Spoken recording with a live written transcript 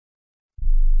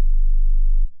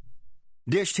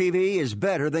Dish TV is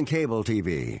better than cable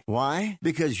TV. Why?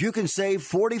 Because you can save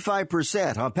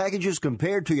 45% on packages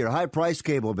compared to your high-priced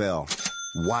cable bill.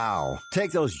 Wow.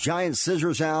 Take those giant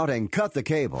scissors out and cut the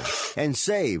cable and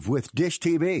save with Dish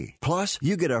TV. Plus,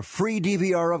 you get a free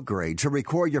DVR upgrade to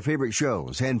record your favorite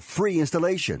shows and free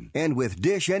installation. And with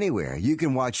Dish Anywhere, you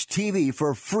can watch TV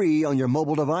for free on your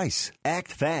mobile device.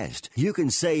 Act fast. You can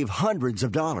save hundreds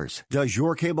of dollars. Does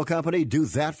your cable company do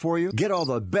that for you? Get all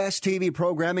the best TV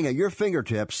programming at your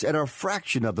fingertips at a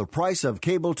fraction of the price of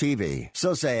cable TV.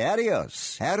 So say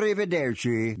adios,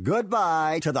 arrivederci,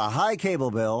 goodbye to the high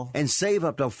cable bill and save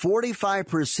up to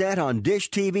 45% on Dish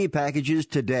TV packages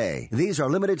today. These are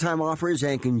limited time offers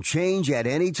and can change at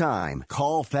any time.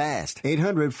 Call fast.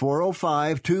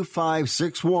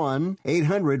 800-405-2561.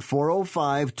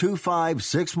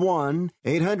 800-405-2561.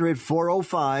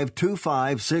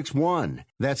 800-405-2561.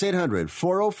 That's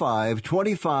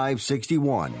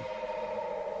 800-405-2561.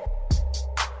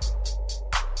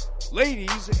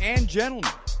 Ladies and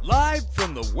gentlemen, live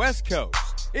from the West Coast,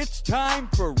 it's time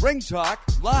for Ringtalk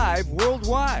Live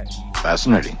Worldwide.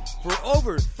 Fascinating. For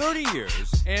over 30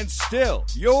 years, and still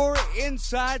your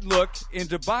inside look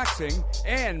into boxing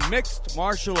and mixed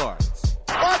martial arts.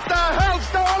 What the hell's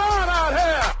going on out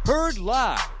here? Heard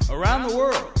live around the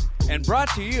world and brought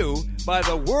to you by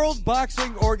the World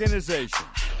Boxing Organization.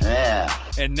 Yeah.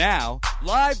 And now,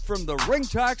 live from the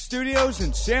Ringtalk studios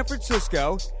in San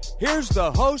Francisco, here's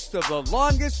the host of the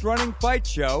longest-running fight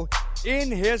show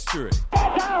in history.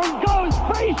 Down goes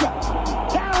Frazier!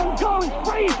 Down goes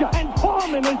Frazier! And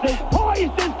Foreman is as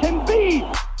poised as can be!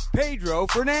 Pedro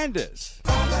Fernandez.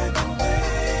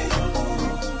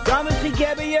 Damas y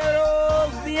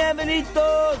caballeros,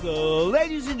 bienvenidos,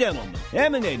 ladies and gentlemen,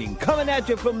 coming at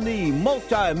you from the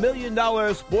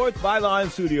multi-million-dollar Sports Byline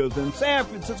Studios in San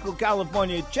Francisco,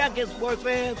 California. Check it, sports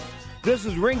fans. This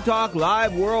is Ring Talk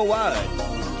Live Worldwide.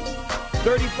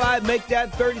 35, make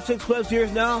that 36 plus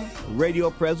years now.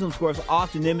 Radio presence, of course,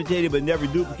 often imitated but never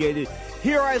duplicated.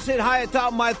 Here I sit high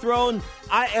atop my throne.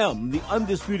 I am the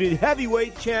undisputed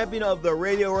heavyweight champion of the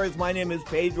radio race. My name is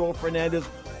Pedro Fernandez.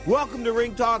 Welcome to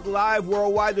Ring Talk Live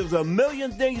Worldwide. There's a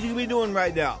million things you can be doing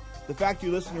right now. The fact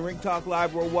you listen to Ring Talk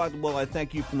Live Worldwide, well, I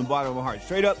thank you from the bottom of my heart.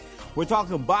 Straight up, we're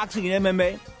talking boxing and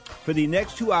MMA for the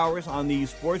next 2 hours on the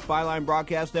Sports Byline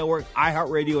Broadcast Network,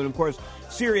 iHeartRadio, and, of course,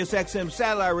 Sirius XM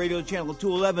Satellite Radio Channel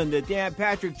 211, the Dan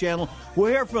Patrick Channel.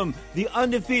 We'll hear from the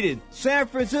undefeated San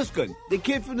Franciscan, the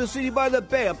kid from the city by the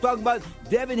bay. I'm talking about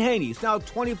Devin Haney. He's now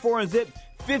 24-0,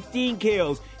 15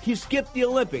 KOs. He skipped the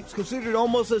Olympics, considered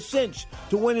almost a cinch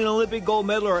to win an Olympic gold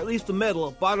medal, or at least a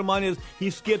medal. Bottom line is he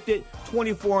skipped it,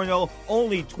 24-0,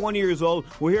 only 20 years old.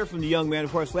 We'll hear from the young man.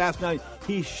 Of course, last night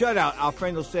he shut out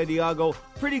Alfredo Santiago.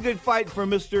 Pretty good fight for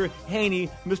Mr.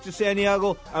 Haney. Mr.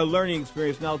 Santiago, a learning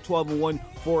experience, now 12-1,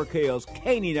 4 KOs.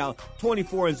 Haney now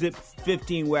 24-0,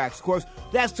 15 whacks. Of course,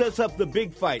 that sets up the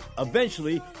big fight,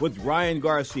 eventually, with Ryan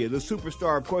Garcia, the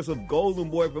superstar, of course, of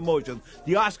Golden Boy Promotions,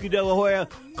 the Oscar De La Hoya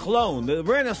clone, the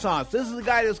Renaissance. This is the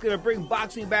guy that's going to bring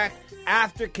boxing back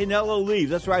after Canelo leaves.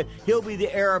 That's right. He'll be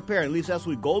the heir apparent. At least that's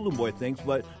what Golden Boy thinks.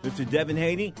 But Mr. Devin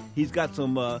Haney, he's got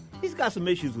some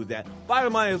issues with that.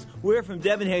 Bottom line is, we're here from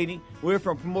Devin Haney. We're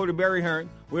from promoter Barry Hearn.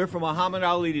 We're from Muhammad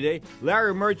Ali today.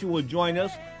 Larry Merchant will join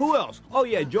us. Who else? Oh,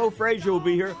 yeah, Joe Frazier will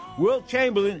be here. Wilt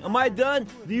Chamberlain. Am I done?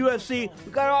 The UFC.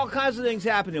 We've got all kinds of things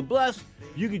happening. Plus,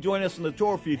 you can join us on the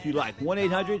toll-free if you like.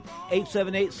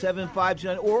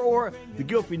 1-800-878-7529 or the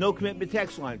guilt-free no-commitment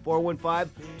text line,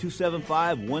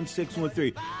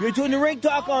 415-275-1613. You're tuned to Ring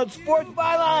Talk on Sports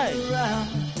Byline.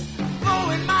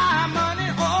 Blowing my money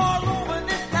all over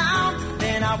this town,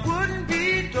 then I wouldn't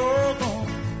be doggone.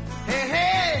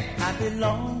 Hey, I'd be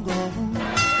long gone.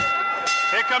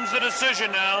 Here comes the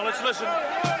decision now. Let's listen.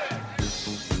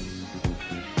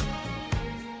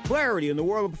 Clarity in the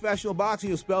world of professional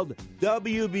boxing is spelled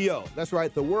WBO. That's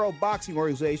right, the World Boxing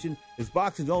Organization is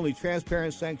boxing's only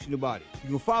transparent sanctioned body. You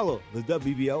can follow the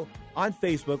WBO on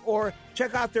Facebook or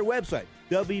check out their website,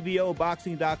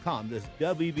 WBOboxing.com. That's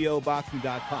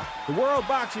WBOboxing.com. The World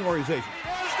Boxing Organization.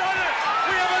 Who's done it?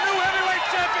 We have a new heavyweight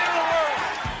champion of the world.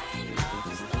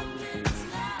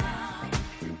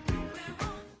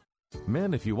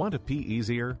 Men, if you want to pee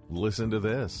easier, listen to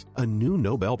this. A new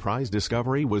Nobel Prize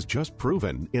discovery was just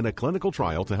proven in a clinical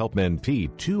trial to help men pee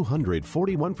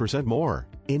 241% more.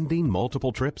 ending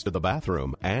multiple trips to the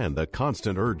bathroom and the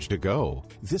constant urge to go.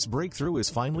 This breakthrough is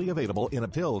finally available in a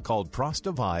pill called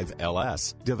Prostavive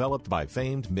LS, developed by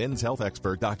famed men's health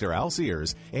expert Dr. Al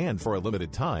Sears, and for a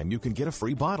limited time, you can get a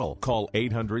free bottle. Call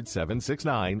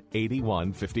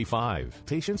 800-769-8155.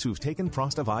 Patients who've taken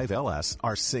Prostavive LS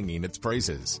are singing its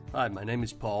praises. Hi, my name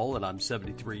is Paul, and I'm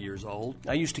 73 years old.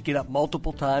 I used to get up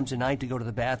multiple times a night to go to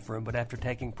the bathroom, but after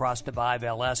taking Prostavive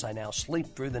LS, I now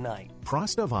sleep through the night.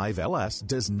 Prostavive LS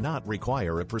does not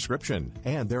require a prescription,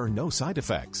 and there are no side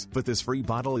effects. But this free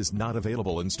bottle is not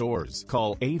available in stores.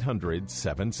 Call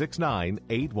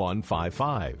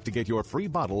 800-769-8155 to get your free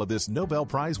bottle of this Nobel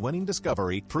Prize-winning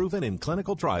discovery proven in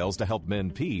clinical trials to help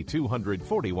men pee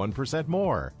 241%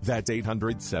 more. That's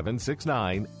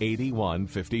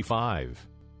 800-769-8155.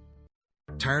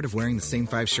 Tired of wearing the same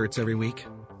 5 shirts every week?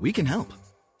 We can help.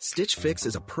 Stitch Fix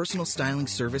is a personal styling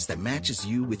service that matches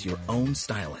you with your own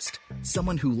stylist.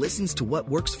 Someone who listens to what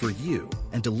works for you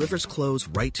and delivers clothes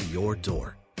right to your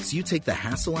door. So you take the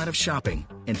hassle out of shopping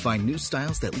and find new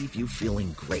styles that leave you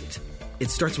feeling great. It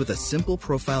starts with a simple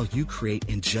profile you create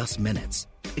in just minutes.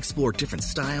 Explore different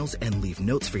styles and leave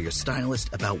notes for your stylist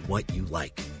about what you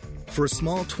like. For a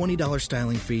small $20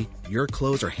 styling fee, your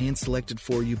clothes are hand-selected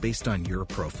for you based on your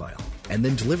profile, and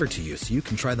then delivered to you so you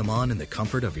can try them on in the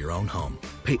comfort of your own home.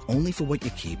 Pay only for what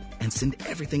you keep and send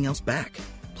everything else back.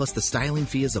 Plus, the styling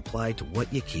fee is applied to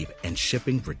what you keep, and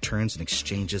shipping, returns, and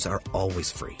exchanges are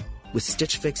always free. With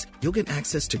Stitch Fix, you'll get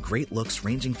access to great looks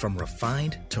ranging from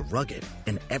refined to rugged,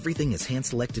 and everything is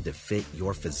hand-selected to fit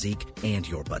your physique and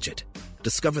your budget.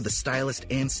 Discover the stylist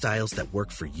and styles that work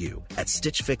for you at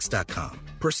StitchFix.com.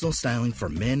 Personal styling for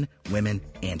men, women,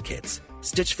 and kids.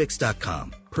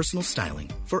 StitchFix.com. Personal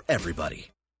styling for everybody.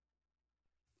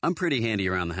 I'm pretty handy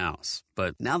around the house,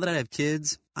 but now that I have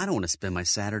kids, I don't want to spend my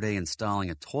Saturday installing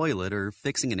a toilet or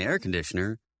fixing an air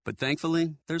conditioner. But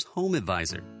thankfully, there's Home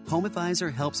Advisor. Home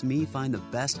Advisor helps me find the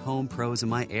best home pros in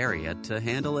my area to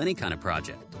handle any kind of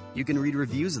project. You can read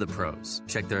reviews of the pros,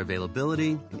 check their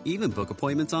availability, and even book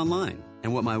appointments online.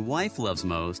 And what my wife loves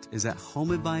most is that Home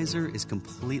Advisor is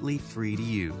completely free to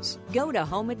use. Go to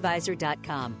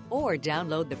HomeAdvisor.com or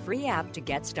download the free app to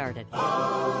get started.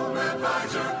 Home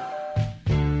Advisor.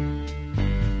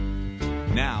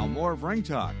 Now, more of Ring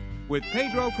Talk with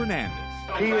Pedro Fernandez.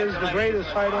 He is the greatest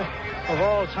fighter of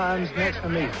all times next to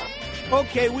me.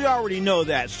 Okay, we already know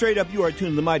that. Straight up, you are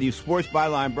tuned to the mighty Sports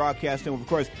Byline Broadcasting. Of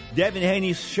course, Devin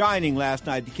Haney shining last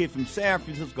night. The kid from San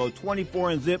Francisco,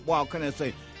 24 and zip. Wow, can I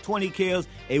say 20 kills,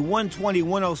 a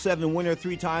 120-107 winner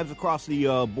 3 times across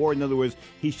the board. In other words,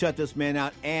 he shut this man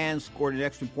out and scored an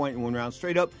extra point in 1 round.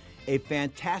 Straight up, a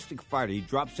fantastic fighter. He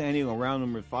dropped San Diego on round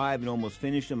number 5 and almost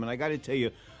finished him. And I got to tell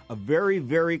you, a very,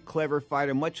 very clever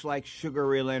fighter, much like Sugar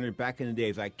Ray Leonard back in the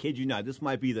days. I kid you not. This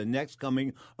might be the next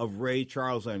coming of Ray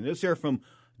Charles Leonard. Let's hear from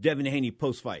Devin Haney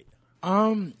post-fight.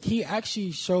 He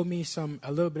actually showed me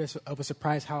a little bit of a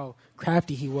surprise how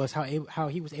crafty he was, how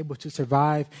he was able to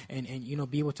survive and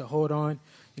be able to hold on.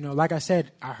 Like I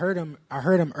said, I heard him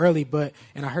early,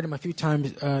 and I heard him a few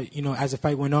times, as the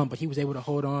fight went on, but he was able to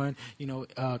hold on,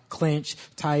 clinch,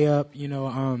 tie up,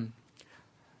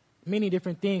 many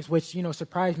different things, which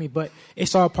surprised me, but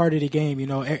it's all part of the game.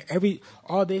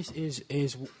 All this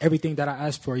is everything that I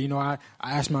asked for. I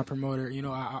asked my promoter.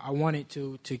 I wanted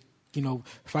to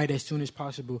fight as soon as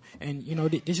possible, and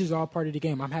this is all part of the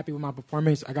game. I'm happy with my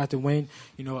performance. I got to win.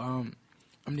 I'm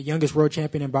the youngest world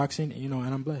champion in boxing. And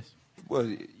I'm blessed.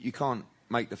 Well, you can't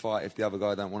make the fight if the other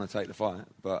guy don't want to take the fight.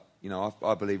 But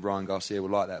I believe Ryan Garcia will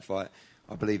like that fight.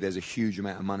 I believe there's a huge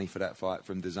amount of money for that fight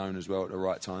from DAZN as well at the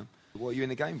right time. What are you in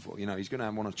the game for? He's going to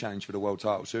want to challenge for the world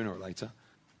title sooner or later.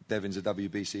 Devin's a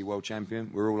WBC world champion.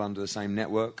 We're all under the same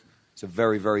network. It's a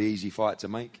very, very easy fight to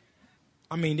make.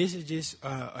 I mean, this is just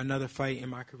another fight in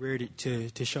my career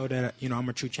to show that, I'm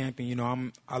a true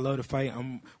champion. I love to fight.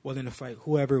 I'm willing to fight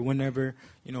whoever, whenever,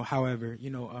 however.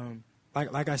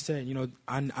 Like I said,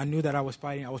 I knew that I was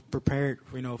fighting. I was prepared,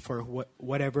 for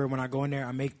whatever. When I go in there,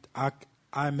 I make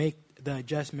the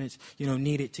adjustments,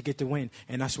 needed to get the win.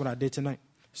 And that's what I did tonight.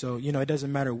 So, it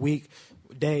doesn't matter week,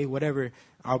 day, whatever,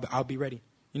 I'll be ready.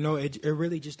 It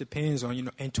really just depends on,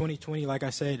 in 2020, like I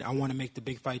said, I want to make the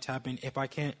big fights happen. If I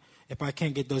can't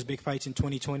get those big fights in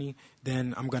 2020,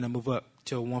 then I'm going to move up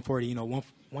to 140.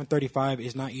 135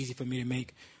 is not easy for me to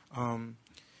make.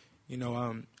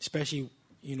 Especially,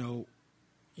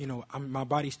 my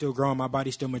body's still growing, my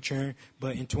body's still maturing.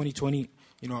 But in 2020,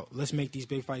 let's make these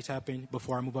big fights happen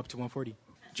before I move up to 140.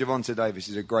 Gervonta Davis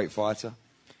is a great fighter.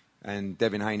 And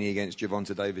Devin Haney against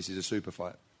Gervonta Davis is a super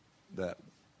fight that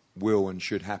will and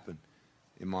should happen,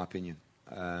 in my opinion.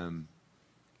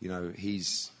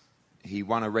 He's he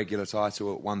won a regular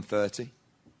title at 130,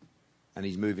 and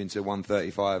he's moving to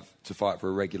 135 to fight for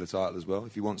a regular title as well.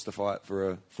 If he wants to fight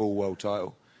for a full world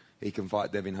title, he can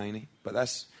fight Devin Haney. But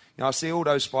that's, I see all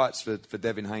those fights for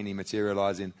Devin Haney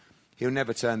materialising. He'll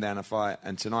never turn down a fight,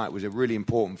 and tonight was a really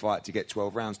important fight to get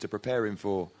 12 rounds to prepare him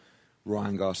for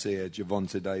Ryan Garcia,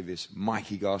 Gervonta Davis,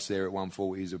 Mikey Garcia at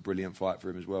 140 is a brilliant fight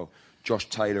for him as well. Josh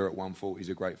Taylor at 140 is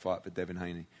a great fight for Devin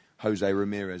Haney. Jose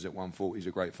Ramirez at 140 is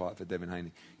a great fight for Devin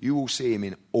Haney. You will see him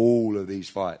in all of these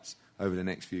fights over the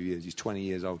next few years. He's 20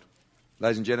 years old.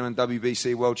 Ladies and gentlemen,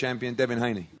 WBC World Champion Devin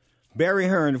Haney. Barry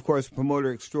Hearn, of course,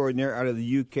 promoter extraordinaire out of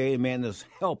the UK, a man that's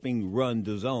helping run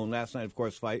DAZN. Last night, of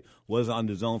course, fight was on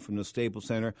DAZN from the Staples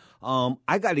Center.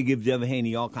 I got to give Devin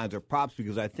Haney all kinds of props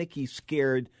because I think he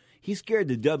scared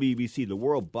the WBC, the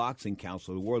World Boxing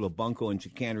Council, the world of bunco and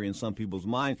chicanery in some people's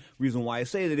mind. Reason why I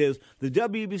say that is the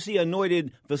WBC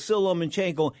anointed Vasyl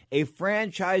Lomachenko a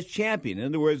franchise champion. In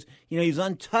other words, he's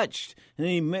untouched. And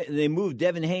then they moved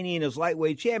Devin Haney in as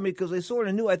lightweight champion because they sort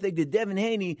of knew, I think, that Devin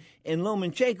Haney and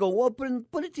Lomachenko, well,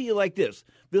 put it to you like this.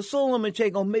 Vasyl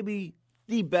Lomachenko maybe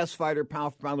the best fighter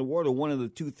pound for pound in the world, or one of the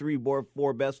 2, 3,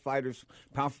 4 best fighters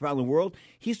pound for pound in the world.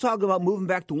 He's talking about moving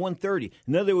back to 130.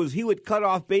 In other words, he would cut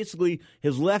off basically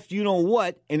his left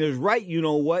you-know-what and his right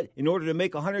you-know-what in order to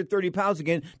make 130 pounds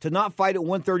again to not fight at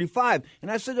 135. And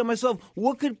I said to myself,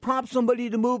 what could prompt somebody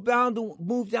to move down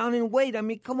in weight? I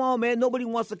mean, come on, man. Nobody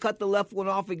wants to cut the left one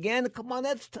off again. Come on,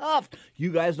 that's tough.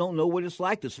 You guys don't know what it's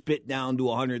like to spit down to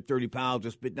 130 pounds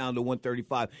or spit down to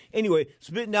 135. Anyway,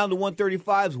 spitting down to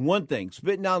 135 is one thing.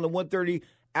 Spitting down to 130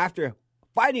 after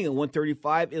fighting at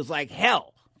 135 is like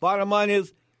hell. Bottom line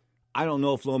is, I don't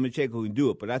know if Lomachenko can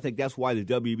do it, but I think that's why the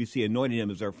WBC anointed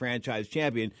him as their franchise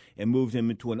champion and moved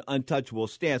him into an untouchable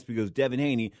stance because Devin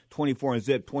Haney, 24 and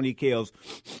zip, 20 KOs,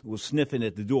 was sniffing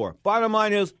at the door. Bottom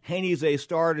line is, Haney's a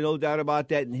star, no doubt about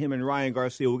that, and him and Ryan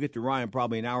Garcia, we'll get to Ryan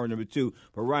probably in hour number 2,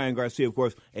 but Ryan Garcia, of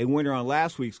course, a winner on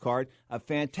last week's card, a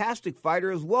fantastic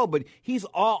fighter as well, but he's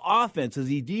all offense. Is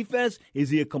he defense? Is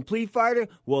he a complete fighter?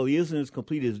 Well, he isn't as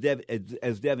complete as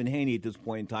Devin Haney at this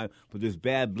point in time, but there's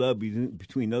bad blood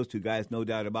between those two guys, no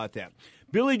doubt about that.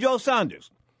 Billy Joe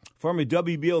Saunders, former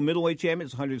WBO middleweight champion,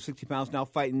 is 160 pounds, now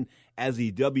fighting as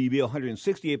the WBO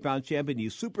 168-pound champion. The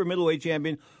super middleweight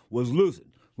champion was losing,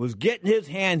 was getting his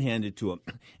hand handed to him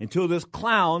until this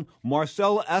clown,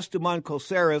 Marcelo Esteban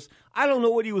Caceres, I don't know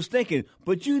what he was thinking,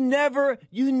 but you never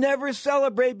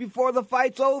celebrate before the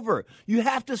fight's over. You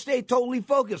have to stay totally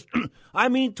focused. I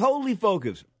mean, totally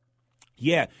focused.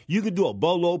 Yeah, you can do a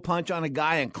bolo punch on a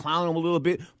guy and clown him a little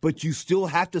bit, but you still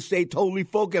have to stay totally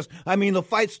focused. I mean, the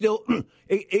fight still,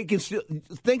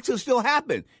 things can still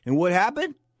happen. And what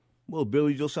happened? Well,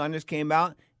 Billy Joe Saunders came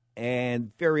out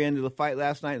and very end of the fight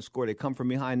last night and scored a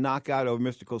come-from-behind knockout over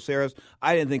Mr. Caceres.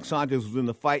 I didn't think Saunders was in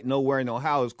the fight, nowhere, no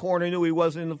how. His corner knew he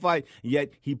wasn't in the fight,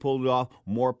 yet he pulled it off.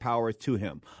 More power to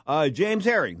him. James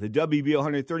Herring, the WBO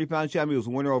 130-pound champion, was a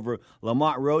winner over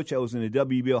Lamont Roach. That was in the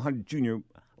WBO 100 junior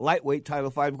lightweight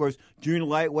title fight, of course. Junior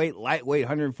lightweight,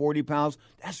 140 pounds.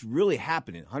 That's really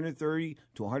happening. 130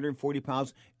 to 140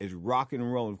 pounds is rocking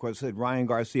and rolling. Of course, I said Ryan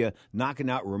Garcia knocking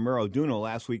out Romero Duno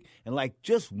last week in like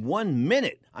just 1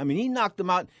 minute. I mean, he knocked him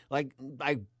out like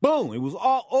boom. It was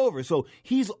all over. So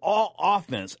he's all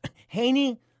offense.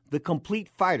 Haney, the complete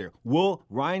fighter. Will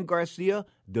Ryan Garcia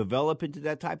develop into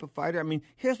that type of fighter? I mean,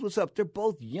 here's what's up. They're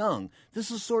both young. This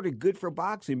is sort of good for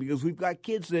boxing because we've got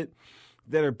kids that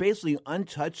are basically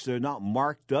untouched. They're not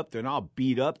marked up. They're not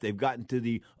beat up. They've gotten to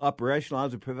the upper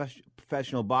echelons of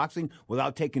professional boxing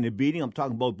without taking a beating. I'm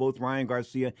talking about both Ryan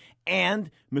Garcia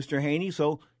and Mr. Haney.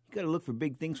 So you got to look for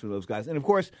big things for those guys. And, of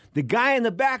course, the guy in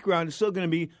the background is still going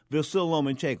to be Vasyl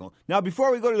Lomachenko. Now,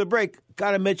 before we go to the break,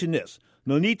 got to mention this.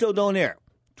 Nonito Donaire.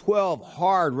 12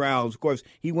 hard rounds. Of course,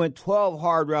 he went 12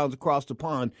 hard rounds across the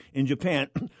pond in Japan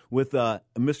with Mr.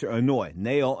 Inoue,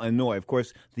 Naoya Inoue. Of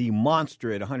course, the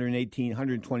monster at 118,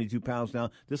 122 pounds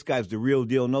now. This guy's the real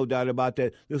deal, no doubt about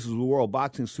that. This is the World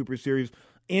Boxing Super Series.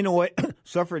 Inoue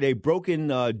suffered a broken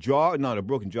jaw, not a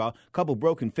broken jaw, a couple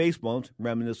broken face bones,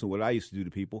 reminiscent of what I used to do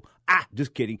to people.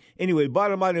 Just kidding. Anyway,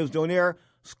 bottom line is Donaire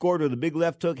scored with a big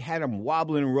left hook, had him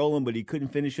wobbling and rolling, but he couldn't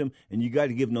finish him. And you got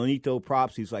to give Nonito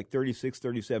props. He's like 36,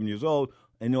 37 years old.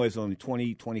 Inoue's only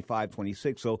 20, 25,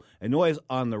 26. So Inoue's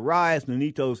on the rise.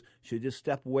 Nonito's should just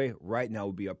step away right now.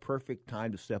 Would be a perfect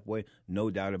time to step away. No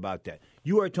doubt about that.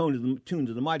 You are tuned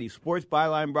to the Mighty Sports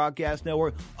Byline Broadcast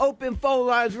Network. Open phone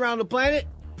lines around the planet.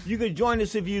 You can join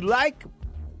us if you'd like.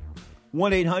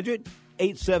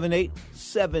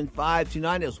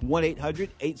 1-800-878-7529. That's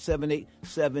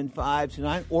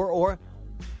 1-800-878-7529. Or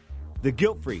the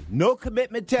guilt-free,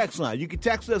 no-commitment text line. You can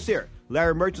text us here.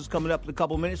 Larry Merch is coming up in a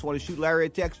couple minutes. Want to shoot Larry a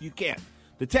text? You can.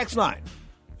 The text line,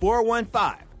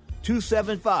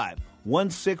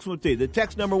 415-275-1613. The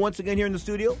text number once again here in the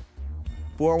studio,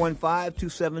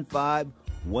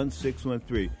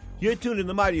 415-275-1613. You're tuned in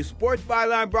the mighty Sports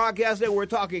Byline broadcast network. We're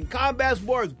talking combat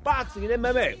sports, boxing, and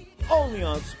MMA, only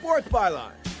on Sports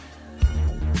Byline.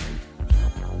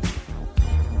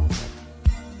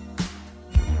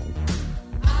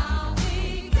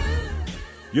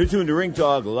 You're tuned to Ring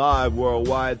Talk live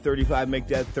worldwide. 35 make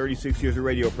that 36 years of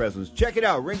radio presence. Check it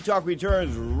out. Ring Talk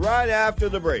returns right after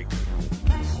the break.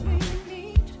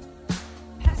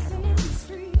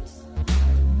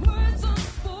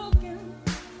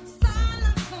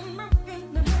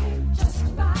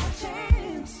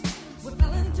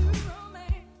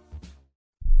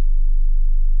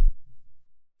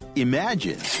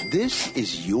 Imagine this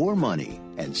is your money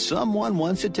and someone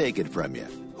wants to take it from you.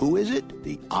 Who is it?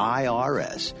 The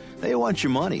IRS. They want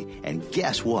your money, and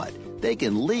guess what? They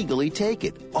can legally take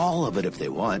it, all of it if they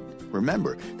want.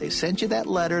 Remember, they sent you that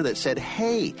letter that said,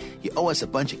 hey, you owe us a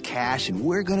bunch of cash and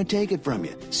we're going to take it from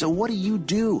you. So what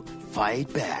do?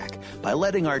 Fight back by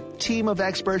letting our team of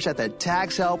experts at the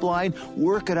Tax Helpline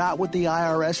work it out with the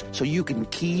IRS so you can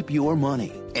keep your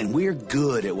money. And we're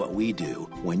good at what we do.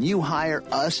 When you hire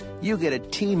us, you get a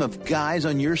team of guys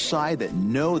on your side that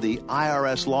know the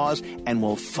IRS laws and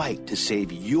will fight to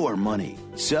save your money.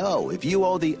 So, if you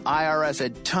owe the IRS a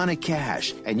ton of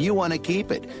cash and you want to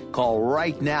keep it, call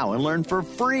right now and learn for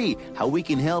free how we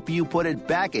can help you put it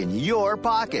back in your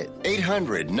pocket.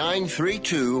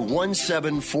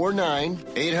 800-932-1749.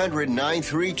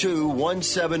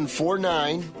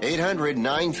 800-932-1749.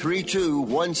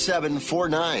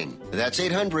 800-932-1749. That's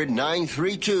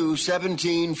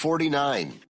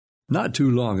 800-932-1749. Not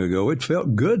too long ago, it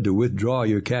felt good to withdraw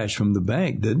your cash from the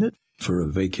bank, didn't it? For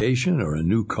a vacation or a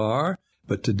new car.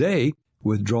 But today,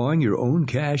 withdrawing your own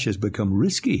cash has become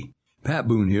risky. Pat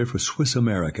Boone here for Swiss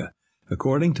America.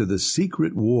 According to The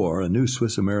Secret War, a new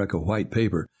Swiss America white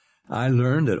paper, I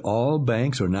learned that all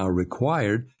banks are now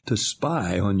required to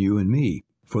spy on you and me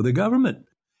for the government,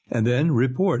 and then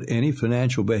report any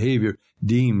financial behavior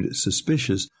deemed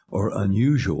suspicious or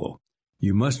unusual.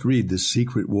 You must read The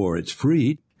Secret War. It's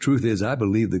free. Truth is, I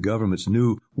believe the government's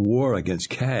new war against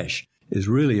cash is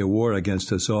really a war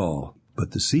against us all.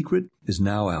 But the secret is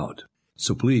now out.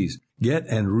 So please, get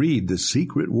and read The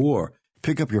Secret War.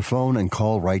 Pick up your phone and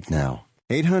call right now.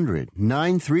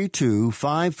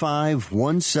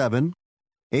 800-932-5517.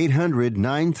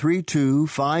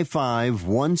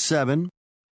 800-932-5517.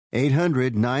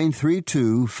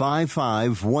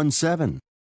 800-932-5517.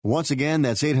 Once again,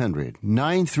 that's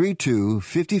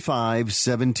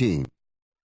 800-932-5517.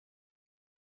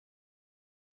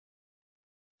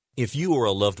 If you or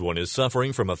a loved one is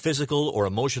suffering from a physical or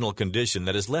emotional condition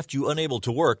that has left you unable to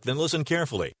work, then listen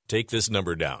carefully. Take this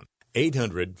number down.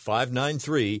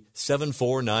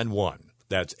 800-593-7491.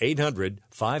 That's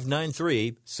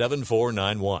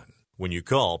 800-593-7491. When you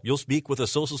call, you'll speak with a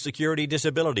Social Security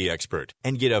disability expert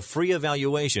and get a free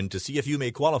evaluation to see if you may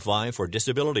qualify for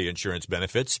disability insurance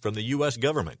benefits from the U.S.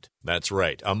 government. That's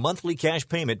right, a monthly cash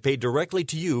payment paid directly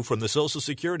to you from the Social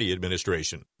Security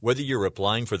Administration. Whether you're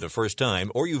applying for the first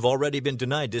time or you've already been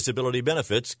denied disability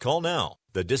benefits, call now.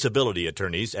 The disability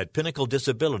attorneys at Pinnacle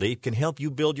Disability can help you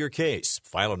build your case,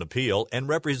 file an appeal, and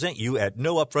represent you at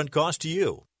no upfront cost to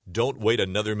you. Don't wait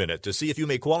another minute to see if you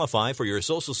may qualify for your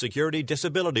Social Security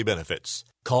disability benefits.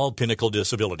 Call Pinnacle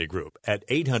Disability Group at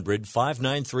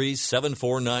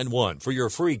 800-593-7491 for your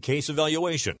free case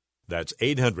evaluation. That's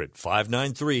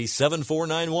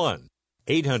 800-593-7491.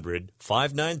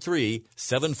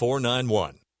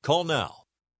 800-593-7491. Call now.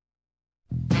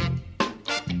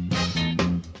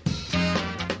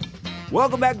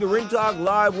 Welcome back to Ring Talk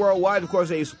Live Worldwide, of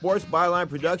course, a Sports Byline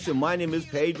production. My name is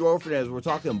Pedro Fernandez. We're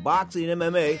talking boxing and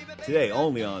MMA today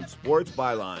only on Sports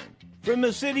Byline. From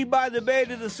the city by the bay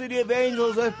to the city of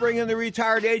Angels, let's bring in the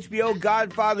retired HBO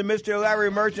Godfather, Mr. Larry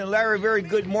Merchant. Larry, very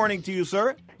good morning to you,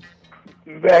 sir.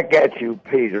 Back at you,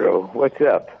 Pedro. What's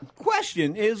up?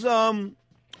 Question is,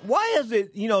 why is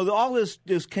it, all this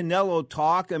Canelo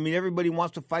talk? I mean, everybody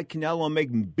wants to fight Canelo and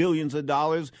make billions of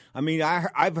dollars. I mean,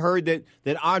 I've heard that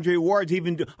Andre Ward's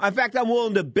even in fact, I'm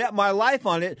willing to bet my life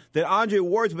on it that Andre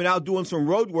Ward's been out doing some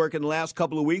road work in the last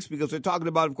couple of weeks because they're talking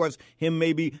about, of course, him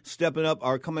maybe stepping up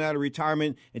or coming out of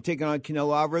retirement and taking on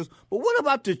Canelo Alvarez. But what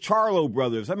about the Charlo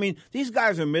brothers? I mean, these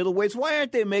guys are middleweights. Why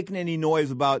aren't they making any noise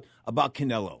about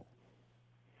Canelo?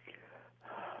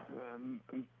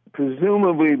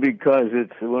 Presumably because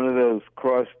it's one of those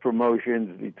cross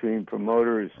promotions between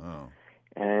promoters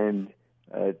and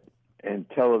and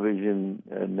television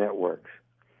networks.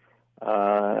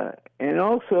 And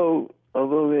also,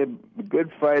 although they're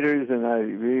good fighters, and I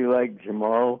really like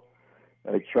Jamal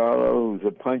Charlo, who's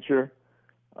a puncher,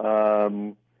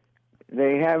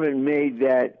 they haven't made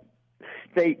that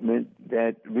statement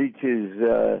that reaches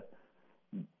a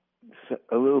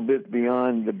little bit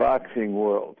beyond the boxing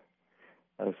world.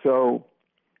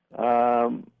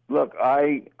 Look,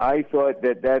 I thought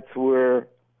that's where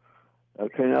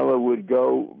Canelo would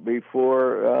go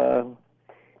before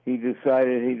he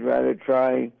decided he'd rather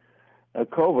try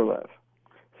Kovalev.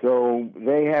 So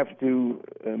they have to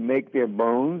make their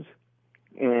bones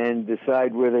and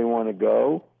decide where they want to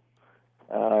go,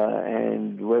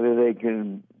 and whether they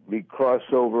can be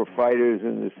crossover fighters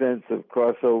in the sense of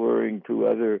crossovering to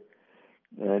other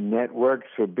networks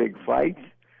for big fights.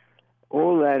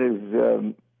 All that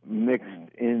is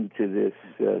mixed into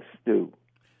this stew.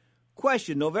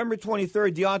 Question, November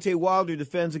 23rd, Deontay Wilder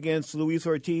defends against Luis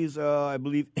Ortiz, I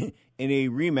believe, in a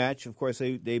rematch. Of course,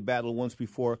 they battled once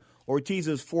before. Ortiz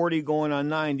is 40 going on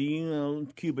 90,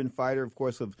 Cuban fighter, of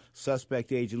course, of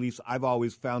suspect age. At least I've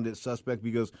always found it suspect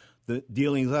because the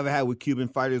dealings I've had with Cuban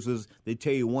fighters is they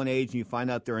tell you one age and you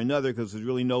find out they're another because there's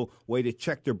really no way to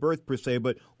check their birth per se.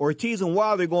 But Ortiz and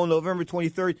Wilder going November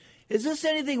 23rd. Is this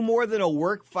anything more than a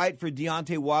work fight for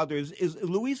Deontay Wilder? Is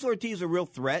Luis Ortiz a real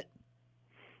threat?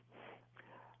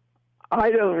 I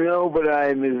don't know, but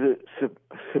I'm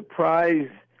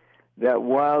surprised that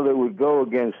Wilder would go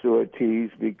against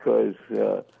Ortiz because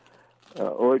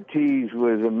Ortiz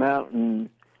was a mountain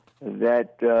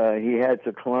that he had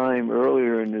to climb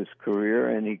earlier in his career,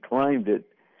 and he climbed it.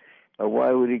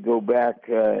 Why would he go back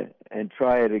and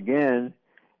try it again?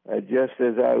 Just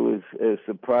as I was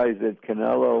surprised that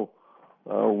Canelo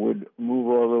would move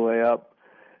all the way up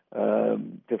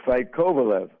to fight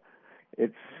Kovalev.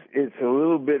 It's a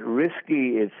little bit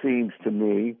risky, it seems to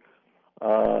me,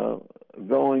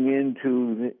 going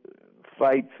into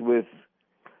fights with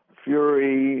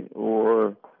Fury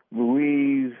or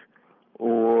Ruiz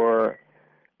or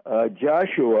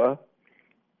Joshua.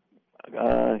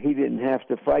 He didn't have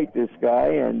to fight this guy,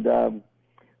 and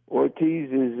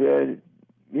Ortiz is,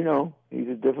 he's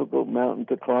a difficult mountain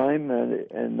to climb,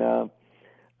 and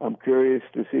I'm curious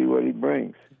to see what he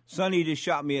brings. Sonny just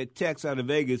shot me a text out of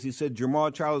Vegas. He said Jamal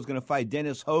Charlo is going to fight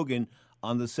Dennis Hogan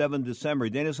on the 7th of December.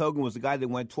 Dennis Hogan was the guy that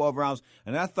went 12 rounds,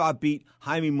 and I thought beat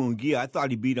Jaime Munguia. I thought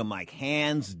he beat him like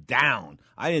hands down.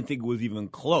 I didn't think it was even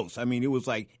close. I mean, it was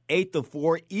like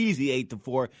 8-4, easy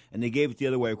 8-4, and they gave it the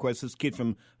other way. Of course, this kid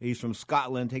he's from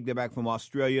Scotland, take that back, from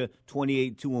Australia,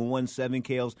 28-2-1, 7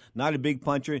 KOs. Not a big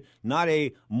puncher, not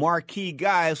a marquee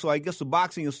guy, so I guess the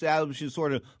boxing establishment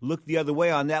sort of looked the other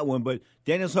way on that one. But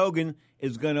Dennis Hogan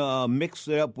is going to mix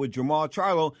it up with Jamal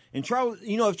Charlo. And Charlo,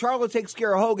 if Charlo takes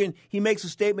care of Hogan, he makes a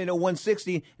statement at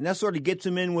 160, and that sort of gets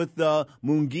him in with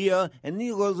Munguia. And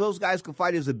those guys can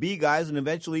fight as the B guys, and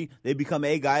eventually they become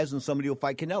A guys, and somebody will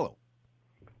fight Canelo.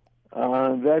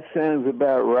 That sounds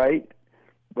about right,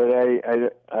 but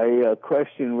I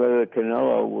question whether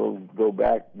Canelo will go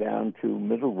back down to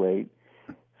middleweight.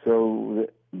 So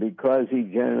because he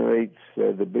generates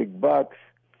the big bucks,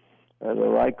 the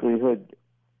likelihood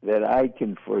that I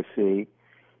can foresee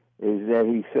is that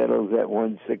he settles at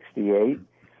 168,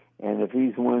 and if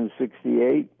he's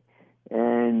 168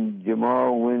 and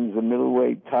Jamal wins a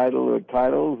middleweight title or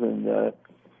titles, and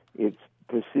it's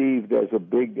perceived as a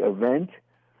big event,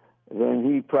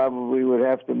 then he probably would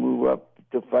have to move up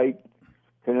to fight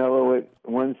Canelo at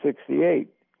 168.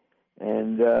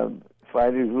 And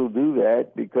fighters will do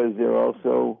that because they're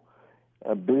also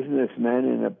businessmen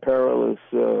in a perilous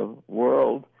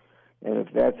world. And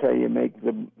if that's how you make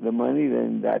the money,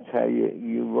 then that's how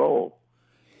you roll.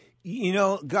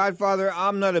 Godfather,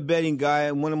 I'm not a betting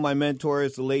guy. One of my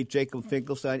mentors, the late Jacob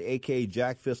Finkelstein, a.k.a.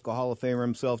 Jack Fiskell, Hall of Famer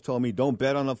himself, told me don't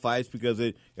bet on the fights because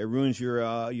it ruins your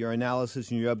analysis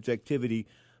and your objectivity.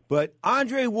 But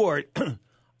Andre Ward,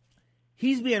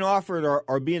 he's being offered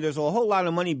there's a whole lot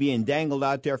of money being dangled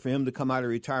out there for him to come out of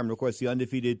retirement. Of course, the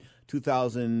undefeated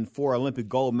 2004 Olympic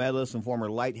gold medalist and former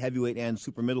light heavyweight and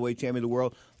super middleweight champion of the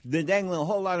world. They're dangling a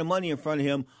whole lot of money in front of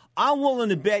him. I'm willing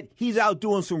to bet he's out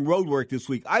doing some road work this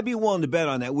week. I'd be willing to bet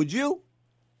on that. Would you?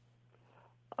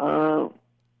 No,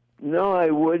 I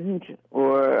wouldn't.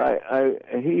 Or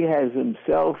he has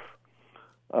himself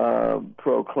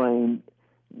proclaimed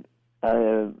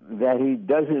that he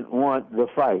doesn't want the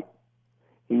fight.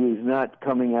 He is not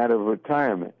coming out of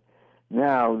retirement.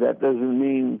 Now, that doesn't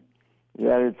mean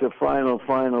that it's a final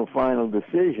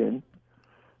decision,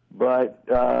 but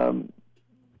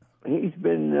he's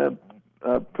been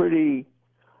pretty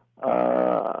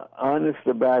honest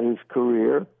about his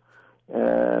career.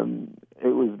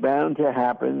 It was bound bound to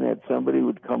happen that somebody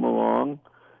would come along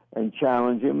and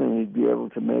challenge him, and he'd be able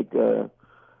to make a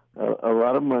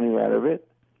lot of money out of it.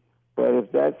 But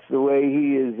if that's the way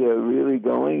he is really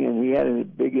going, and he had a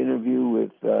big interview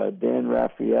with Dan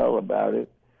Raphael about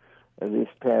it this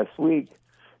past week,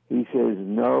 he says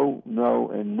no, no,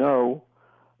 and no.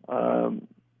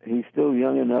 He's still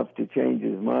young enough to change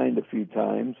his mind a few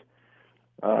times.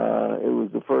 It was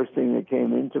the first thing that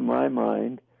came into my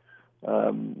mind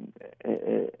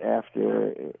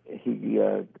after he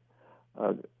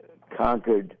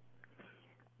conquered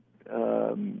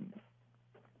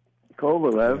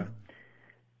Kovalev. Yeah.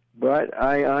 But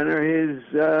I honor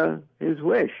his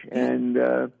wish, and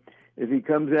if he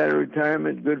comes out of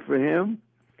retirement, good for him,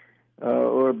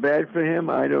 or bad for him,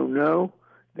 I don't know.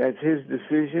 That's his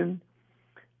decision.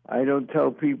 I don't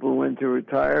tell people when to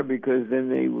retire because then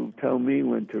they will tell me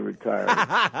when to retire.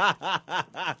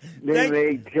 They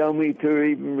may tell me to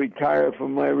even retire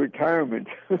from my retirement.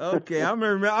 Okay, I'm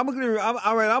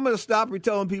gonna stop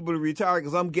telling people to retire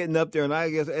because I'm getting up there, and I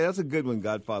guess that's a good one,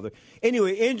 Godfather.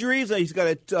 Anyway, injuries. He's got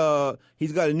a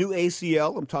new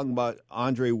ACL. I'm talking about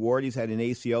Andre Ward. He's had an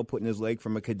ACL put in his leg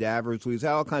from a cadaver, so he's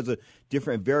had all kinds of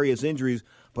different various injuries.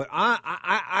 But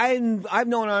I've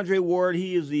known Andre Ward.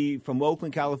 He is from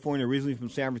Oakland, California, originally from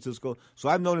San Francisco. So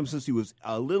I've known him since he was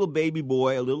a little baby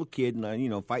boy, a little kid,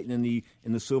 and fighting in the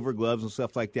Silver Gloves and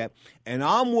stuff like that. And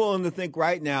I'm willing to think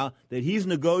right now that he's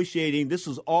negotiating. This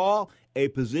is all a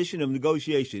position of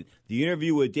negotiation. The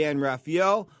interview with Dan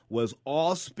Raphael was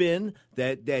all spin.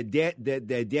 That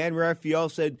Dan Raphael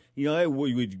said, hey,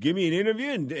 would you give me an interview?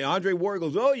 And Andre Ward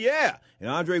goes, oh yeah. And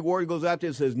Andre Ward goes out there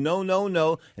and says, no, no,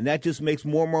 no. And that just makes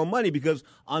more and more money because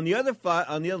on the other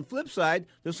flip side,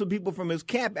 there's some people from his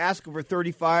camp asking for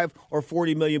 $35 or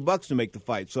 $40 million to make the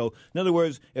fight. So in other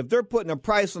words, if they're putting a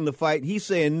price on the fight, he's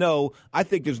saying no. I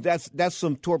think that's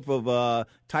some type of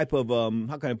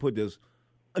how can I put this?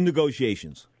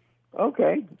 Negotiations.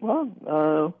 Okay.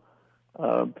 Well,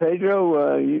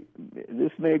 Pedro,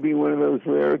 this may be one of those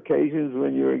rare occasions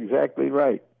when you're exactly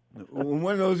right.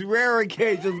 One of those rare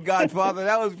occasions, Godfather.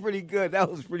 That was pretty good.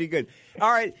 All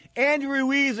right, Andrew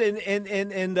Ruiz and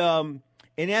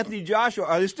Anthony Joshua,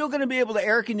 are they still going to be able to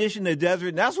air condition the desert?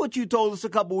 And that's what you told us a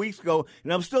couple weeks ago,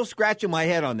 and I'm still scratching my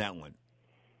head on that one.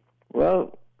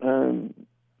 Well,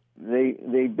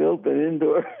 they built an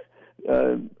indoor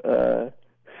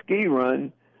ski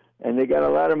run, and they got a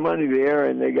lot of money there,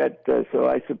 and they got so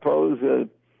I suppose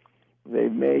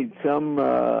they've made some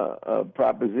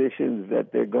propositions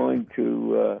that they're going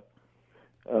to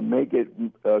make it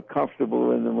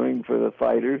comfortable in the ring for the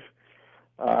fighters.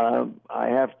 I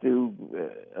have to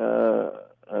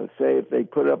say if they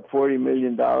put up $40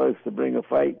 million to bring a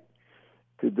fight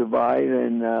to divide,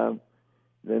 and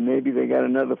then maybe they got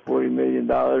another $40 million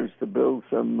to build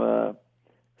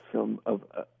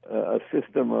a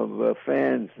system of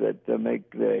fans that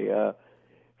make the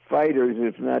fighters,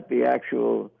 if not the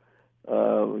actual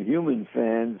human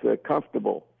fans,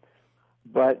 comfortable.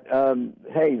 But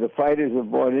hey, the fighters have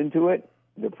bought into it.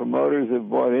 The promoters have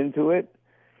bought into it.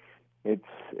 It's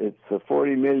a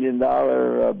 $40 million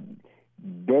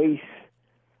base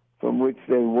from which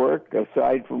they work,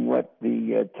 aside from what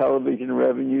the television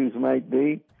revenues might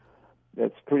be.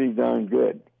 That's pretty darn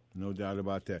good. No doubt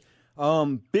about that.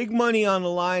 Big money on the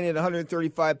line at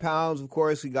 135 pounds. Of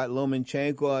course, we got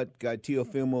Lomachenko, got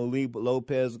Teofimo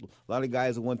Lopez, a lot of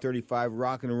guys at 135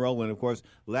 rocking and rolling. Of course,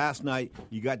 last night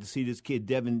you got to see this kid,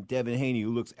 Devin Haney,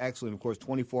 who looks excellent. Of course,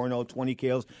 24-0, 20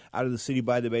 KOs out of the city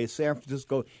by the bay. San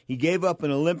Francisco, he gave up an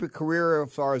Olympic career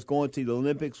as far as going to the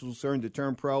Olympics, was concerned to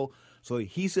turn pro. So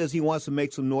he says he wants to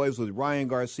make some noise with Ryan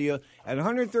Garcia. At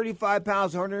 135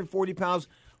 pounds, 140 pounds,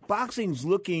 boxing's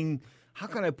looking... How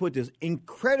can I put this?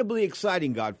 Incredibly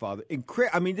exciting, Godfather.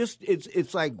 I mean,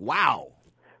 it's like, wow.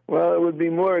 Well, it would be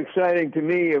more exciting to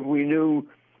me if we knew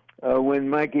when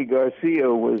Mikey Garcia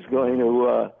was going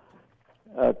to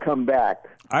come back.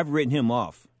 I've written him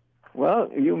off. Well,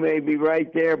 you may be right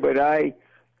there, but he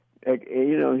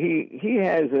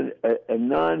has a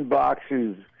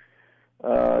non-boxer's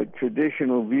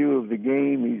traditional view of the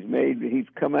game. He's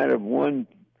come out of 2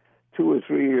 or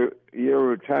 3 year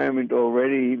retirement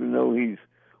already, even though he's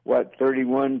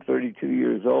 31, 32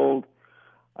 years old.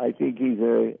 I think he's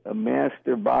a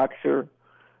master boxer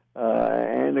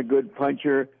and a good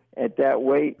puncher at that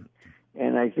weight,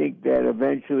 and I think that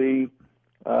eventually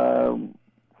there'll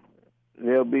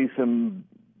be some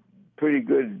pretty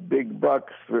good big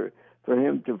bucks for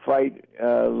him to fight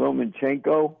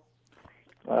Lomachenko.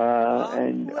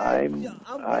 And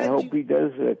I hope he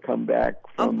does come back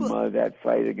from that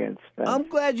fight against Spence. I'm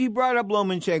glad you brought up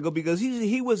Lomachenko because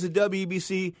he was a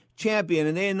WBC champion,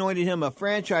 and they anointed him a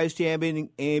franchise champion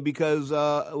because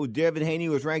Devin Haney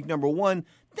was ranked number 1.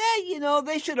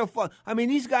 They should have fought. I mean,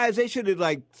 these guys, they should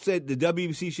have said, the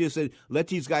WBC should have said, let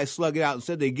these guys slug it out.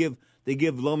 Instead, they give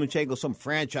Lomachenko some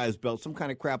franchise belt, some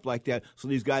kind of crap like that, so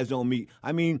these guys don't meet.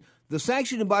 I mean, the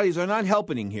sanctioning bodies are not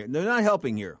helping here. They're not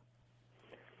helping here.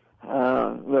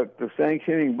 Look, the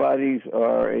sanctioning bodies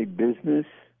are a business,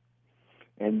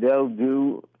 and they'll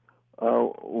do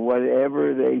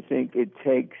whatever they think it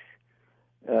takes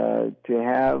to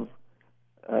have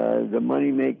the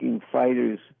money-making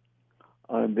fighters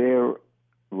on their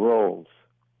roles.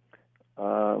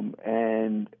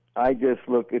 And I just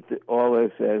look at all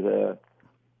this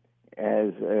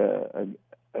as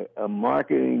a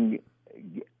marketing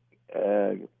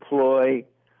ploy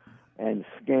and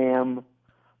scam.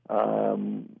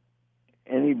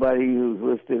 Anybody who's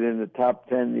listed in the top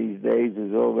 10 these days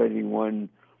has already won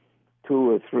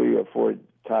 2 or 3 or 4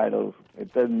 titles.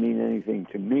 It doesn't mean anything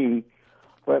to me,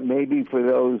 but maybe for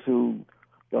those who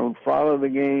don't follow the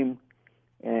game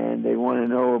and they want to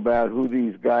know about who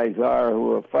these guys are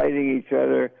who are fighting each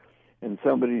other, and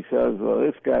somebody says, well,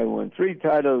 this guy won 3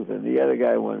 titles and the other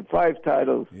guy won 5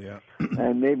 titles,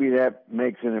 and maybe that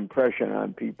makes an impression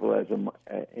on people as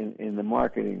in the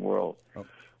marketing world.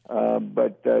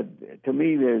 But to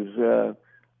me, there's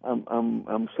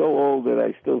I'm so old that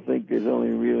I still think there's only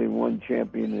really one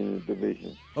champion in the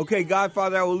division. Okay,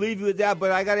 Godfather, I will leave you with that,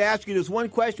 but I got to ask you this one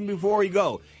question before we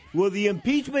go. Will the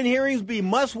impeachment hearings be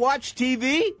must-watch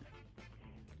TV?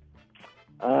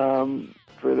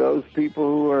 For those people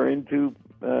who are into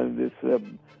this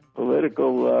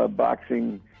political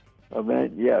boxing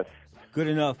event, yes. Good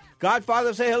enough.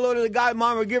 Godfather, say hello to the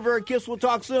Godmama. Give her a kiss. We'll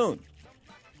talk soon.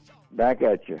 Back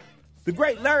at you. The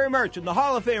great Larry Merchant, the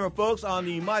Hall of Famer, folks, on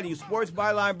the Mighty Sports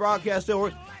Byline Broadcast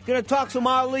Network. Going to talk some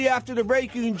Ali after the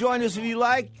break. You can join us if you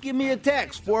like. Give me a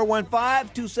text,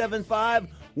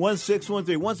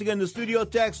 415-275-1613. Once again, the studio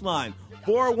text line,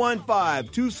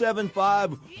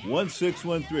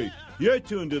 415-275-1613. You're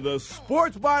tuned to the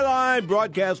Sports Byline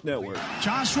Broadcast Network.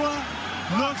 Joshua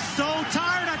looks so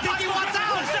tired. I think he wants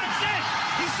out. That's it.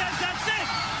 He says that's it.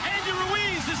 Andy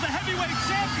Ruiz is the heavyweight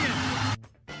champion.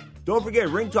 Don't forget,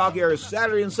 Ring Talk airs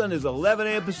Saturday and Sundays, 11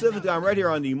 a.m. Pacific time, right here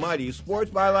on the Mighty Sports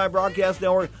Byline Broadcast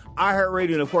Network,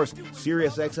 iHeartRadio, and, of course,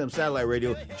 Sirius XM Satellite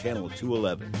Radio, Channel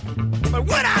 211. But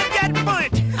when I get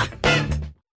bunt!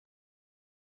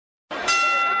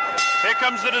 Here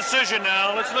comes the decision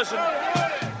now. Let's listen.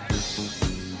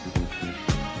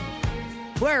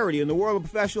 Clarity in the world of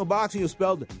professional boxing is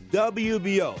spelled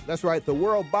WBO. That's right, the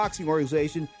World Boxing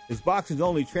Organization is boxing's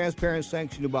only transparent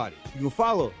sanctioned body. You can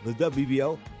follow the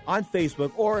WBO on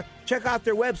Facebook or check out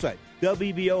their website,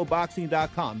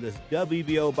 WBOboxing.com. That's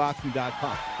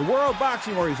WBOboxing.com. The World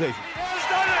Boxing Organization. Who's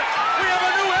done it? We have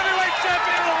a new heavyweight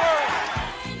champion in the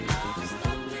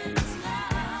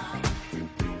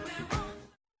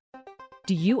world.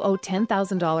 Do you owe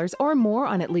 $10,000 or more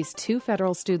on at least 2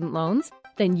 federal student loans?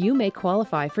 Then you may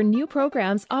qualify for new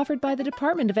programs offered by the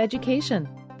Department of Education.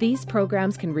 These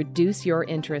programs can reduce your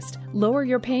interest, lower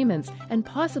your payments, and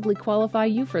possibly qualify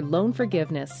you for loan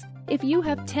forgiveness. If you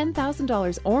have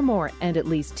 $10,000 or more and at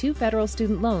least 2 federal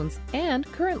student loans and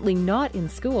currently not in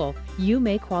school, you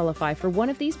may qualify for one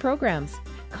of these programs.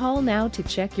 Call now to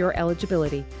check your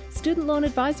eligibility. Student loan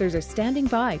advisors are standing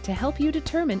by to help you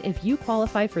determine if you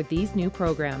qualify for these new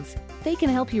programs. They can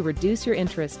help you reduce your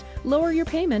interest, lower your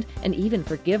payment, and even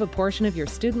forgive a portion of your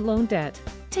student loan debt.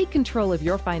 Take control of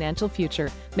your financial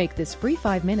future. Make this free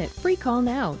 5-minute free call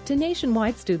now to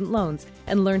Nationwide Student Loans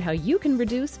and learn how you can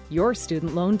reduce your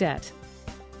student loan debt.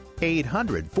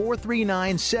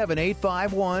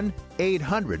 800-439-7851,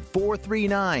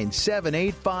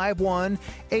 800-439-7851,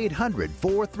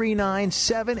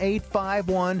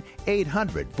 800-439-7851,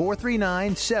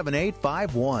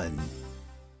 800-439-7851.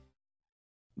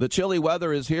 The chilly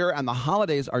weather is here, and the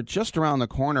holidays are just around the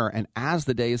corner, and as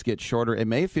the days get shorter, it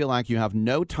may feel like you have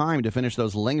no time to finish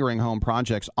those lingering home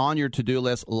projects on your to-do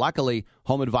list. Luckily,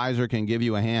 Home Advisor can give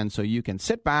you a hand so you can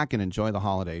sit back and enjoy the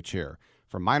holiday cheer.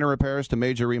 From minor repairs to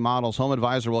major remodels, Home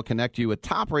Advisor will connect you with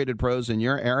top-rated pros in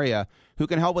your area who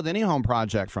can help with any home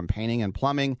project, from painting and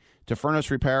plumbing to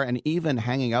furnace repair and even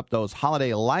hanging up those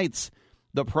holiday lights.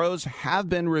 The pros have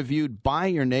been reviewed by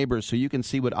your neighbors so you can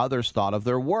see what others thought of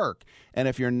their work. And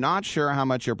if you're not sure how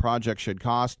much your project should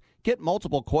cost, get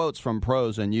multiple quotes from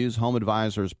pros and use Home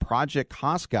Advisor's Project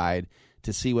Cost Guide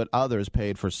to see what others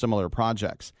paid for similar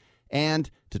projects.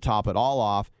 And to top it all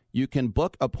off, you can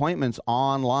book appointments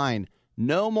online.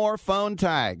 No more phone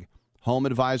tag. Home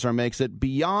Advisor makes it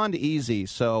beyond easy,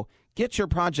 so get your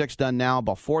projects done now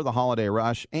before the holiday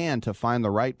rush. And to find the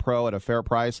right pro at a fair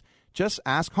price, Just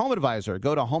ask Home Advisor.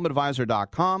 Go to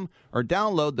homeadvisor.com or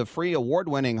download the free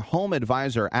award-winning Home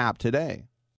Advisor app today.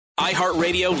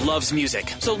 iHeartRadio loves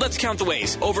music, so let's count the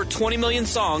ways. Over 20 million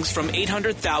songs from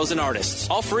 800,000 artists,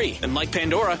 all free. And like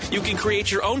Pandora, you can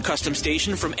create your own custom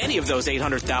station from any of those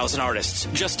 800,000 artists.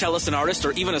 Just tell us an artist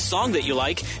or even a song that you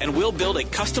like, and we'll build a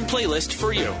custom playlist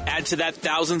for you. Add to that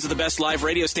thousands of the best live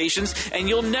radio stations, and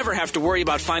you'll never have to worry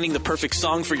about finding the perfect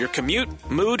song for your commute,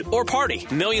 mood, or party.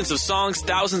 Millions of songs,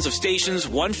 thousands of stations,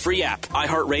 one free app.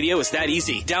 iHeartRadio is that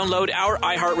easy. Download our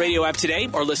iHeartRadio app today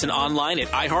or listen online at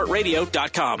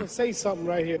iHeartRadio.com. Say something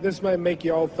right here. This might make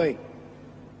you all think.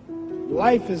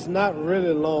 Life is not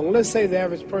really long. Let's say the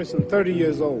average person 30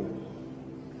 years old.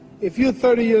 If you're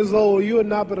 30 years old, you are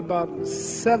not but about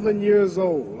 7 years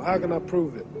old. How can I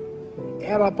prove it?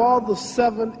 Add up all the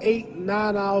 7, 8,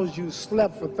 9 hours you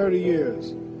slept for 30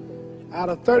 years. Out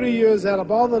of 30 years, add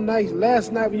up all the nights,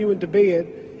 last night when you went to bed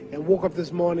and woke up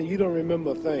this morning, you don't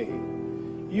remember a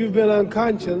thing. You've been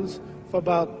unconscious for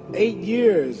about 8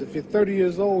 years. If you're 30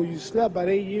 years old, you slept about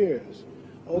 8 years.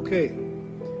 Okay.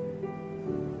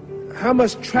 How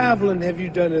much traveling have you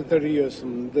done in 30 years?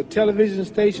 From the television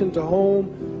station to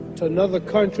home, to another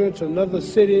country, to another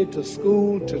city, to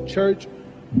school, to church.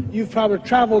 You've probably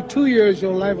traveled 2 years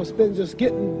your life was spent just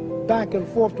getting back and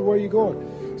forth to where you're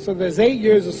going. So there's 8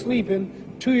 years of sleeping,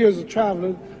 2 years of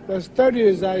traveling. There's 30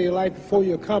 years out of your life before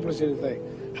you accomplish anything.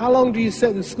 How long do you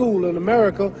sit in school? In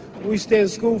America, we stay in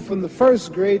school from the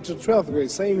 1st grade to 12th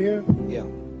grade. Same here? Yeah.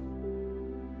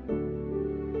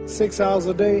 6 hours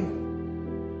a day.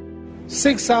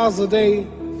 6 hours a day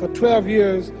for 12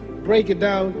 years. Break it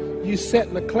down. You sat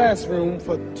in the classroom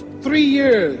for 3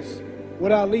 years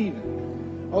without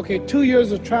leaving. Okay, 2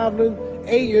 years of traveling,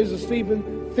 8 years of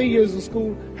sleeping, 3 years of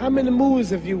school. How many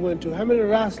movies have you went to? How many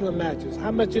wrestling matches?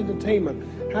 How much entertainment?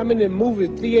 How many movie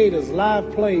theaters,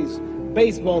 live plays,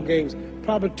 baseball games?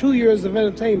 Probably 2 years of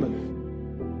entertainment.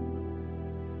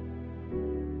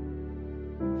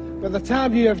 By the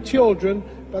time you have children,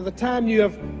 by the time you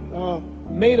have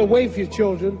made a way for your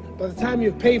children, by the time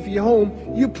you've paid for your home,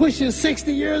 you're pushing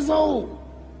 60 years old.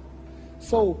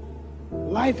 So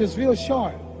life is real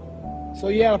short. So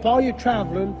you add up all your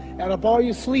traveling, add up all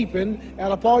your sleeping,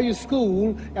 add up all your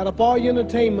school, add up all your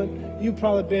entertainment, you've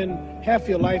probably been half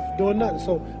your life doing nothing.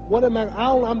 So what am I?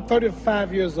 I'm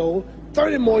 35 years old.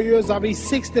 30 more years, I'll be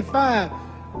 65.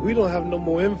 We don't have no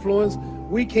more influence.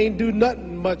 We can't do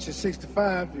nothing much at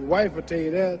 65. Your wife will tell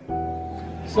you that.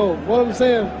 So what I'm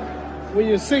saying, when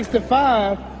you're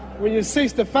 65,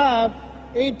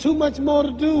 ain't too much more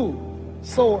to do.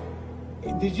 So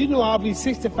did you know I'll be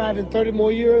 65 in 30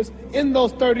 more years? In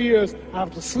those 30 years, I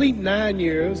have to sleep 9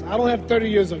 years. I don't have 30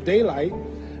 years of daylight.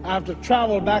 I have to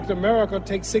travel back to America,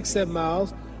 take 6, 7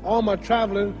 miles. All my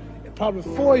traveling, probably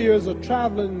 4 years of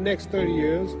traveling in the next 30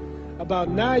 years, about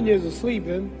 9 years of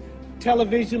sleeping,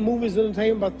 television, movies,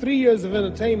 entertainment, about 3 years of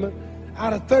entertainment.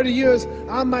 Out of 30 years,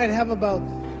 I might have about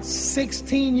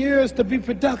 16 years to be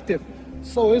productive.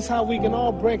 So it's how we can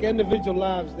all break individual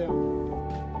lives down.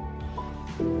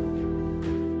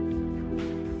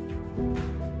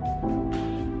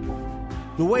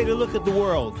 The way to look at the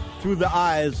world through the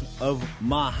eyes of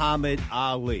Muhammad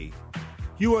Ali.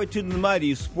 You are tuned to the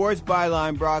mighty Sports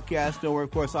Byline broadcast, where,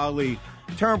 of course, Ali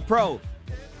turned pro.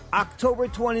 October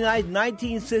 29,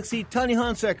 1960, Tony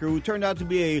Hunsaker, who turned out to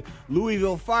be a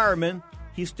Louisville fireman,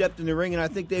 he stepped in the ring, and I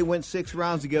think they went 6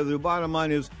 rounds together. The bottom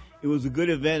line is it was a good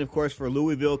event, of course, for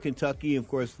Louisville, Kentucky. Of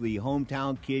course, the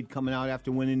hometown kid coming out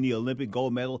after winning the Olympic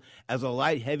gold medal as a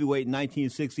light heavyweight in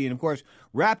 1960. And, of course,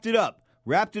 wrapped it up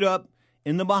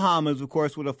in the Bahamas, of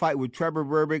course, with a fight with Trevor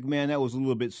Berbick. Man, that was a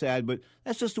little bit sad, but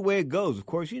that's just the way it goes. Of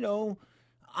course,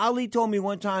 Ali told me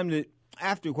one time that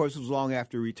after, of course, it was long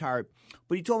after he retired,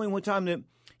 but he told me one time that,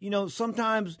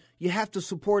 sometimes you have to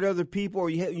support other people, or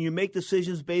you make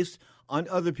decisions based on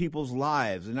other people's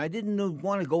lives. And I didn't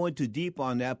want to go into deep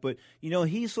on that, but,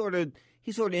 he sort of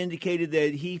indicated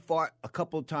that he fought a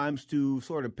couple of times to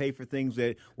sort of pay for things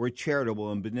that were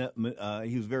charitable, and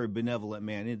he was a very benevolent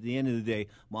man. At the end of the day,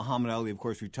 Muhammad Ali, of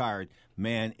course, retired,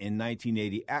 in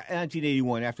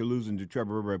 1981 after losing to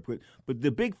Trevor Berbick. But the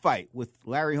big fight with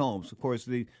Larry Holmes, of course,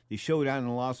 the showdown in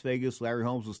Las Vegas, Larry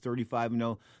Holmes was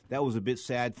 35-0. That was a bit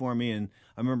sad for me, and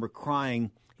I remember crying.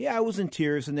 Yeah, I was in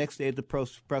tears the next day at the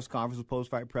press conference, the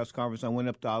post-fight press conference. I went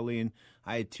up to Ali and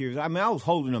I had tears. I mean, I was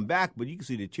holding him back, but you can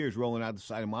see the tears rolling out the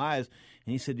side of my eyes.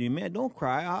 And he said to me, man, don't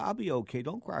cry. I'll be okay.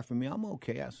 Don't cry for me. I'm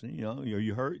okay. I said, are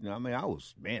you hurt? And I mean, I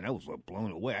was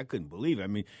blown away. I couldn't believe it. I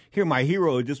mean, here my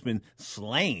hero had just been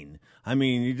slain. I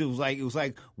mean, it was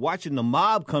like watching the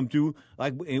mob come through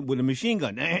like with a machine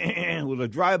gun, with a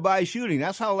drive-by shooting.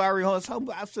 That's how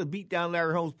that's the beat down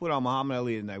Larry Holmes put on Muhammad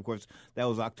Ali tonight. Of course, that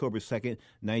was October 2nd,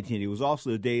 1980. It was also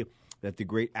the day that the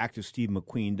great actor Steve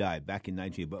McQueen died back in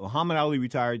 1980. But Muhammad Ali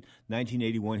retired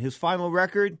 1981. His final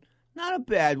record, not a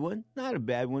bad one.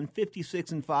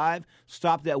 56-5.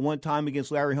 Stopped that one time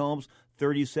against Larry Holmes,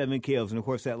 37 KOs. And, of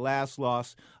course, that last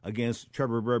loss against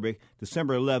Trevor Berbick,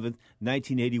 December 11th,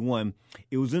 1981.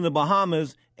 It was in the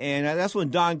Bahamas, and that's when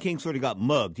Don King sort of got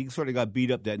mugged. He sort of got beat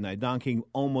up that night. Don King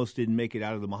almost didn't make it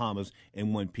out of the Bahamas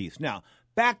in one piece. Now,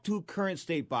 back to current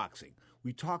state boxing.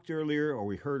 We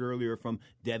heard earlier from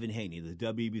Devin Haney, the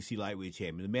WBC lightweight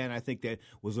champion, the man I think that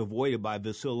was avoided by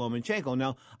Vasyl Lomachenko.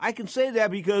 Now, I can say that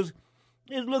because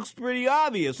it looks pretty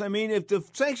obvious. I mean, if the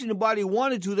sanctioning body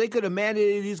wanted to, they could have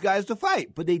mandated these guys to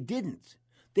fight, but they didn't.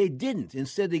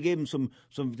 Instead, they gave him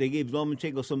they gave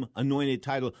Lomachenko some anointed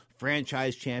title,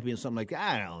 franchise champion, something like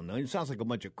that. I don't know. It sounds like a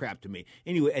bunch of crap to me.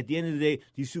 Anyway, at the end of the day,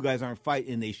 these two guys aren't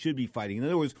fighting, and they should be fighting. In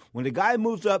other words, when a guy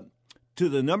moves up to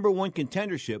the number one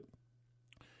contendership,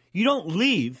 you don't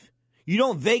leave. You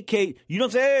don't vacate. You don't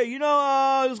say,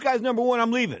 hey, this guy's number one,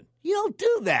 I'm leaving. You don't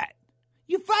do that.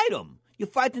 You fight him. You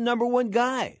fight the number one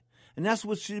guy. And that's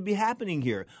what should be happening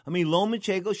here. I mean,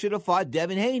 Lomachenko should have fought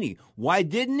Devin Haney. Why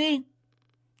didn't he?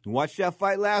 You watched that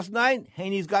fight last night?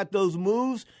 Haney's got those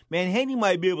moves. Man, Haney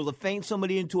might be able to feint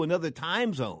somebody into another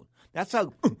time zone. That's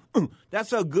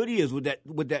how good he is with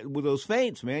those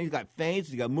feints, man. He's got feints,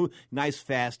 he's got nice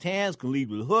fast hands, can lead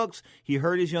with hooks. He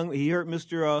hurt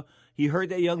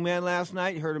that young man last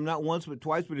night. He hurt him not once but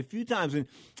twice, but a few times. And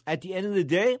at the end of the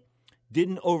day,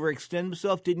 didn't overextend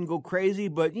himself, didn't go crazy,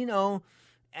 but people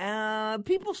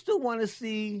still want to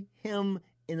see him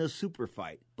in a super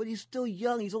fight. But he's still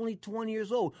young. He's only 20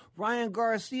 years old. Ryan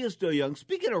Garcia is still young.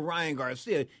 Speaking of Ryan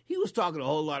Garcia, he was talking a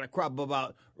whole lot of crap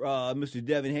about Mr.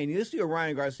 Devin Haney. Let's see what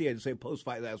Ryan Garcia had to say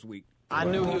post-fight last week. I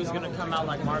knew he was going to come out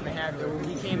like Marvin Hagler.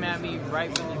 He came at me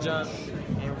right from the jump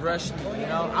and rushed me,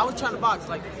 I was trying to box.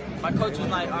 Like, my coach was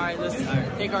like, all right, let's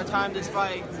take our time this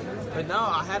fight. But no,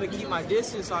 I had to keep my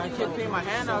distance, so I kept putting my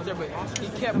hand out there, but he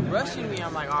kept rushing me.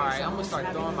 I'm like, all right, I'm going to start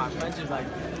throwing my punches. Like,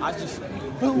 I just,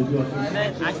 boom. And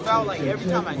then I felt like every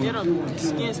time I hit him, his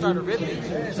skin started ripping.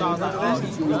 So I was like, oh,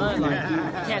 he's done. Like,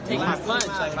 I can't take my punch.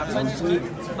 Like, my punches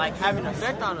keep, like, having an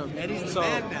effect on him. So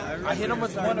I hit him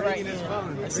with one right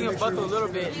hand. I see him buckle a little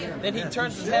bit. Then he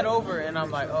turns his head over, and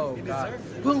I'm like, oh, God.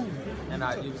 Boom. And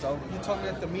it was over. You told me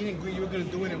at the meet and greet you were going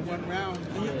to do it in one round.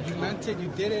 You meant it. You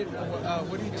did it.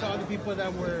 What do you tell the people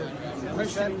that were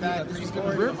pressuring that this was going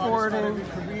to be the hardest fight of your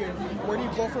career? Where do you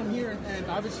go from here? And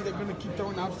obviously they're going to keep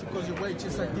throwing obstacles your way,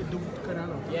 just like they do with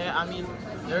Canelo. Yeah, I mean,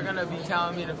 they're going to be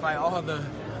telling me to fight all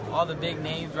the big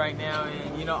names right now,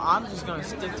 and I'm just going to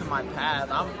stick to my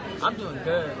path. I'm doing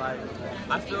good. Like,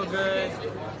 I feel good.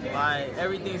 Like,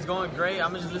 everything's going great.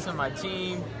 I'm just listening to my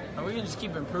team. And we can just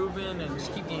keep improving and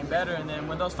just keep getting better, and then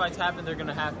when those fights happen, they're going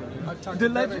to happen. I talked to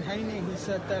Devin Haney. He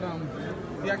said that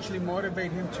you actually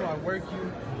motivate him to outwork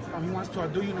you. He wants to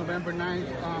outdo you November 9th.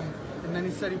 And then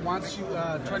he said he wants you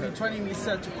 2020, and he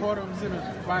said to quote him, he's going to,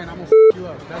 Ryan, I'm going to f*** you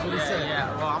up. That's what he said.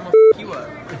 Yeah, well, I'm going to f*** you up.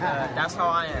 That's how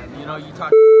I am. You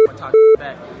talk I talk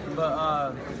back.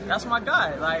 But that's my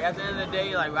guy. Like, at the end of the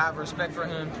day, like, I have respect for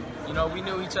him. We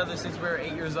knew each other since we were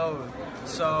 8 years old.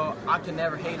 So I can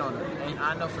never hate on him. And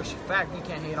I know for a fact he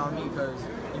can't hate on me because,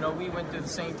 we went through the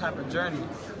same type of journey.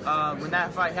 When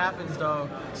that fight happens, though,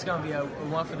 it's going to be a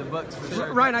one for the books for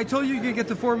sure. Ryan, I told you you could get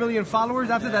to 4 million followers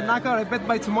after that knockout. I bet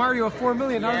by tomorrow you'll have 4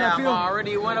 million. How does that feel? I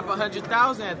already went up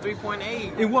 100,000 at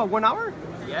 3.8. In what, 1 hour?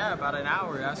 Yeah, about an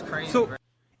hour. That's crazy. So,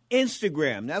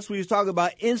 Instagram. That's what he's talking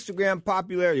about. Instagram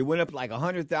popularity went up like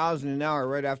 100,000 an hour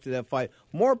right after that fight.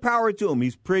 More power to him.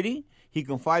 He's pretty. He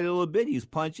can fight a little bit. He's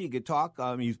punchy. He can talk.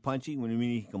 He's punchy. When I mean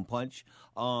he can punch.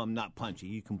 Not punchy.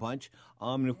 He can punch.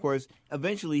 And, of course,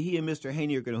 eventually he and Mr.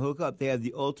 Haney are going to hook up. They have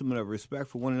the ultimate of respect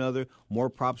for one another. More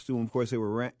props to him. Of course, they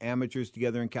were amateurs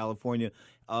together in California.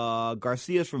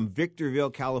 Garcia's from Victorville,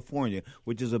 California,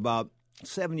 which is about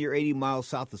 70 or 80 miles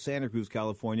south of Santa Cruz,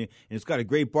 California, and it's got a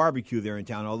great barbecue there in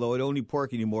town. Although it don't eat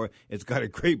pork anymore, it's got a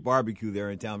great barbecue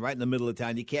there in town, right in the middle of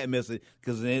town. You can't miss it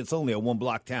because it's only a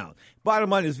one-block town.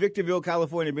 Bottom line is Victorville,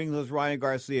 California brings us Ryan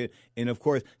Garcia, and, of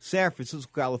course, San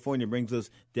Francisco, California brings us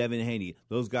Devin Haney.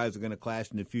 Those guys are going to clash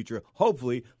in the future,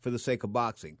 hopefully for the sake of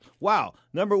boxing. Wow,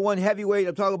 number one heavyweight,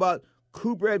 I'm talking about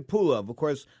Kubrat Pulev, of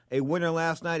course, a winner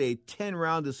last night, a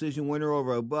 10-round decision winner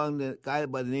over a guy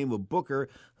by the name of Booker.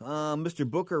 Mr.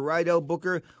 Booker, Rydell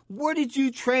Booker, where did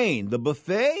you train? The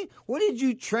buffet? Where did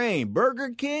you train? Burger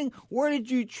King? Where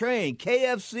did you train?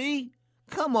 KFC?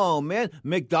 Come on, man.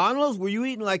 McDonald's? Were you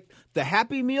eating like the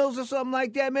Happy Meals or something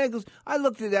like that, man? Because I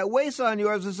looked at that waist on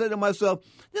yours and said to myself,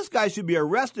 this guy should be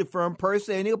arrested for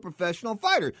impersonating a professional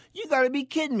fighter. You got to be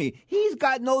kidding me. He's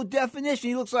got no definition.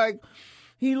 He looks like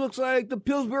the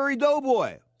Pillsbury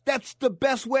Doughboy. That's the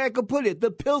best way I could put it.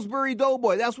 The Pillsbury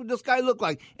Doughboy. That's what this guy looked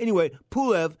like. Anyway,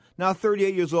 Pulev, now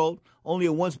 38 years old, only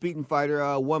a once-beaten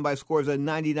fighter, won by scores of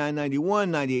 99-91,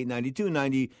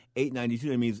 98-92, 98-92.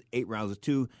 That means 8 rounds of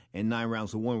 2 and 9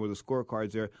 rounds of 1 were the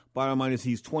scorecards there. Bottom line is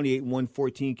he's 28-1,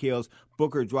 14 KOs.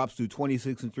 Booker drops to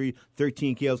 26-3,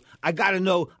 13 KOs. I gotta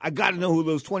know who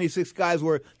those 26 guys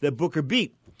were that Booker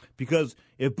beat. Because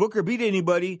if Booker beat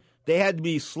anybody, they had to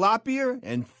be sloppier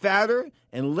and fatter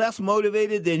and less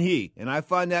motivated than he. And I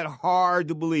find that hard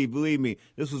to believe. Believe me,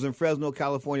 this was in Fresno,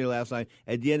 California last night.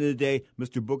 At the end of the day,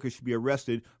 Mr. Booker should be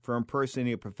arrested for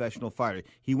impersonating a professional fighter.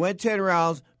 He went 10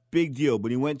 rounds. Big deal,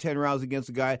 but he went 10 rounds against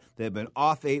a guy that had been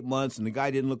off 8 months, and the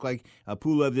guy didn't look like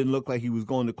Pulev didn't look like he was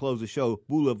going to close the show.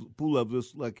 Pulev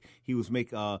looked like he was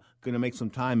going to make some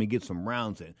time and get some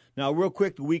rounds in. Now, real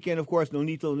quick, the weekend, of course,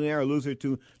 Nonito Donaire, a loser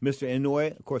to Mr.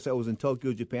 Inoue. Of course, that was in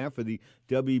Tokyo, Japan for the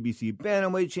WBC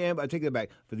Bantamweight champ. I take that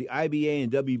back. For the IBA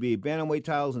and WBA Bantamweight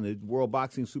titles and the World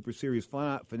Boxing Super Series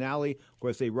finale. Of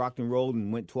course, they rocked and rolled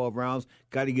and went 12 rounds.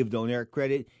 Got to give Donaire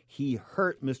credit. He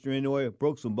hurt Mr. Inoue,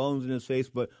 broke some bones in his face,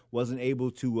 but wasn't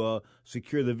able to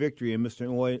secure the victory, and Mr.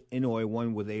 Inoue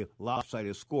won with a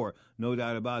lopsided score. No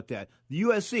doubt about that. The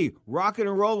UFC, rocking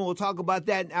and rolling. We'll talk about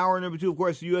that in hour number 2. Of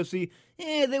course, the UFC,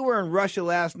 they were in Russia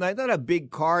last night. Not a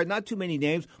big card, not too many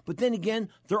names. But then again,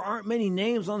 there aren't many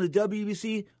names on the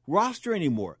WBC roster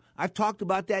anymore. I've talked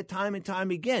about that time and time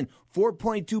again.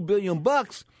 $4.2 billion.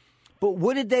 But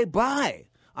what did they buy?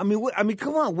 I mean,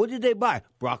 come on. What did they buy?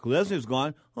 Brock Lesnar's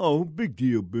gone. Oh, big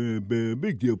deal,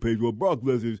 big deal, Pedro. Brock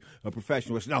Lesnar's a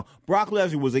professional. Now, Brock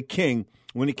Lesnar was a king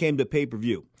when it came to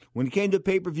pay-per-view. When it came to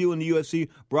pay-per-view in the UFC,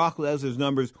 Brock Lesnar's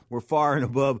numbers were far and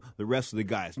above the rest of the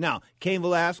guys. Now, Cain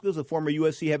Velasquez, a former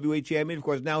UFC heavyweight champion, of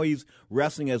course, now he's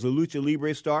wrestling as a Lucha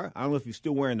Libre star. I don't know if he's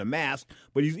still wearing the mask,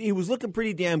 but he was looking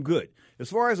pretty damn good. As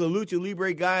far as a Lucha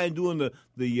Libre guy and doing the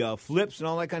flips and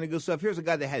all that kind of good stuff, here's a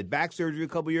guy that had back surgery a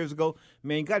couple years ago.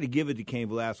 Man, you got to give it to Cain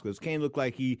Velasquez. Cain looked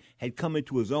like he had come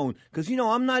into his own. Because,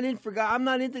 I'm not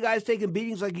into guys taking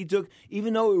beatings like he took,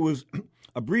 even though it was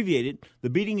abbreviated. The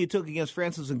beating he took against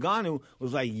Francis Ngannou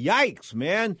was like, yikes,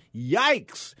 man.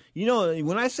 Yikes.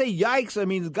 When I say yikes, I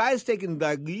mean the guy's taking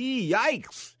like,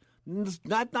 yikes. It's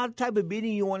not the type of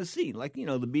beating you want to see. Like,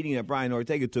 the beating that Brian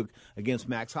Ortega took against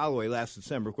Max Holloway last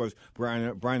December. Of course,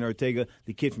 Brian Ortega,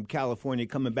 the kid from California,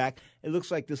 coming back. It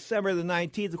looks like December the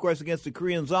 19th, of course, against the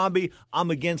Korean Zombie. I'm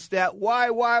against that.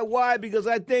 Why? Because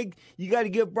I think you got to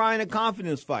give Brian a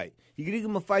confidence fight. You can give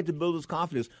him a fight to build his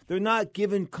confidence. They're not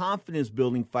giving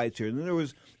confidence-building fights here. In other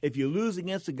words, if you lose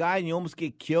against a guy and you almost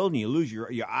get killed and you lose your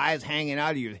eyes hanging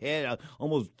out of your head,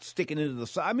 almost sticking into the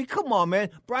side. I mean, come on, man.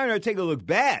 Brian Ortega looked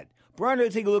bad. Brian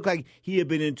Ortega looked like he had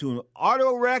been into an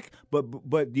auto wreck,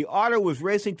 but the auto was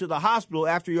racing to the hospital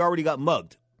after he already got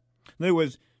mugged. In other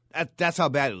words, that's how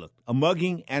bad it looked. A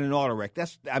mugging and an auto wreck.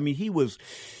 He was...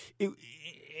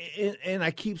 And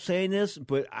I keep saying this,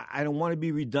 but I don't want to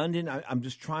be redundant. I'm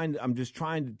just trying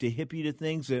to hip you to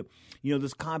things that,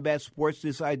 this combat sports,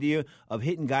 this idea of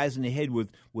hitting guys in the head with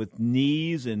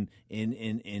knees and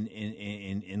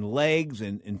legs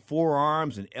and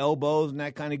forearms and elbows and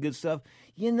that kind of good stuff.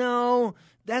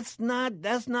 That's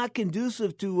not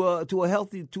conducive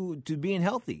to being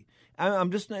healthy.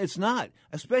 It's not,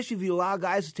 especially if you allow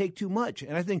guys to take too much.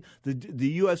 And I think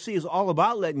the UFC is all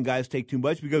about letting guys take too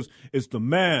much because it's the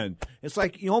man. It's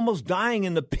like you're almost dying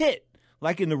in the pit,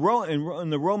 like in the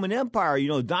Roman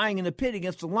Empire, dying in the pit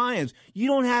against the lions. You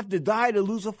don't have to die to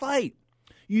lose a fight.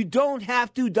 You don't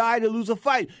have to die to lose a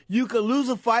fight. You can lose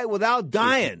a fight without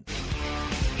dying.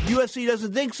 UFC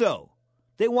doesn't think so.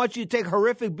 They want you to take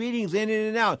horrific beatings in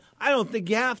and out. I don't think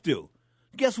you have to.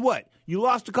 Guess what? You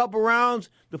lost a couple rounds.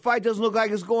 The fight doesn't look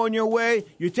like it's going your way.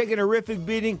 You're taking a horrific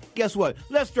beating. Guess what?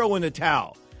 Let's throw in the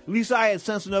towel. At least I had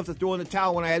sense enough to throw in the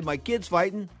towel when I had my kids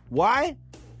fighting. Why?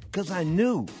 Because I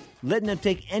knew letting them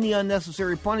take any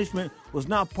unnecessary punishment was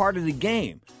not part of the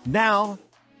game. Now,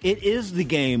 it is the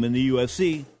game in the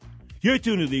UFC. You're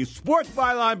tuned to the Sports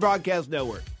Byline Broadcast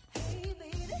Network.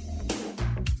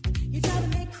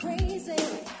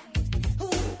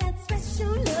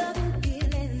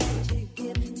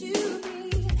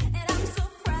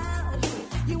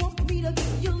 You want me to be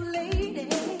your lady?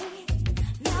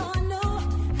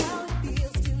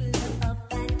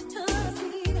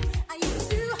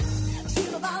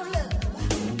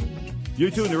 You're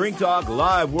tuned to Ring Talk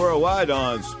live worldwide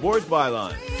on Sports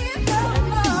Byline.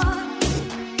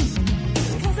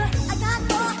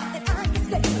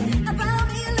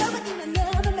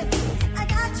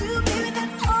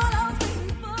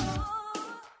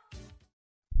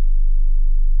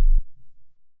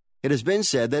 It has been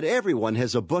said that everyone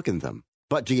has a book in them.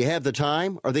 But do you have the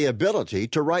time or the ability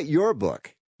to write your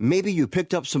book? Maybe you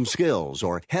picked up some skills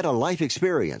or had a life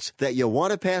experience that you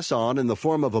want to pass on in the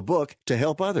form of a book to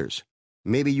help others.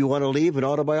 Maybe you want to leave an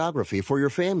autobiography for your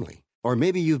family. Or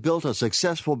maybe you've built a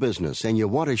successful business and you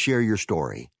want to share your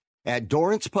story. At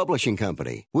Dorrance Publishing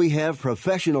Company, we have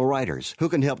professional writers who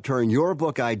can help turn your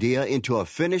book idea into a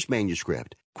finished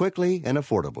manuscript quickly and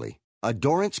affordably. A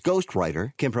Dorrance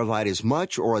ghostwriter can provide as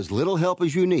much or as little help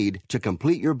as you need to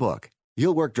complete your book.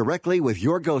 You'll work directly with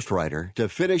your ghostwriter to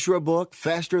finish your book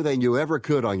faster than you ever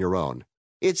could on your own.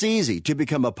 It's easy to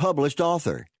become a published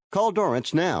author. Call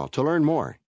Dorrance now to learn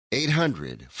more.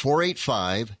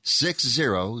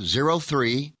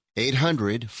 800-485-6003.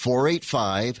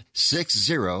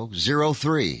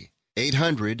 800-485-6003.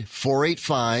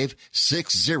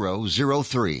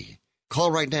 800-485-6003.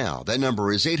 Call right now. That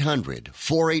number is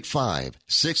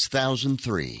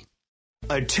 800-485-6003.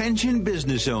 Attention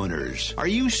business owners. Are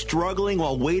you struggling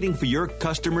while waiting for your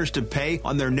customers to pay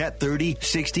on their net 30,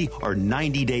 60, or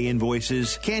 90-day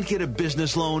invoices? Can't get a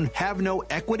business loan? Have no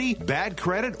equity? Bad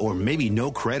credit? Or maybe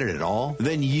no credit at all?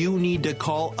 Then you need to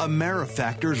call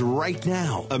AmeriFactors right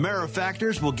now.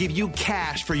 AmeriFactors will give you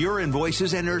cash for your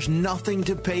invoices and there's nothing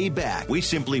to pay back. We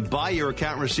simply buy your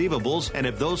account receivables, and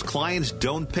if those clients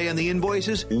don't pay on the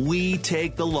invoices, we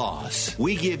take the loss.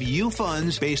 We give you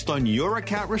funds based on your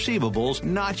account receivables,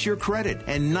 not your credit.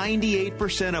 And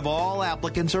 98% of all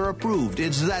applicants are approved.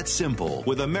 It's that simple.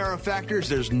 With AmeriFactors,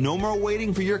 there's no more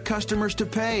waiting for your customers to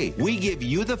pay. We give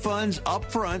you the funds up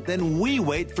front, then we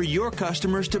wait for your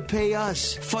customers to pay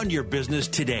us. Fund your business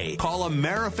today. Call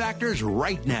AmeriFactors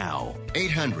right now.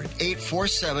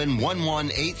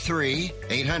 800-847-1183.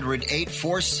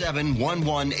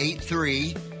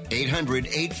 800-847-1183.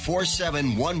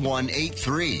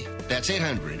 800-847-1183. That's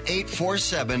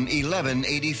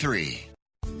 800-847-1183.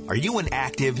 Are you an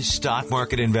active stock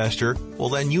market investor? Well,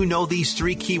 then you know these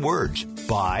three key words: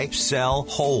 buy, sell,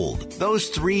 hold. Those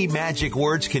three magic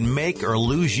words can make or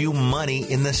lose you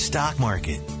money in the stock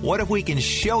market. What if we can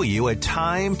show you a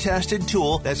time-tested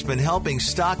tool that's been helping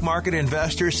stock market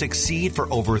investors succeed for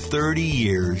over 30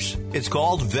 years? It's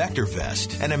called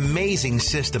VectorVest, an amazing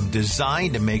system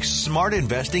designed to make smart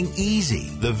investing easy.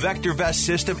 The VectorVest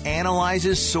system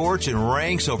analyzes, sorts, and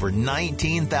ranks over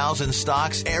 19,000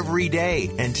 stocks every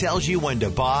day and tells you when to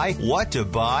buy, what to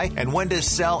buy, and when to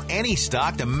sell any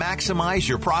stock to maximize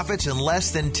your profits in less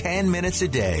than 10 minutes a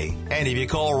day. And if you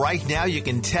call right now, you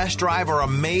can test drive our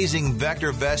amazing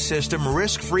VectorVest system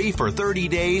risk-free for 30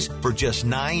 days for just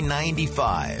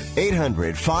 $9.95.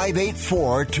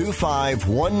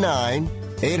 800-584-2519.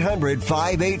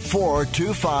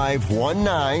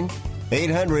 800-584-2519.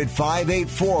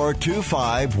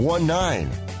 800-584-2519.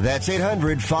 That's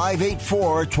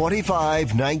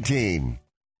 800-584-2519.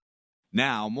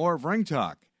 Now, more of Ring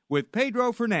Talk with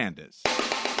Pedro Fernandez.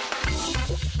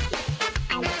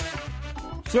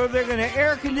 So they're going to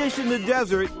air condition the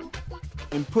desert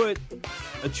and put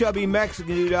a chubby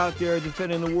Mexican dude out there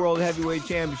defending the World Heavyweight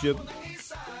Championship.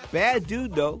 Bad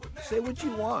dude, though. Say what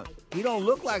you want. He don't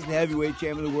look like the heavyweight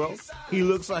champion of the world. He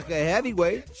looks like a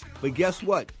heavyweight. But guess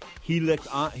what? He licked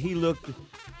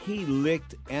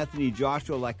Anthony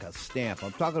Joshua like a stamp.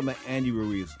 I'm talking about Andy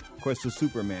Ruiz. Of course, the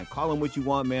Superman. Call him what you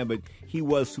want, man, but he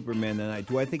was Superman that night.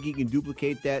 Do I think he can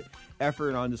duplicate that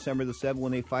effort on December the 7th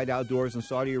when they fight outdoors in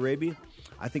Saudi Arabia?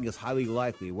 I think it's highly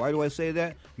likely. Why do I say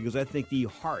that? Because I think the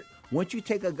heart. Once you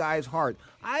take a guy's heart,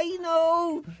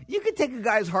 you can take a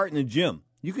guy's heart in the gym.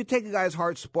 You can take a guy's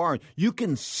heart sparring. You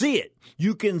can see it.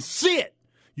 You can see it.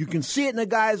 You can see it in the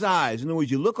guy's eyes. In other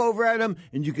words, you look over at him,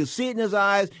 and you can see it in his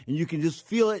eyes, and you can just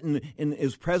feel it in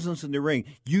his presence in the ring.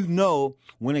 You know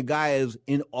when a guy is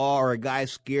in awe, or a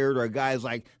guy's scared, or a guy's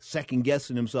like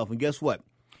second-guessing himself. And guess what?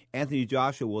 Anthony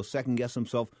Joshua will second-guess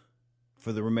himself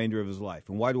for the remainder of his life.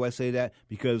 And why do I say that?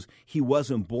 Because he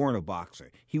wasn't born a boxer.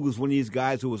 He was one of these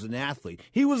guys who was an athlete.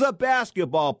 He was a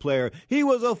basketball player. He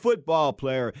was a football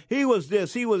player. He was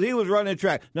this. He was running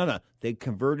track. No. They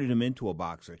converted him into a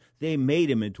boxer. They made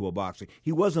him into a boxer.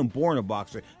 He wasn't born a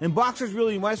boxer. And boxers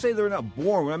really, when I say they're not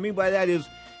born, what I mean by that is,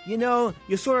 you're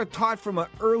sort of taught from an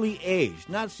early age.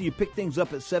 Not so you pick things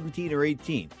up at 17 or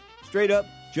 18. Straight up,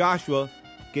 Joshua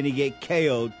going to get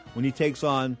KO'd when he takes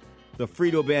on the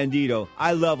Frito Bandito.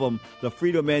 I love him. The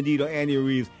Frito Bandito, Andy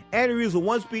Ruiz. Andy Ruiz is a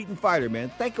once-beaten fighter, man.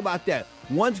 Think about that.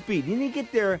 Once beaten. He didn't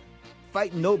get there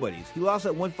fighting nobodies. He lost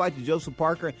that one fight to Joseph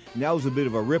Parker, and that was a bit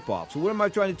of a ripoff. So what am I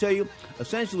trying to tell you?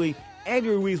 Essentially, Andy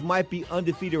Ruiz might be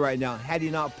undefeated right now had he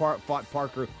not fought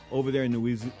Parker over there in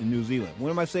New Zealand. What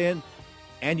am I saying?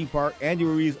 Andy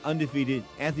Ruiz undefeated.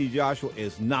 Anthony Joshua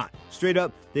is not. Straight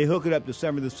up, they hook it up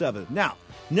December the 7th. Now,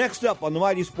 next up on the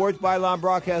Mighty Sports Byline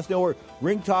Broadcast Network,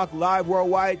 Ring Talk Live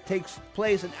Worldwide takes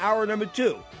place in hour number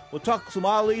 2. We'll talk some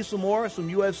Ali, some more,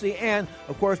 some UFC, and,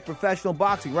 of course, professional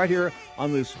boxing right here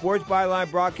on the Sports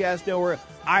Byline Broadcast Network,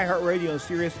 iHeartRadio, and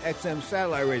Sirius XM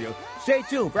Satellite Radio. Stay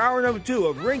tuned for hour number 2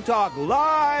 of Ring Talk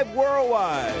Live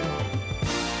Worldwide.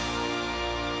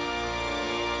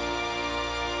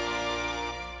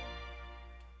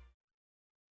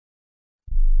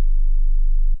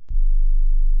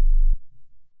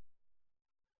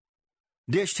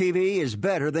 Dish TV is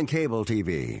better than cable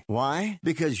TV. Why?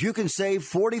 Because you can save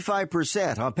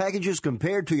 45% on packages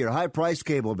compared to your high-priced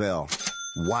cable bill.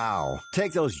 Wow.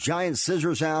 Take those giant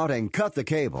scissors out and cut the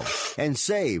cable and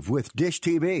save with Dish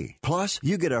TV. Plus,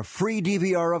 you get a free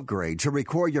DVR upgrade to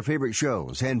record your favorite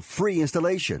shows and free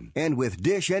installation. And with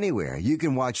Dish Anywhere, you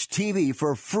can watch TV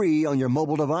for free on your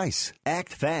mobile device.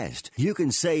 Act fast. You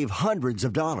can save hundreds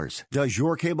of dollars. Does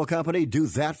your cable company do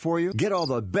that for you? Get all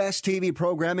the best TV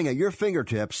programming at your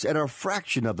fingertips at a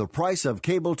fraction of the price of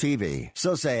cable TV.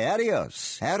 So say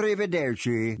adios,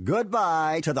 arrivederci,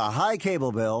 goodbye to the high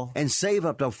cable bill and save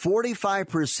up to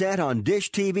 45% on Dish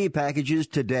TV packages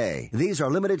today. These are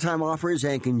limited time offers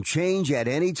and can change at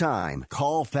any time.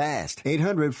 Call fast.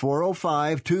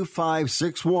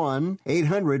 800-405-2561.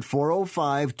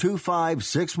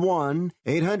 800-405-2561.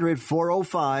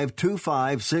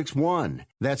 800-405-2561.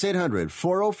 That's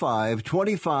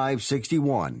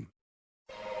 800-405-2561.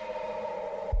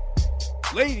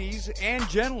 Ladies and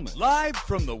gentlemen, live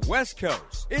from the West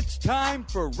Coast, it's time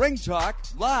for Ring Talk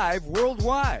Live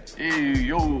Worldwide. Hey,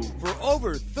 yo. For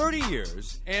over 30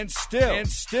 years, and still,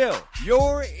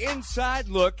 your inside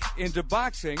look into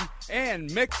boxing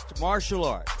and mixed martial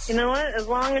arts. You know what? As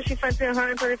long as she fights at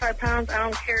 135 pounds, I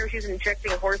don't care if she's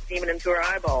injecting a horse demon into her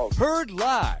eyeballs. Heard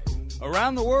live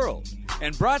around the world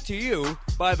and brought to you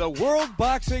by the World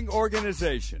Boxing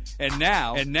Organization. And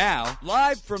now,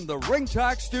 live from the Ring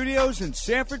Talk studios in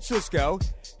San Francisco,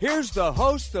 here's the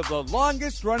host of the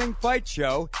longest-running fight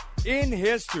show in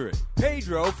history,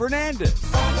 Pedro Fernandez.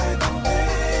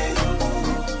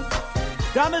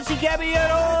 Damas y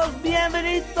caballeros,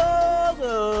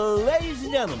 bienvenidos, ladies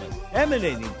and gentlemen,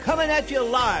 coming at you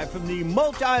live from the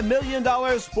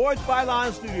multi-million-dollar Sports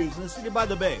Byline Studios in the city by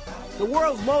the Bay, the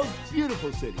world's most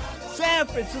beautiful city, San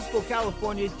Francisco,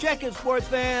 California. Check it, sports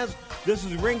fans. This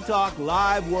is Ring Talk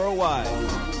Live Worldwide.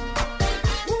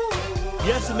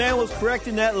 Yes, the man was correct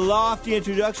in that lofty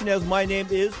introduction, as my name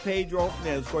is Pedro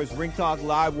Fernandez. Of course, Ring Talk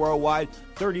Live Worldwide,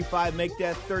 35, make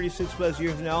that 36 plus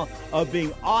years now of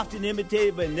being often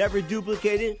imitated but never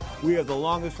duplicated. We are the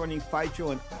longest running fight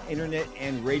show in internet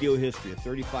and radio history.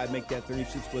 35, make that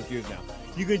 36 plus years now.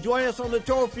 You can join us on the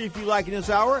toll-free if you like in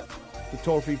this hour. The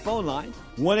toll-free phone line,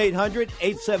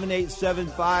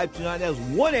 1-800-878-7529. That's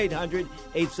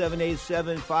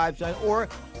 1-800-878-7529. Or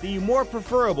the more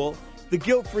preferable, the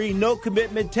guilt-free,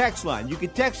 no-commitment text line. You can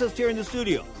text us here in the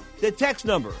studio. The text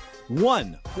number,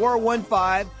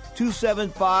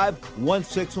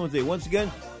 1-415-275-1613. Once again,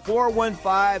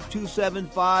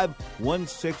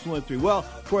 415-275-1613. Well,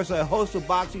 of course, a host of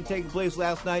boxing taking place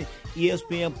last night.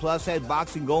 ESPN Plus had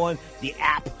boxing going, the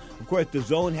app. Of course, The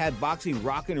Zone had boxing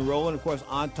rocking and rolling. Of course,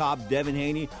 on top, Devin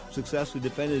Haney successfully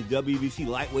defended the WBC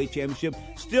Lightweight Championship.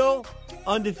 Still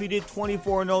undefeated,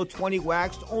 24-0, 20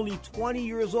 waxed, only 20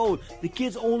 years old. The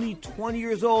kid's only 20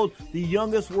 years old. The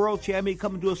youngest world champion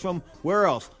coming to us from where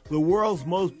else? The world's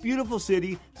most beautiful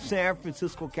city, San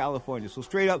Francisco, California. So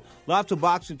straight up, lots of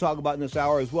boxing to talk about in this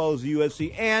hour, as well as the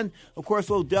UFC. And, of course,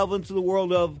 we'll delve into the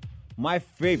world of my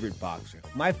favorite boxer,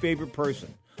 my favorite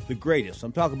person, the greatest.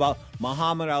 I'm talking about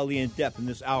Muhammad Ali in depth in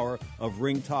this hour of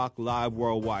Ring Talk Live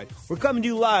Worldwide. We're coming to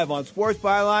you live on Sports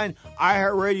Byline,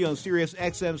 iHeartRadio, and Sirius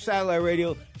XM Satellite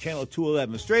Radio, Channel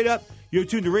 211. Straight up, you're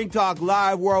tuned to Ring Talk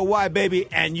Live Worldwide, baby,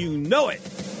 and you know it.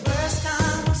 First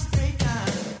time was the great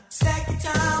time. Second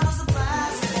time was the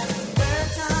blast.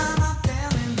 Third time I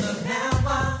fell in love. Now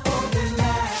I hope it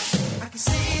lasts. I can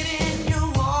see it in your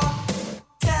walk.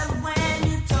 Tell it when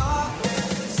you talk.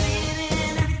 See it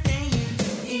in everything you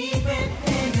do. Even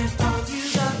in your thoughts, you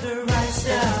got the right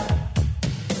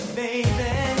stuff, baby.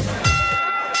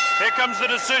 Here comes the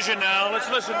decision now. Let's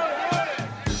listen.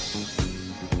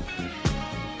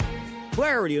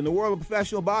 Clarity in the world of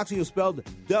professional boxing is spelled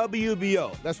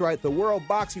WBO. That's right, the World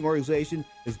Boxing Organization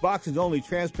is boxing's only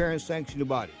transparent sanctioned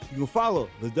body. You can follow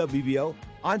the WBO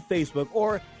on Facebook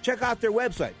or check out their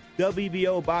website,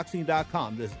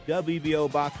 WBOboxing.com. That's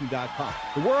WBOboxing.com.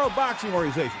 The World Boxing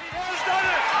Organization. Has done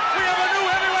it! We have a new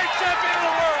heavyweight champion of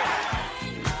the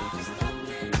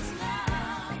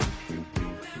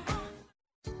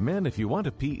world! Men, if you want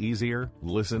to pee easier,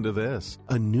 listen to this.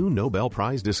 A new Nobel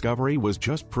Prize discovery was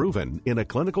just proven in a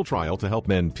clinical trial to help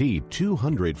men pee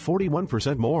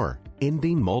 241% more,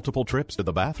 ending multiple trips to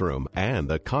the bathroom and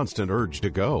the constant urge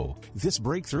to go. This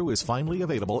breakthrough is finally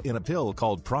available in a pill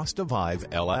called Prostavive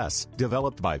LS,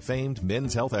 developed by famed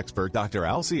men's health expert Dr.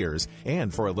 Al Sears,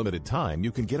 and for a limited time,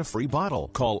 you can get a free bottle.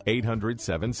 Call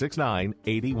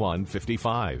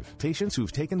 800-769-8155. Patients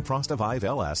who've taken Prostavive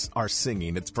LS are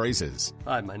singing its praises.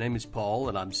 Hi, my name is Paul,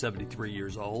 and I'm 73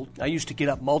 years old. I used to get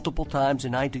up multiple times a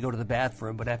night to go to the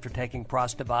bathroom, but after taking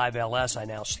Prostavive LS, I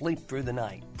now sleep through the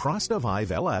night.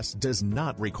 Prostavive LS does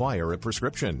not require a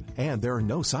prescription, and there are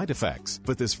no side effects.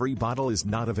 But this free bottle is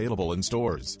not available in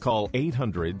stores. Call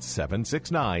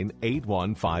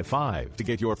 800-769-8155 to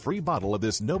get your free bottle of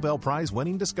this Nobel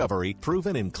Prize-winning discovery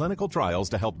proven in clinical trials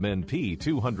to help men pee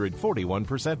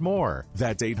 241% more.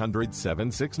 That's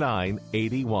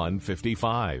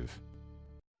 800-769-8155.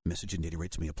 Message and data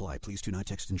rates may apply. Please do not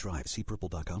text and drive. See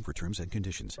purple.com for terms and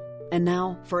conditions. And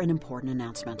now for an important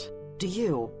announcement. Do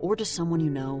you, or does someone you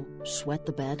know, sweat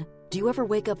the bed? Do you ever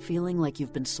wake up feeling like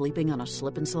you've been sleeping on a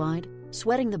slip and slide?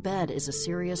 Sweating the bed is a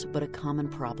serious but a common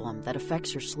problem that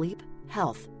affects your sleep,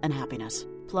 health, and happiness.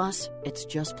 Plus, it's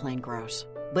just plain gross.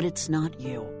 But it's not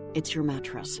you. It's your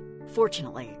mattress.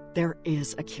 Fortunately, there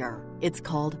is a cure. It's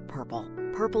called Purple.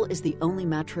 Purple is the only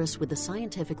mattress with a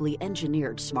scientifically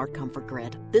engineered smart comfort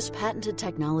grid. This patented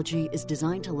technology is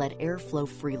designed to let air flow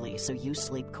freely so you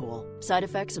sleep cool. Side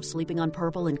effects of sleeping on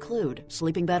Purple include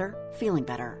sleeping better, feeling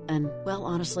better, and, well,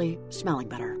 honestly, smelling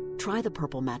better. Try the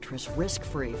Purple mattress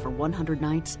risk-free for 100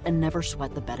 nights and never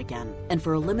sweat the bed again. And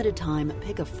for a limited time,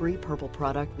 pick a free Purple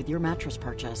product with your mattress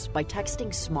purchase by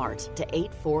texting SMART to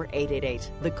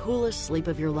 84888. The coolest sleep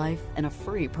of your life and a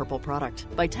free Purple product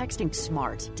by texting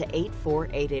SMART to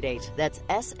 84888. That's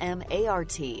SMART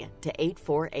to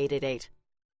 84888.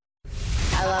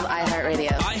 I love iHeartRadio.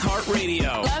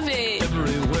 iHeartRadio. Love it.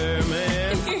 Everywhere,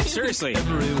 man. Seriously.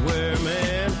 Everywhere,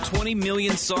 man. 20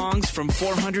 million songs from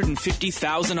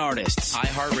 450,000 artists.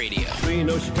 iHeartRadio.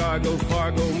 Reno, Chicago,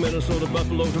 Fargo, Minnesota,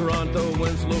 Buffalo, Toronto,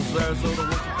 Winslow, Sarasota.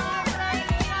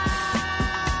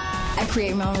 I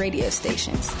create my own radio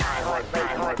stations.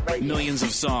 Millions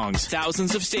of songs,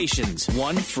 thousands of stations,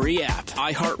 one free app.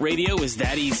 iHeartRadio is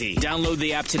that easy. Download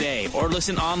the app today or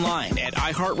listen online at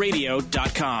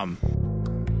iHeartRadio.com.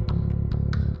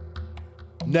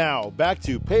 Now, back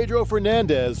to Pedro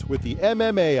Fernandez with the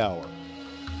MMA Hour.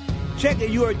 Check it.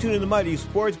 You are tuned in the Mighty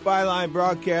Sports Byline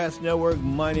Broadcast Network.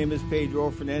 My name is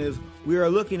Pedro Fernandez. We are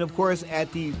looking, of course,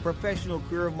 at the professional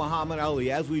career of Muhammad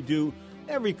Ali, as we do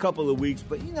every couple of weeks.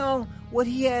 But, you know, what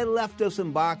he had left us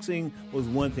in boxing was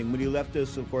one thing. When he left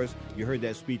us, of course, you heard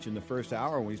that speech in the first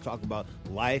hour when he's talking about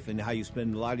life and how you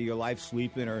spend a lot of your life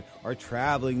sleeping or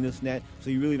traveling, this and that. So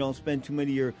you really don't spend too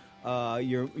many of your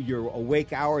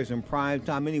awake hours in prime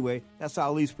time anyway. That's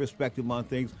Ali's perspective on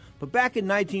things. But back in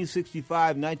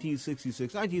 1965,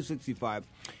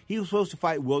 he was supposed to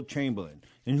fight Wilt Chamberlain.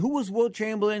 And who was Wilt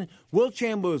Chamberlain? Wilt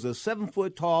Chamberlain was a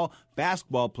 7-foot-tall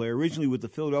basketball player, originally with the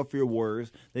Philadelphia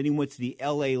Warriors. Then he went to the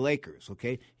L.A. Lakers,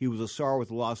 okay? He was a star with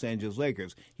the Los Angeles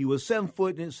Lakers. He was 7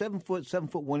 foot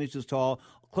 1 inches tall,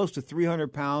 close to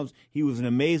 300 pounds. He was an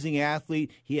amazing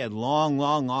athlete. He had long,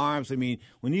 long arms. I mean,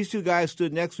 when these two guys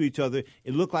stood next to each other,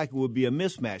 it looked like it would be a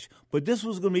mismatch. But this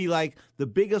was going to be like the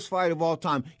biggest fight of all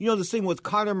time. You know, this thing with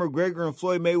Conor McGregor and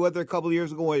Floyd Mayweather a couple of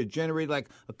years ago, where it generated like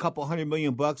a couple $100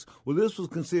 million. Well, this was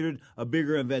considered a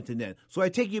bigger event than that. So I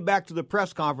take you back to the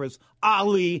press conference,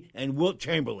 Ali and Wilt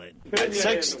Chamberlain. At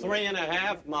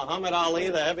 6'3.5", Muhammad Ali,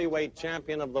 the heavyweight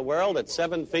champion of the world. At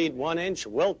 7 feet 1 inch,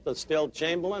 Wilt the still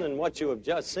Chamberlain. And what you have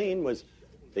just seen was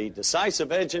the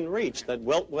decisive edge and reach that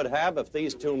Wilt would have if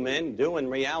these two men do in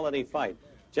reality fight.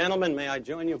 Gentlemen, may I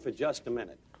join you for just a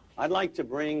minute? I'd like to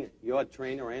bring your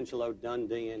trainer, Angelo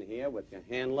Dundee, in here with your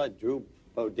handler, Drew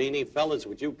Bodini. Fellas,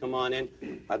 would you come on in?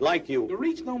 I'd like you... The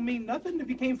reach don't mean nothing if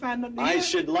you can't find nothing. I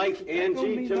should like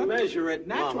Angie to measure it,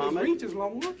 Naturally, Muhammad. reach is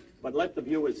longer. But let the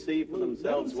viewers see for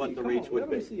themselves what the reach would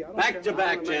be. Back to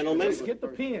back, gentlemen. Just get the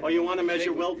pen. Oh, you want to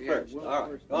measure Wilt first? All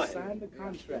right, go ahead. Sign the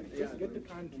contract. Just get the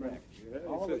contract.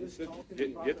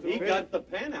 He got the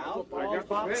pen out. Football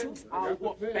boxers, our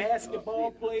basketball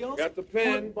players, Got the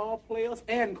pen. football players,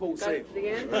 and co-sales.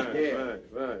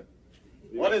 Right.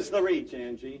 What is the reach,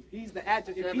 Angie? He's the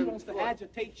agitator. If he wants to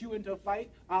agitate you into a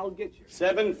fight, I'll get you.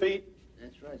 7 feet.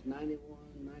 That's right, 91,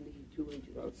 92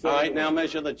 inches. All right, now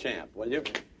measure the champ, will you?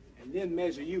 and then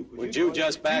measure you. Would you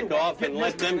just back off and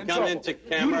let them come into You're the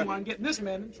camera? one getting this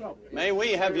man in trouble. May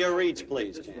we have your reach,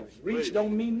 please, champ? Reach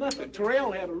don't mean nothing.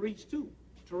 Terrell had a reach, too.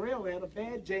 Terrell had a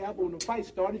bad jab when the fight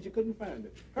started. You couldn't find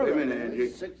it. Wait a minute, Andrew.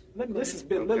 This has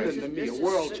been living to me, a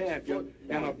world champion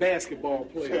and a basketball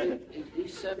player.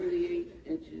 He's 78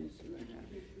 inches and a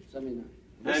half. 79.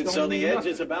 And so the edge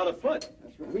is about a foot.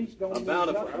 Reach don't About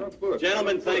mean a nothing. foot.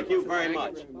 Gentlemen, thank you very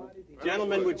much.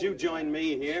 Gentlemen, would you join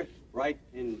me here, right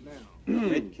in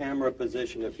mid-camera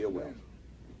position, if you will?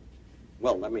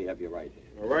 Well, let me have your right hand.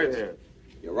 My right hand.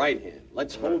 Your right hand.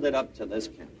 Let's hold it up to this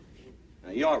camera.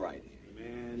 Now, your right hand.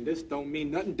 Man, this don't mean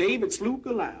nothing. David slew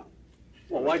Goliath.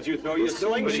 Well, why'd you throw your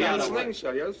slingshot away?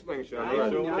 Slingshot, yeah, slingshot. I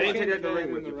don't They ain't can't take that in the stand ring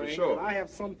in with the you, for ring, sure. but I have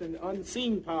something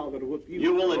unseen power that'll whip you.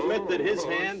 You will admit that his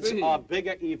hands see. are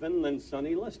bigger even than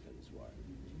Sonny Liston's were.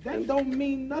 That don't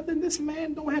mean nothing. This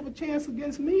man don't have a chance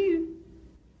against me.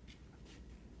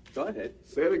 Go ahead.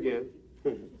 Say it again.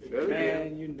 Say it Man,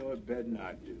 again. you know it better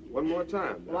not do. One more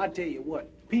time. Well, I tell you what,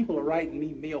 people are writing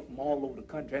me mail from all over the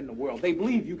country and the world. They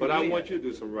believe you can But I win. want you to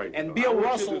do some right. And I Bill want you to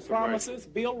Russell do some right. promises,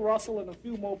 Bill Russell and a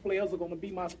few more players are going to be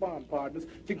my sparring partners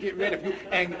to get rid of you.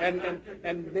 And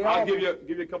they all... I'll give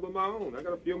you a couple of my own. I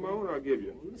got a few of my own. I'll give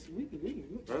you. Listen, we can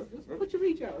Huh? put your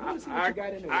reach out. Let me see what you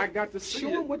got in there. I got to see Show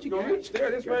it. 'em what you Go got. reach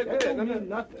there. That's right That there. don't mean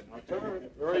nothing.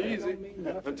 Very easy.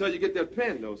 Until you get that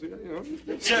pen, though. See,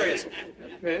 Seriously.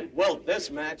 That pen. Well, this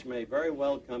match may very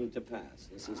well come to pass.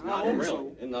 This is not hope real.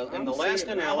 so. In the I'm last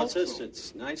saying, I hope analysis, so.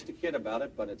 it's nice to kid about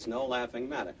it, but it's no laughing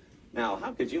matter. Now,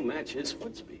 how could you match his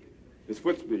foot speed? His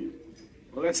foot speed.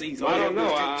 Well, that's easy. Well, I All don't you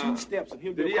have to know. do is take 2 steps and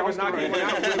he'll be Did he ever across knock the anyone ring.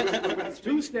 out with his feet?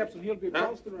 2 steps and he'll be Huh?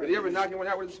 across the ring. Did he ever knock anyone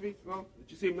out with his feet? No?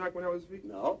 Did you see him knock one out with his feet?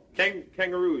 No.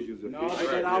 Kangaroos use it. No,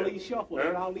 but that Ali shuffle.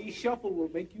 That Ali shuffle will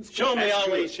make you Show me That's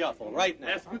Ali good. Shuffle right now.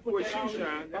 That's good for a shoe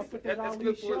shine. I'll put That's that Ali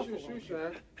good for a shuffle shoe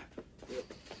shine.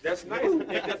 That's nice if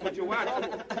that's what you're watching.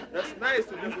 That's nice if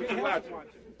that's what you're watching.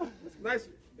 It's nice.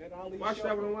 That Ali Watch that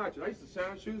shuffle. when I'm watching. I used to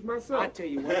shine shoes myself. I tell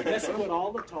you what, let's quit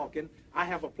all the talking. I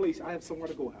have a place. I have somewhere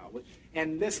to go, Howard.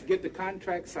 And let's get the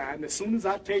contract signed. As soon as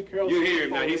I take care of You some hear him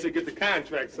now. He phone- said get the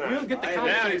contract signed. We'll get the Now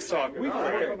contract he's signed. talking. We All can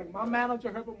work right. on it. My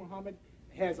manager, Herbert Muhammad,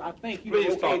 has, I think, he Please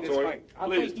will okay talk this to him. fight. I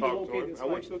Please think he will talk okay to him. this I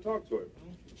want fight. you to talk to him.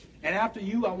 And after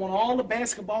you, I want all the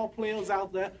basketball players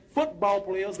out there, football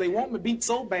players. They want me beat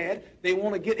so bad, they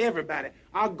want to get everybody.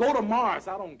 I'll go to Mars.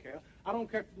 I don't care. I don't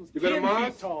care if it was You go to 10 Mars?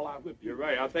 feet tall. I whip you. You're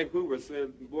right. I think Hoover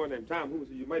said, a boy named Tom Hoover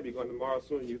said you might be going to Mars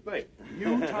sooner than you think.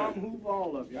 You, Tom Hoover,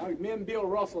 all of you. Me and Bill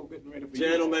Russell getting ready for you.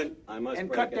 Gentlemen, I must And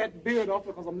break cut it. that beard off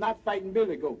because I'm not fighting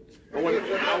Billy Goats. I want to give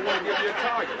you a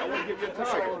target. I want to give you a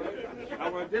target. I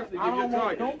want to definitely give you a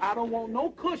target. I don't want no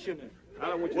cushioning. I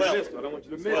don't want you Well, to miss. I don't want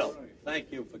you to miss. Well,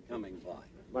 thank you for coming by.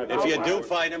 My If you pleasure. do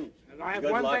fight him, And I have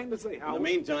good one luck. thing to say, In the Howard.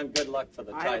 meantime, good luck for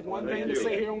the I title. have one Thank thing to you.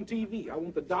 say here on TV. I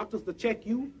want the doctors to check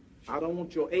you. I don't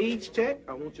want your age checked.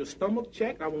 I want your stomach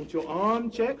checked. I want your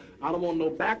arm checked. I don't want no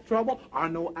back trouble or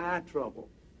no eye trouble.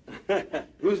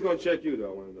 Who's going to check you,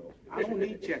 though? I want to know. I don't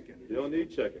need checking. You don't need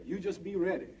checking. You just be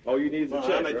ready. All you need is a check,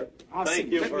 Muhammad, right? I'll Thank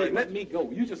see. you very much. Let me go.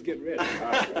 You just get ready.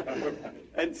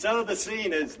 And so the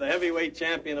scene is the heavyweight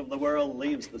champion of the world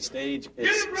leaves the stage.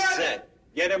 It's set.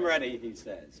 Get him ready, he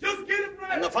says. Just get him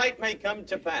ready. And the fight may come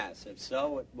to pass. If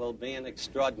so, it will be an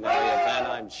extraordinary event,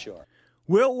 I'm sure.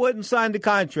 Wilt wouldn't sign the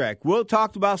contract. Wilt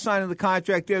talked about signing the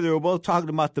contract there. They were both talking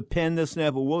about the pen, this and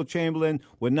that, but Wilt Chamberlain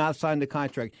would not sign the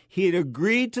contract. He had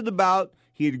agreed to the bout.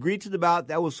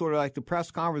 That was sort of like the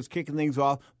press conference kicking things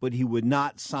off, but he would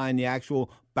not sign the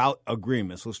actual bout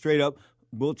agreement. So straight up,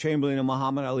 Wilt Chamberlain and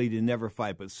Muhammad Ali did never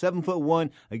fight. But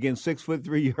 7'1" against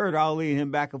 6'3", you heard Ali and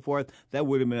him back and forth. That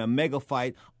would have been a mega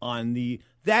fight on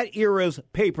that era's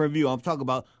pay-per-view. I'm talking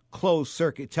about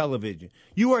closed-circuit television.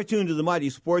 You are tuned to the Mighty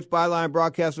Sports Byline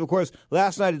broadcast. Of course,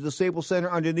 last night at the Staples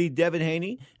Center underneath Devin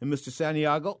Haney and Mr.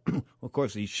 Santiago. Of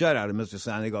course, he shut out of Mr.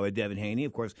 Santiago by Devin Haney.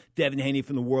 Of course, Devin Haney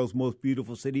from the world's most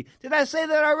beautiful city. Did I say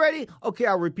that already? Okay,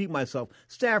 I'll repeat myself.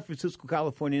 San Francisco,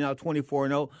 California, now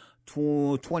 24-0.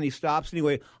 20 stops.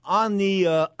 Anyway, on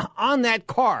that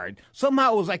card,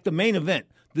 somehow it was like the main event.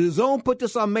 The Zone put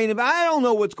this on main event. I don't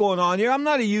know what's going on here. I'm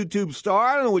not a YouTube star.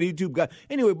 I don't know what YouTube got.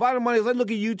 Anyway, bottom line is I look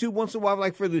at YouTube once in a while,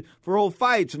 like for old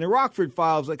fights and the Rockford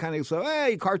Files, that kind of stuff.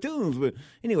 Hey, cartoons. But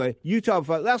anyway, Utah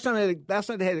fight. Last night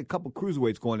they had a couple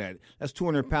cruiserweights going at it. That's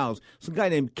 200 pounds. Some guy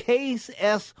named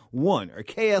KS1 or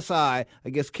KSI. I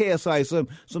guess KSI is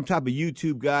some type of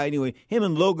YouTube guy. Anyway, him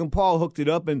and Logan Paul hooked it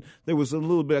up, and there was a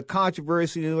little bit of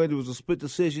controversy. Anyway, there was a split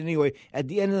decision. Anyway, at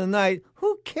the end of the night,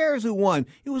 who cares who won?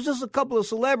 It was just a couple of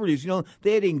celebrities celebrities. You know,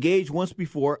 they had engaged once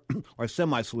before, or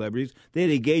semi-celebrities. They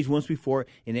had engaged once before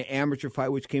in an amateur fight,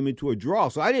 which came into a draw.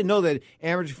 So I didn't know that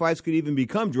amateur fights could even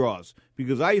become draws,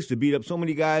 because I used to beat up so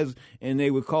many guys, and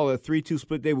they would call it a 3-2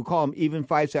 split. They would call them even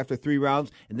fights after 3 rounds,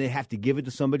 and they have to give it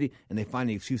to somebody, and they find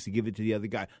an excuse to give it to the other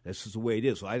guy. That's just the way it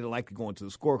is. So I didn't like going to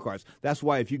the scorecards. That's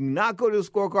why if you can not go to the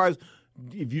scorecards,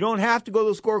 if you don't have to go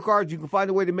to the scorecards, you can find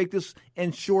a way to make this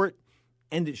end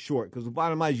it short, because the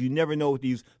bottom line is you never know what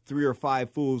these 3 or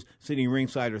 5 fools sitting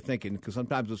ringside are thinking, because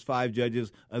sometimes it's 5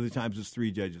 judges, other times it's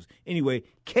 3 judges. Anyway,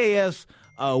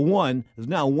 KS1 is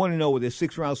now 1-0 with a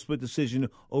 6-round split decision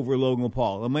over Logan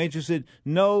Paul. Am I interested?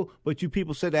 No, but you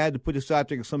people said I had to put this out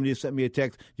there because somebody sent me a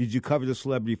text. Did you cover the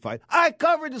celebrity fight? I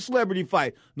covered the celebrity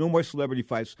fight. No more celebrity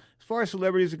fights. As far as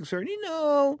celebrities are concerned,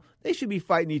 they should be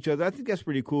fighting each other. I think that's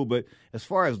pretty cool. But as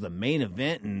far as the main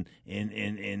event and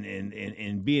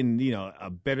being,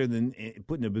 better than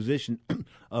put in a position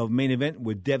of main event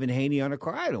with Devin Haney on a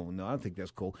car, I don't know. I don't think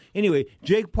that's cool. Anyway,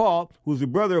 Jake Paul, who's the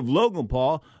brother of Logan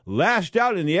Paul, lashed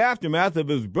out in the aftermath of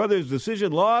his brother's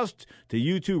decision lost to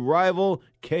YouTube rival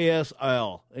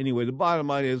KSL. Anyway, the bottom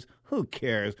line is, who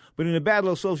cares? But in a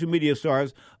battle of social media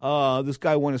stars, this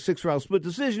guy won a 6-round split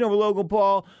decision over Logan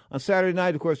Paul on Saturday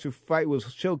night. Of course, the fight was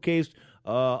showcased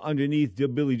underneath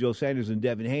Billy Joe Sanders and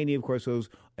Devin Haney. Of course, those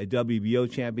a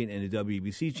WBO champion and a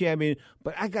WBC champion.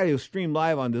 But I got it streamed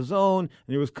live on DAZN, and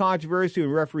there was controversy,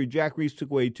 and referee Jack Reese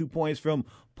took away 2 points from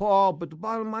Paul. But the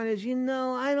bottom line is,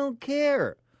 I don't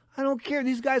care. I don't care.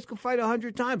 These guys can fight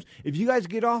 100 times. If you guys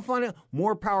get off on it,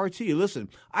 more power to you. Listen,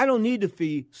 I don't need to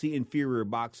see inferior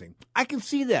boxing. I can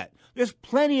see that. There's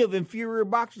plenty of inferior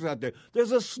boxers out there.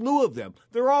 There's a slew of them.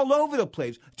 They're all over the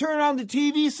place. Turn on the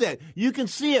TV set. You can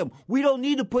see them. We don't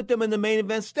need to put them in the main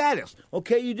event status.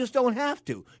 Okay? You just don't have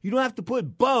to. You don't have to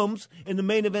put bums in the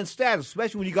main event status,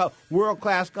 especially when you got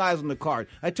world-class guys on the card.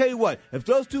 I tell you what, if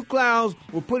those 2 clowns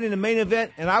were put in the main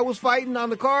event and I was fighting on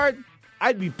the card,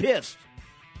 I'd be pissed.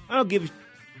 I don't give a,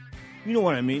 you know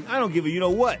what I mean? I don't give a, you know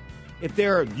what? If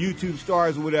they're YouTube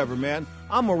stars or whatever, man,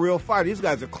 I'm a real fighter. These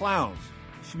guys are clowns.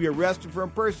 Should be arrested for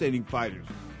impersonating fighters.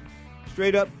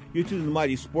 Straight up, you're to the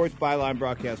mighty Sports Byline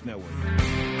Broadcast Network.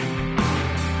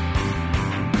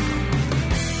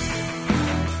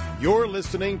 You're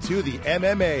listening to the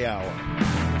MMA Hour.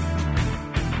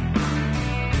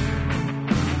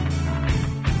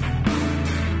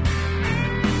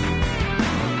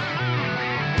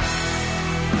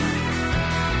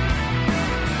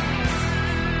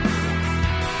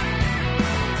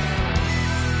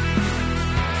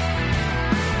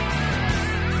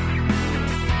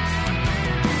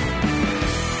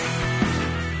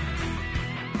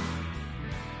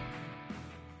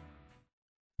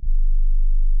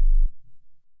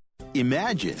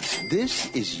 Imagine this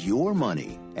is your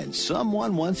money and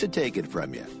someone wants to take it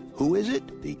from you. Who is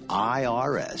it? The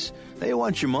IRS. They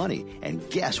want your money, and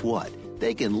guess what?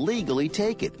 They can legally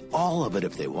take it, all of it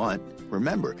if they want.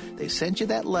 Remember, they sent you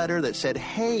that letter that said,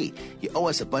 hey, you owe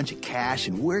us a bunch of cash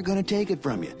and we're going to take it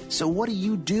from you. So what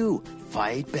do?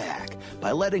 Fight back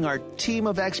by letting our team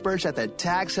of experts at the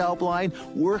Tax Helpline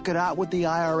work it out with the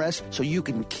IRS so you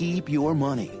can keep your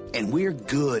money. And we're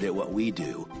good at what we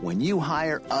do. When you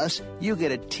hire us, you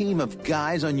get a team of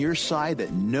guys on your side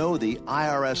that know the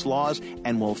IRS laws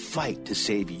and will fight to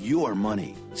save your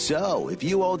money. So, if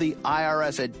you owe the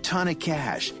IRS a ton of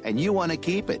cash and you want to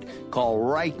keep it, call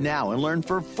right now and learn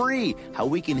for free how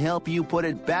we can help you put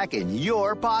it back in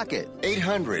your pocket.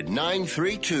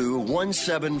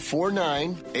 800-932-1749.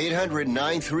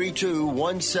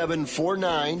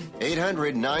 800-932-1749.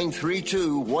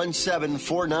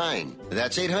 800-932-1749.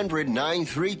 That's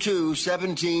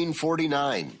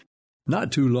 800-932-1749.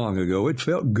 Not too long ago, it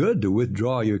felt good to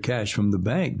withdraw your cash from the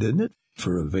bank, didn't it?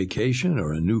 For a vacation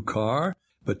or a new car.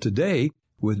 But today,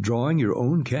 withdrawing your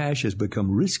own cash has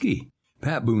become risky.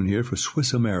 Pat Boone here for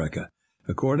Swiss America.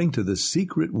 According to The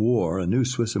Secret War, a new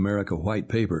Swiss America white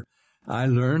paper, I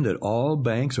learned that all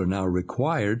banks are now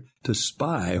required to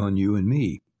spy on you and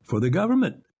me for the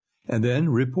government, and then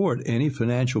report any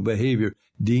financial behavior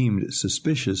deemed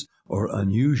suspicious or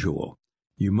unusual.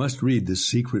 You must read The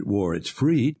Secret War. It's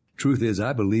free. Truth is,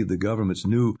 I believe the government's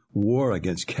new war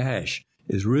against cash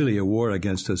is really a war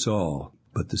against us all.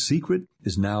 But The Secret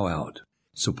is now out.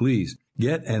 So please,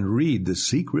 get and read The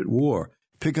Secret War.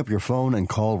 Pick up your phone and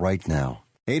call right now.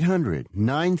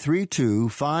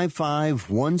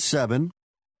 800-932-5517.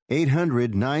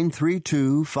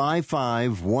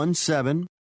 800-932-5517.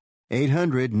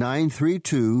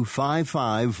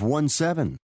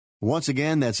 800-932-5517. Once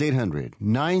again, that's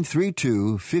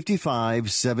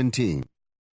 800-932-5517.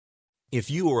 If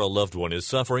you or a loved one is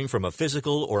suffering from a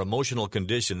physical or emotional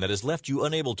condition that has left you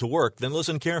unable to work, then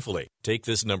listen carefully. Take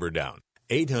this number down.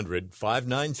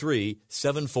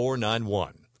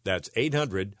 800-593-7491. That's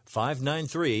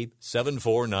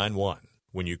 800-593-7491.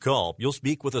 When you call, you'll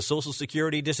speak with a Social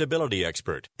Security disability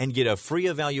expert and get a free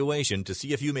evaluation to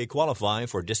see if you may qualify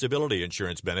for disability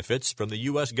insurance benefits from the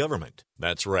U.S. government.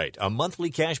 That's right, a monthly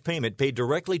cash payment paid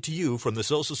directly to you from the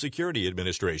Social Security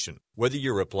Administration. Whether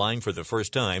you're applying for the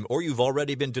first time or you've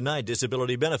already been denied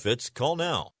disability benefits, call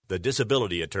now. The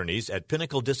disability attorneys at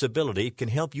Pinnacle Disability can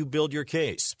help you build your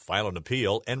case, file an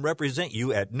appeal, and represent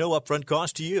you at no upfront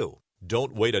cost to you.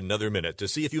 Don't wait another minute to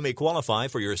see if you may qualify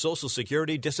for your Social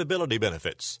Security disability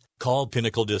benefits. Call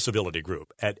Pinnacle Disability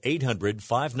Group at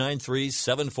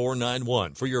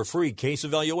 800-593-7491 for your free case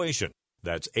evaluation.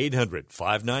 That's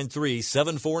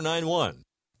 800-593-7491.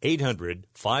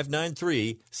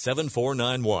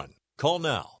 800-593-7491. Call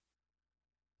now.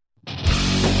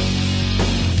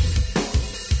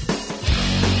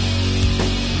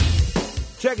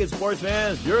 Check it, sports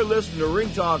fans. You're listening to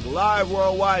Ringtalk live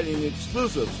worldwide in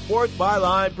exclusive Sports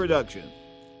Byline production.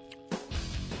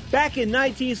 Back in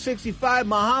 1965,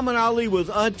 Muhammad Ali was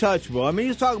untouchable. I mean,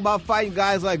 he's talking about fighting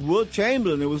guys like Wilt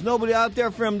Chamberlain. There was nobody out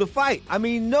there for him to fight. I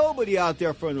mean, nobody out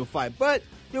there for him to fight. But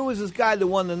there was this guy that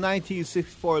won the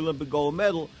 1964 Olympic gold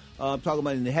medal. I'm talking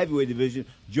about in the heavyweight division,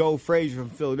 Joe Frazier from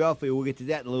Philadelphia. We'll get to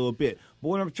that in a little bit. But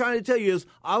what I'm trying to tell you is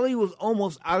Ali was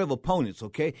almost out of opponents,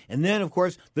 okay? And then, of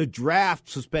course, the draft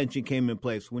suspension came in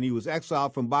place when he was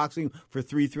exiled from boxing for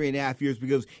 3.5 years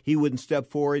because he wouldn't step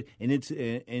forward and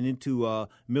into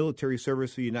military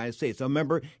service for the United States. I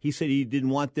remember he said he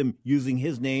didn't want them using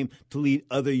his name to lead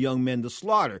other young men to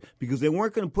slaughter because they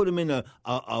weren't going to put him in a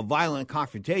violent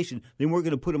confrontation. They weren't going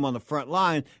to put him on the front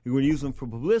line. They were going to use him for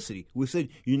publicity. We said,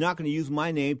 you're not going to use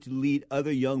my name to lead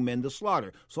other young men to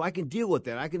slaughter. So I can deal with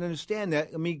that. I can understand that.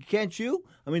 I mean, can't you?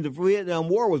 I mean, the Vietnam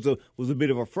War was a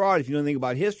bit of a fraud. If you know anything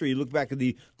about history, you look back at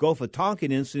the Gulf of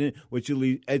Tonkin incident, which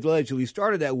allegedly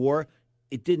started that war.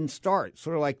 It didn't start.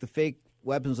 Sort of like the fake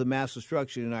weapons of mass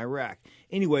destruction in Iraq.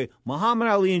 Anyway, Muhammad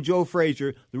Ali and Joe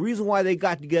Frazier, the reason why they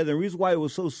got together, the reason why it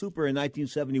was so super in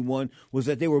 1971 was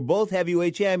that they were both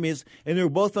heavyweight champions and they were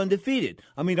both undefeated.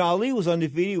 I mean, Ali was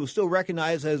undefeated. He was still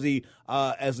recognized as the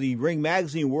Ring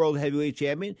Magazine World Heavyweight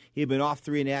Champion. He had been off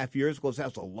 3.5 years. Of course,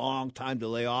 that's a long time to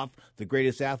lay off. The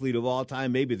greatest athlete of all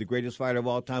time, maybe the greatest fighter of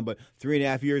all time, but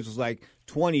 3.5 years is like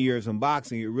 20 years in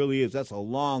boxing. It really is. That's a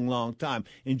long, long time.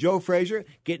 And Joe Frazier,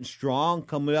 getting strong,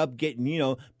 coming up, getting,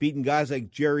 beating guys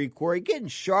like Jerry Corey, getting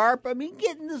sharp. I mean,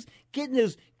 getting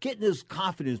his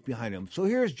confidence behind him. So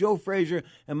here's Joe Frazier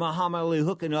and Muhammad Ali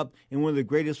hooking up in one of the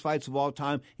greatest fights of all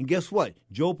time. And guess what?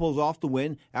 Joe pulls off the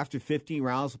win after 15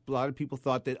 rounds. A lot of people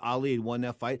thought that Ali had won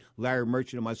that fight. Larry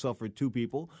Merchant and myself were two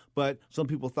people. But some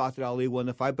people thought that Ali won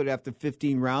the fight. But after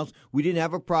 15 rounds, we didn't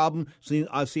have a problem seeing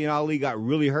Ali got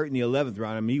really hurt in the 11th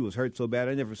round. I mean, he was hurt so bad.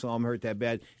 I never saw him hurt that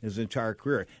bad in his entire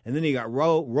career. And then he got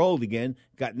rolled again,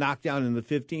 got knocked down in the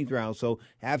 15th round. So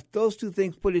have those two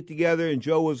things put it together, and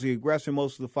Joe was the aggressor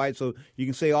most of the fight. So you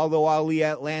can say, although Ali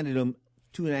landed him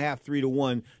 2.5,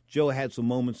 3-1, Joe had some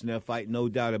moments in that fight, no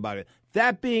doubt about it.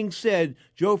 That being said,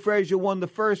 Joe Frazier won the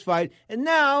first fight, and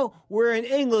now we're in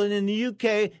England, in the UK,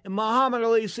 and Muhammad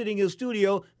Ali is sitting in his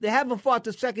studio. They haven't fought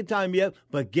the second time yet,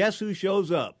 but guess who shows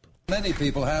up? Many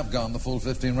people have gone the full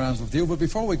 15 rounds with you, but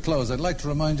before we close, I'd like to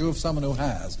remind you of someone who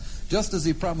has. Just as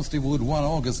he promised he would one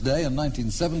August day in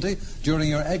 1970, during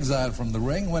your exile from the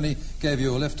ring, when he gave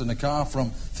you a lift in a car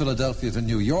from Philadelphia to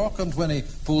New York, and when he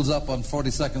pulls up on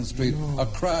 42nd Street, a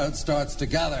crowd starts to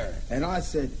gather. And I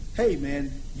said, hey,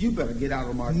 man, you better get out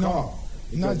of my car.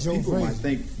 Not Joe people Frazier. might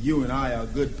think you and I are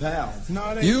good pals.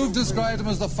 You've described him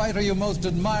as the fighter you most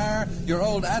admire, your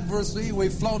old adversary.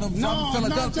 We've flown him from Philadelphia.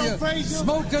 Not Joe Frazier.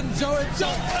 Smoking Joe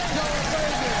himself.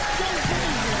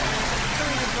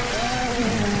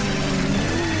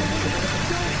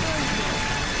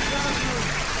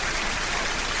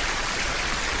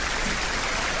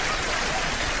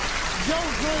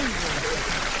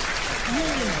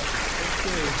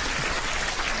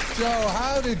 Joe,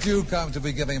 how did you come to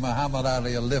be giving Muhammad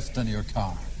Ali a lift in your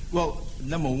car? Well,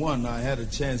 number one, I had a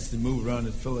chance to move around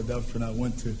in Philadelphia, and I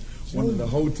went to one of the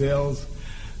hotels,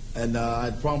 and I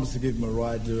promised to give him a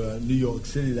ride to New York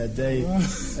City that day.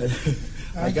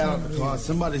 I got out of the car.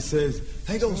 Somebody says,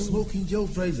 "Hey, go Smoking Joe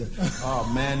Frazier." Oh,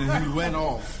 man, and he went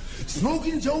off.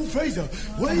 Smoking Joe Frazier.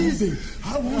 Where is he?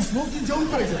 I want Smoking Joe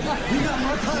Frazier. He got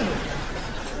my title.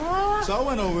 So I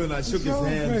went over and I shook his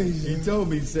hand. Crazy. He told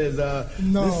me, he says,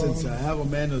 listen, sir, I have a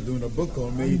man that's doing a book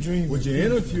on me. Would you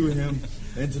interview him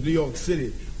into New York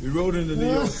City? We rode into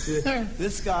New York City.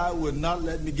 This guy would not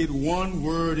let me get one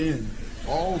word in.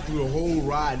 All through the whole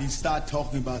ride, he started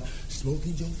talking about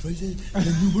Smoking Joe Frazier. Can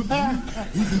you whip me?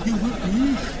 Can you whip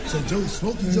me? Said, Joe,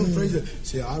 Smoking Joe Frazier.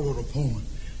 Said, I wrote a poem.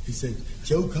 He said,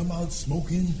 Joe, come out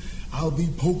smoking. I'll be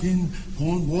poking,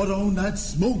 pouring water on that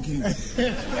smoking.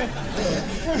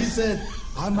 He said,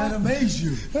 I might amaze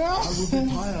you. I will be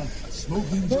tired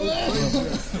smoking Joe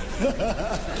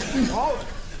Frazier.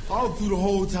 all through the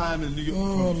whole time in New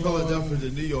York, from Philadelphia to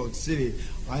New York City,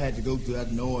 I had to go through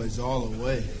that noise all the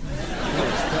way.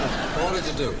 What did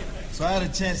you do? So I had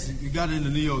a chance. We got into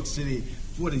New York City,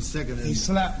 42nd. He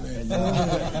slapped me.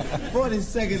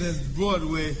 42nd and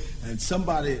Broadway, and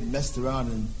somebody messed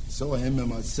around and saw him and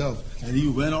myself, and he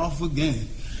went off again.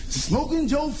 Smoking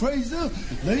Joe Frazier,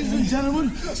 ladies and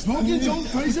gentlemen, Smoking Joe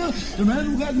Frazier, the man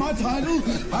who got my title.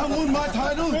 I won my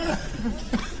title.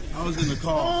 I was in the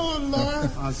car. Oh,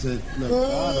 Lord. I said, look,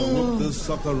 I'd have whooped this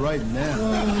sucker right now.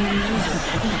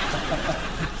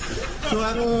 So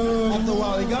after a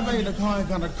while, he got back in the car and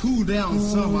kind of cooled down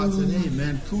some. I said, hey,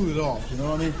 man, cool it off. You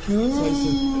know what I mean? So he said,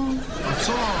 a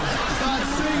song. Start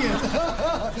singing.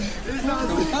 He started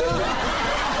singing.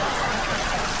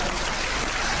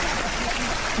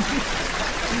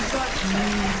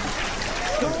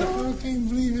 I can't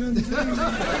believe it.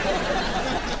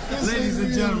 Ladies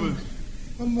and gentlemen,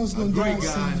 a great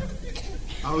guy.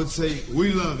 I would say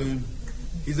we love him.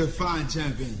 He's a fine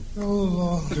champion. Oh,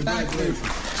 Lord. Congratulations.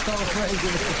 So crazy.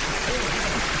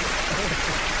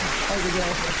 Thank you,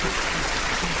 Joe.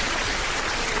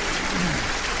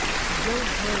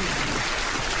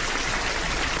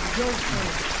 Joe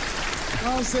Frazier.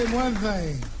 I'll say one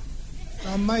thing.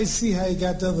 I might see how you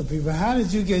got to other people. How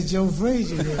did you get Joe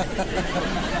Frazier here?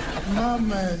 My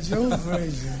man, Joe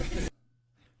Frazier.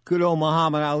 Good old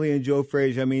Muhammad Ali and Joe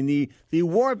Frazier. I mean, the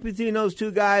war between those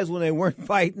two guys when they weren't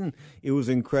fighting, it was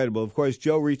incredible. Of course,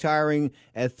 Joe retiring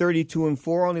at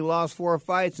 32-4, only lost 4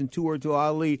 fights, and 2 were to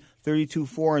Ali,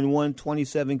 32-4-1,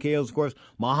 27 KOs. Of course,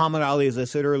 Muhammad Ali, as I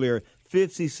said earlier,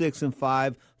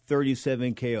 56-5.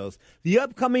 37 KOs. The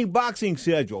upcoming boxing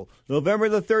schedule, November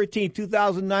the 13th,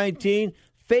 2019,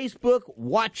 Facebook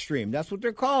watch stream. That's what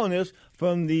they're calling this,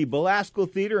 from the Belasco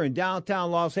Theater in downtown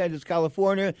Los Angeles,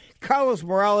 California. Carlos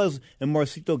Morales and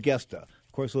Marcito Gesta.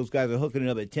 Of course, those guys are hooking it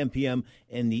up at 10 p.m.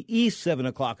 in the East, 7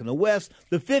 o'clock in the West.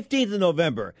 The 15th of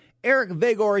November, Eric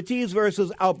Vega Ortiz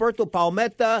versus Alberto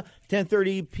Palmetta,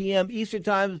 10:30 p.m. Eastern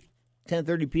Time,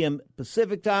 10:30 p.m.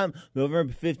 Pacific Time,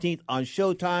 November 15th on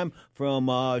Showtime from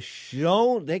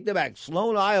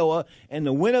Sloan, Iowa, and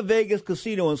the Winter Vegas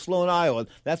Casino in Sloan, Iowa.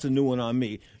 That's a new one on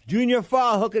me. Junior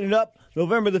Fa hooking it up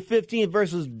November the 15th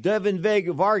versus Devin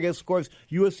Vargas. Of course,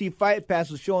 UFC Fight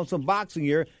Pass is showing some boxing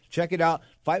here. Check it out.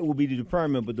 Fight will be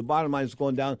determined, but the bottom line is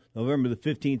going down November the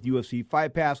 15th, UFC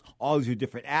Fight Pass. All these are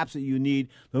different apps that you need.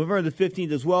 November the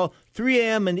 15th as well, 3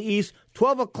 a.m. in the East,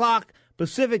 12 o'clock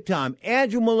Pacific Time.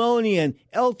 Andrew Maloney and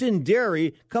Elton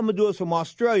Derry coming to us from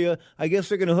Australia. I guess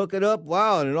they're going to hook it up.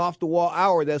 Wow, and an off-the-wall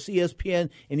hour. That's ESPN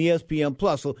and ESPN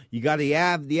Plus. So you got to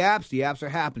have the apps. The apps are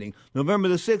happening. November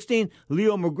the 16th,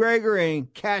 Leo McGregor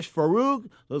and Cash Farouk.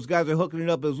 Those guys are hooking it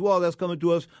up as well. That's coming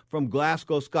to us from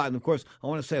Glasgow, Scotland. Of course, I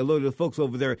want to say hello to the folks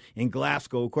over there in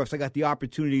Glasgow. Of course, I got the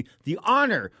opportunity, the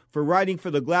honor for writing for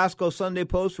the Glasgow Sunday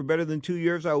Post for better than 2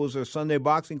 years. I was their Sunday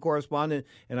boxing correspondent,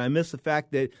 and I miss the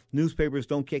fact that newspapers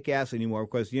don't kick ass anymore. Of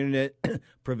course, the internet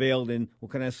prevailed, and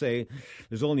what can I say?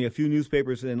 There's only a few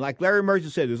newspapers, and like Larry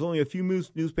Merchant said, there's only a few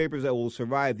newspapers that will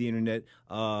survive the internet.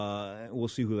 We'll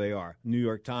see who they are. New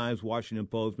York Times, Washington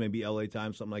Post, maybe LA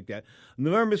Times, something like that.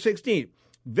 November 16th,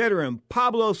 veteran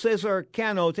Pablo Cesar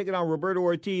Cano taking on Roberto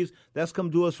Ortiz. That's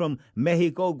come to us from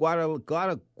Mexico,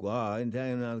 Guadalajara. I'm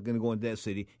not going to go into that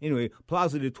city. Anyway,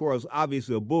 Plaza de Toros,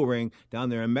 obviously a bull ring down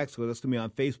there in Mexico. That's going to be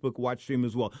on Facebook watch stream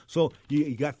as well. So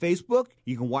you got Facebook,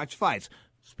 you can watch fights.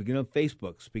 Speaking of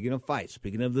Facebook, speaking of fights,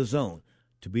 speaking of the zone,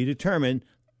 to be determined.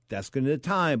 That's going to be the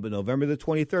time, but November the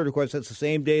 23rd, of course, that's the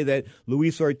same day that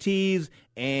Luis Ortiz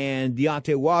and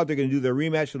Deontay Wilder are going to do their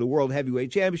rematch for the World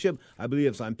Heavyweight Championship. I believe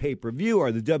it's on pay-per-view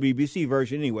or the WBC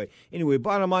version anyway. Anyway,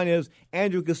 bottom line is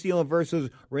Andrew Castillo versus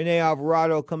Rene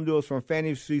Alvarado come to us from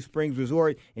Fantasy Springs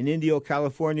Resort in Indio,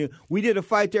 California. We did a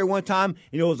fight there one time,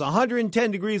 and it was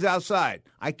 110 degrees outside.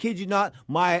 I kid you not,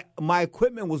 my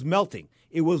equipment was melting.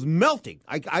 It was melting.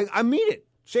 I mean it.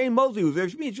 Shane Mosley was there.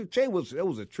 Shane it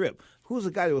was a trip. Of who was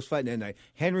the guy that was fighting that night?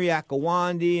 Henry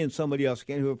Akawandi and somebody else. I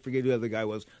can't forget who the other guy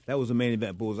was. That was the main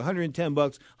event. But it was $110,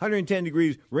 110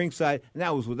 degrees ringside, and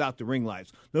that was without the ring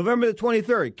lights. November the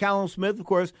 23rd, Callum Smith, of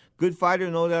course, good fighter,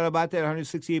 no doubt about that,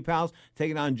 168 pounds,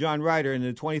 taking on John Ryder. And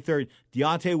the 23rd,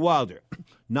 Deontay Wilder.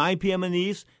 9 p.m. in the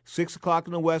East, 6 o'clock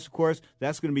in the West, of course.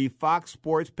 That's going to be Fox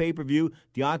Sports pay-per-view.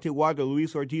 Deontay Wilder,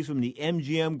 Luis Ortiz from the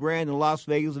MGM Grand in Las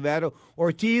Vegas, Nevada.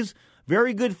 Ortiz,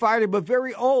 very good fighter, but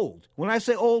very old. When I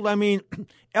say old, I mean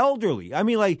elderly. I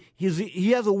mean, like,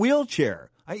 he has a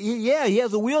wheelchair. He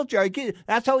has a wheelchair.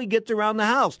 That's how he gets around the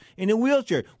house, in a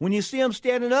wheelchair. When you see him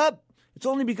standing up, it's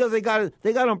only because they got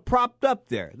him propped up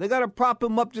there. They got to prop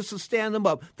him up just to stand him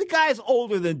up. The guy's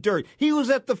older than dirt. He was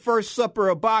at the first supper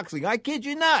of boxing. I kid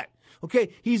you not. Okay,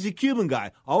 he's a Cuban guy.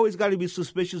 Always got to be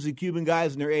suspicious of Cuban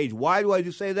guys and their age. Why do I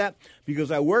just say that? Because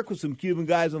I work with some Cuban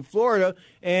guys in Florida,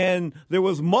 and there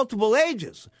was multiple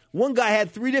ages. One guy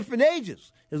had 3 different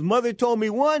ages. His mother told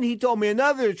me one, he told me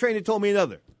another, the trainer told me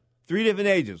another. 3 different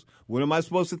ages. What am I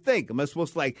supposed to think? Am I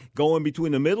supposed to, like, go in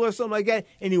between the middle or something like that?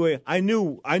 Anyway, I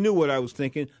knew what I was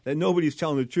thinking, that nobody's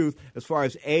telling the truth as far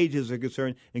as ages are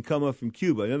concerned and come up from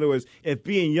Cuba. In other words, if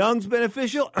being young's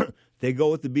beneficial, they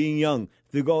go with the being young.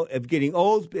 If being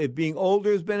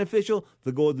older is beneficial,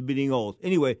 they go with the being old.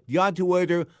 Anyway, Deontay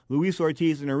Wilder, Luis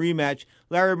Ortiz in a rematch.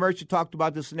 Larry Merchant talked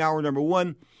about this in hour number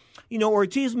 1. You know,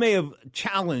 Ortiz may have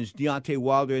challenged Deontay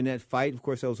Wilder in that fight. Of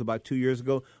course, that was about 2 years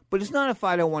ago. But it's not a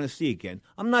fight I want to see again.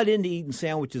 I'm not into eating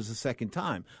sandwiches a second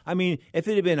time. I mean, if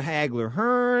it had been Hagler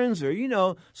Hearns or, you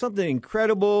know, something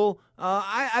incredible,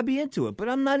 I'd be into it. But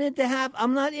I'm not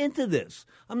into this.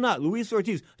 I'm not. Luis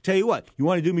Ortiz, tell you what, you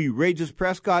want to do me Regis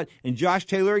Prescott and Josh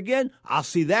Taylor again? I'll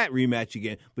see that rematch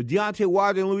again. But Deontay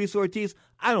Wilder and Luis Ortiz,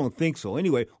 I don't think so.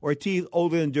 Anyway, Ortiz,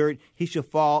 older than dirt, he should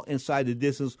fall inside the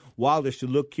distance. Wilder should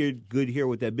look good here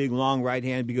with that big, long right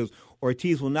hand because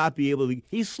Ortiz will not be able to.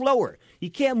 He's slower.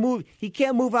 He can't move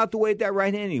out the way with that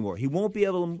right hand anymore. He won't be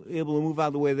able to move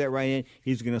out the way with that right hand.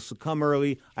 He's going to succumb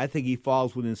early. I think he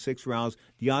falls within 6 rounds.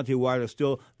 Deontay Wilder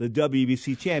still the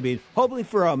WBC champion. Hopefully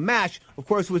for a match, of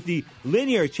course, with the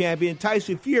linear champion,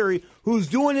 Tyson Fury, who's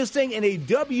doing this thing in a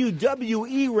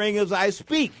WWE ring as I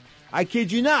speak. I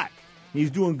kid you not.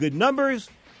 He's doing good numbers,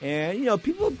 and you know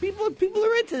people are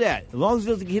into that. As long as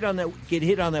he doesn't get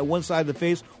hit on that one side of the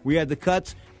face where he had the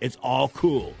cuts, it's all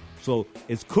cool. So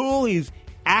it's cool. He's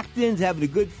acting, having a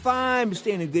good time,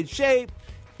 staying in good shape,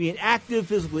 being active,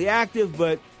 physically active.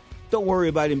 But don't worry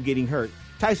about him getting hurt.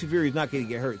 Tyson Fury is not going to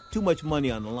get hurt. Too much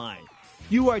money on the line.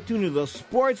 You are tuned to the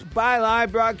Sports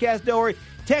Byline broadcast. Don't worry.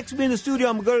 Text me in the studio.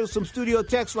 I'm going to go to some studio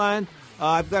text line.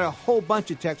 I've got a whole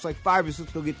bunch of texts, like 5 or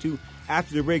 6 we'll get to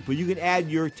after the break, but you can add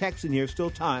your text in here,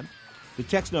 still time. The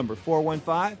text number,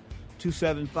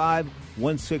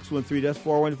 415-275-1613. That's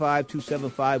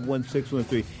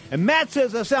 415-275-1613. And Matt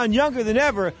says I sound younger than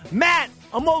ever. Matt,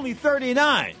 I'm only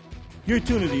 39. You're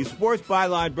tuned to the Sports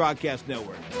Byline Broadcast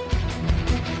Network.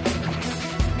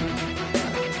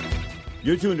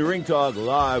 You're tuned to Ringtalk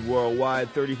live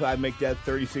worldwide. 35 make that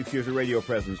 36 years of radio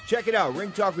presence. Check it out.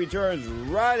 Ringtalk returns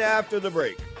right after the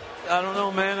break. I don't know,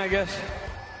 man. I guess.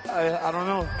 I don't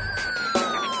know.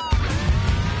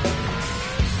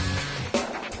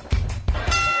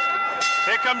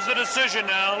 Here comes the decision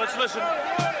now. Let's listen.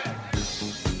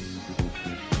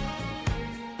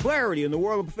 Clarity in the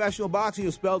world of professional boxing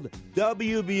is spelled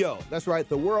WBO. That's right,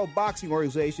 the World Boxing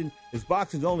Organization is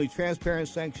boxing's only transparent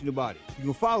sanctioned body. You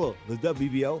can follow the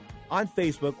WBO on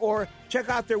Facebook or check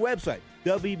out their website,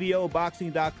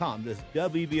 WBOboxing.com. That's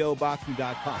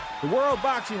WBOboxing.com. The World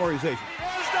Boxing Organization.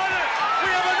 Who's done it? We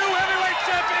have a new heavyweight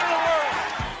champion of the world.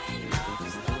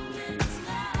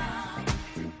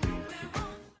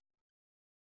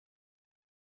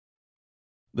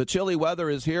 The chilly weather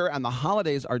is here, and the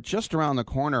holidays are just around the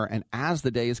corner, and as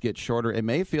the days get shorter, it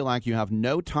may feel like you have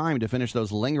no time to finish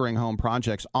those lingering home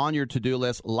projects on your to-do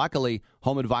list. Luckily,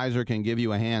 Home Advisor can give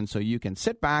you a hand so you can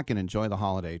sit back and enjoy the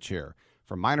holiday cheer.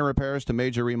 From minor repairs to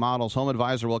major remodels, Home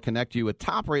Advisor will connect you with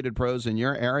top-rated pros in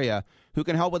your area who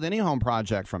can help with any home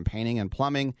project, from painting and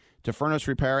plumbing to furnace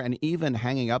repair and even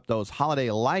hanging up those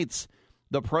holiday lights.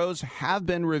 The pros have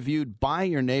been reviewed by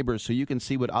your neighbors so you can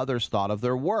see what others thought of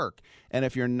their work. And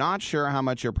if you're not sure how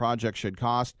much your project should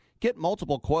cost, get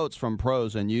multiple quotes from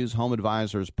pros and use Home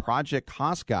Advisor's Project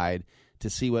Cost Guide to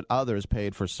see what others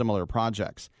paid for similar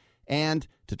projects. And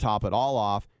to top it all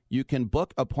off, you can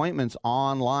book appointments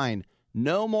online.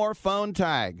 No more phone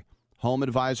tag. Home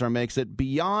Advisor makes it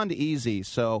beyond easy,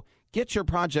 so get your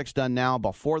projects done now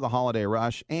before the holiday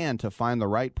rush. And to find the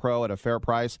right pro at a fair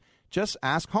price, Just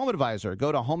ask Home Advisor.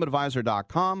 Go to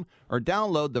homeadvisor.com or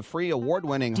download the free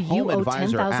award-winning Do Home you owe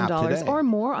Advisor app $10,000 today. or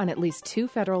more on at least 2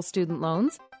 federal student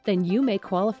loans? Then you may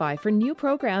qualify for new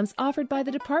programs offered by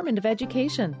the Department of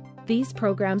Education. These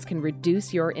programs can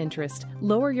reduce your interest,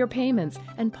 lower your payments,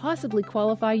 and possibly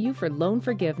qualify you for loan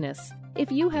forgiveness. If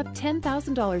you have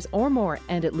 $10,000 or more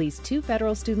and at least 2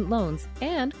 federal student loans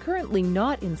and currently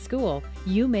not in school,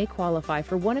 you may qualify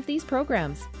for one of these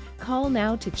programs. Call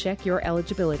now to check your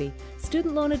eligibility.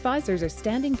 Student loan advisors are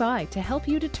standing by to help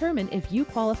you determine if you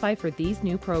qualify for these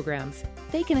new programs.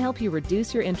 They can help you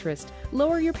reduce your interest,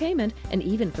 lower your payment, and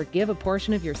even forgive a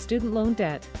portion of your student loan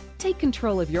debt. Take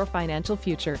control of your financial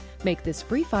future. Make this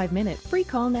free 5-minute free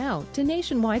call now to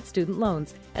Nationwide Student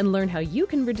Loans and learn how you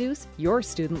can reduce your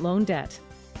student loan debt.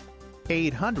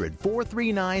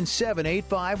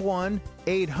 800-439-7851,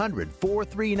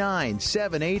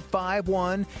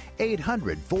 800-439-7851,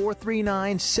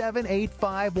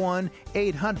 800-439-7851,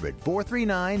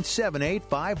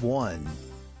 800-439-7851.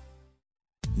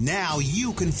 Now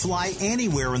you can fly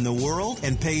anywhere in the world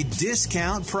and pay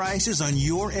discount prices on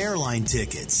your airline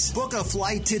tickets. Book a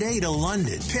flight today to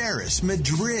London, Paris,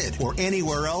 Madrid, or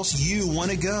anywhere else you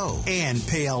want to go. And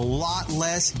pay a lot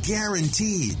less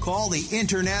guaranteed. Call the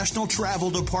International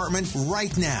Travel Department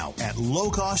right now at Low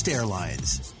Cost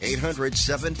Airlines.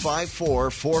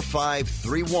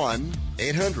 800-754-4531.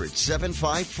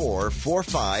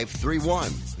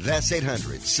 800-754-4531. That's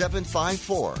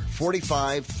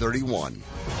 800-754-4531.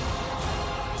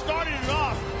 Started it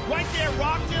off. Right there,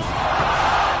 rocked him.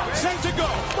 Sent to go.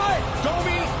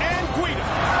 Domi and Guida.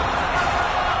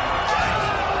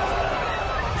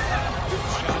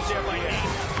 Shot there by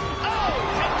Hayes. Oh,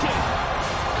 head kick.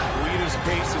 Guida's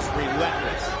pace is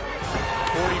relentless.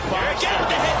 45. Get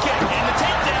the head kick and the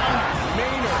takedown.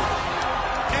 Maynard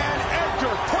and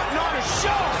Edgar putting on a show.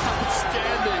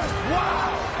 Outstanding.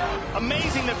 Wow.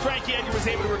 Amazing that Frankie Edgar was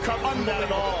able to recover from that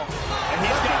at all. And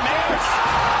he's got Maynard.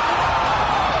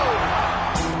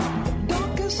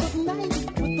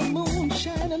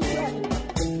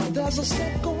 There's a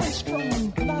set going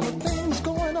strong, a lot of things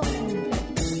going on.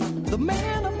 The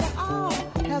man of the hour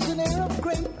has an air of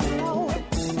great power.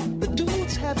 The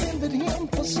dudes have envied him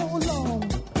for so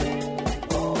long.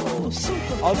 Oh,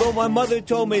 super. Although my mother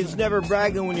told me it's never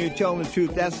bragging when you're telling the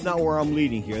truth, that's not where I'm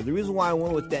leading here. The reason why I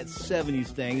went with that 70s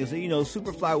thing is that, you know,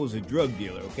 Superfly was a drug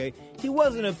dealer, okay? He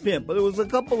wasn't a pimp, but there was a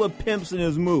couple of pimps in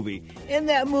his movie. In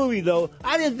that movie, though,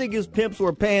 I didn't think his pimps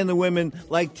were paying the women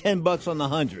like $10 on the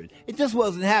 100. It just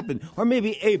wasn't happening. Or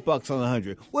maybe $8 on the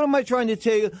 100. What am I trying to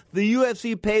tell you? The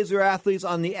UFC pays their athletes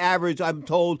on the average, I'm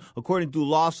told, according to a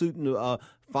lawsuit and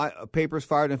papers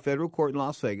filed in federal court in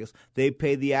Las Vegas, they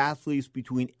pay the athletes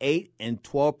between 8 and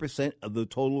 12% of the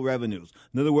total revenues.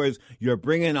 In other words, you're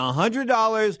bringing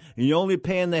 $100 and you're only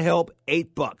paying the help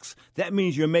 $8. That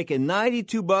means you're making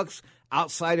 $92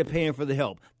 outside of paying for the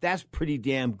help. That's pretty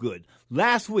damn good.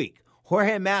 Last week,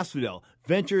 Jorge Masvidal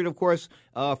ventured, of course,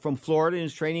 from Florida in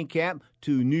his training camp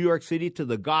to New York City to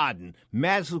the Garden,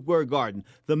 Madison Square Garden,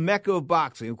 the mecca of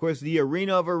boxing, of course, the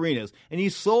arena of arenas. And he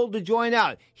sold the joint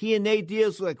out. He and Nate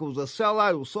Diaz, like, it was a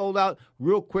sellout. It was sold out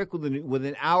real quick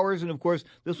within hours. And, of course,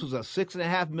 this was a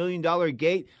 $6.5 million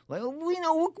gate. Like, you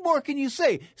know, what more can you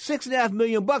say? $6.5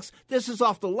 million. This is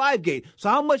off the live gate. So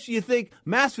how much do you think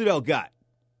Masvidal got?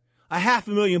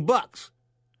 $500,000.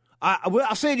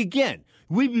 I'll say it again.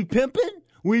 We be pimping?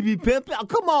 Oh,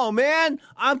 come on, man.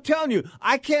 I'm telling you,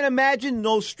 I can't imagine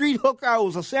no street hooker. I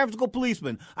was a San Francisco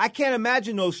policeman. I can't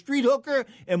imagine no street hooker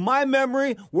in my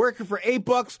memory working for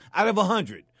 $8 out of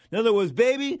 100. In other words,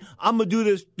 baby, I'm going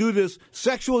to do this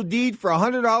sexual deed for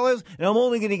 $100 and I'm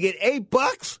only going to get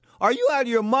 $8? Are you out of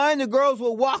your mind? The girls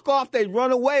will walk off. They'd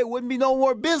run away. It wouldn't be no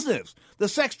more business. The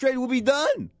sex trade will be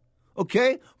done.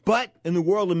 Okay? But in the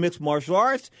world of mixed martial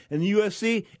arts and the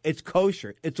UFC, it's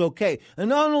kosher. It's okay. And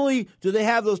not only do they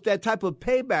have that type of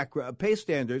pay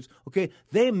standards, okay,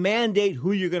 they mandate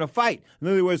who you're going to fight. In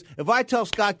other words, if I tell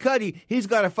Scott Cuddy he's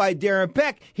got to fight Darren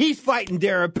Peck, he's fighting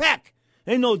Darren Peck.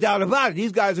 Ain't no doubt about it.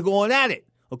 These guys are going at it.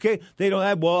 Okay? They don't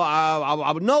have,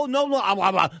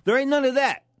 no. There ain't none of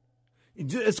that.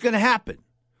 It's going to happen.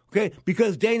 Okay,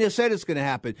 because Dana said it's going to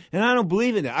happen, and I don't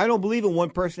believe in it. I don't believe in one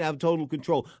person having total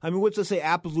control. I mean, what's to say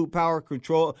absolute power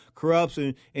control corrupts,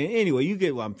 and anyway, you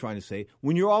get what I'm trying to say.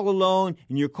 When you're all alone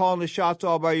and you're calling the shots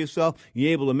all by yourself,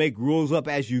 you're able to make rules up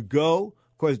as you go.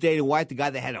 Of course, Dana White, the guy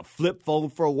that had a flip phone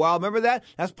for a while, remember that?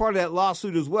 That's part of that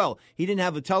lawsuit as well. He didn't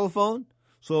have a telephone,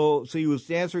 So he was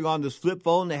answering on this flip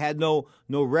phone that had no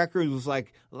record. It was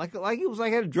like it was like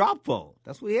he had a drop phone.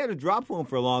 That's what he had, a drop phone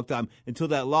for a long time until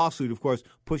that lawsuit, of course,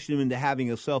 pushed him into having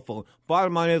a cell phone.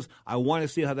 Bottom line is, I want to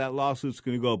see how that lawsuit's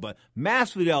going to go. But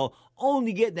Masvidal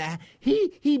only getting that.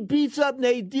 He beats up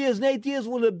Nate Diaz. Nate Diaz is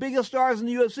one of the biggest stars in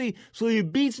the UFC, so he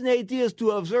beats Nate Diaz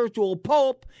to a virtual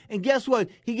pulp. And guess what?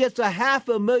 He gets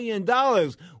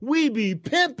 $500,000. We be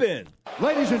pimping.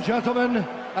 Ladies and gentlemen,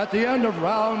 at the end of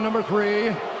round number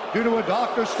 3, due to a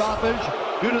doctor stoppage,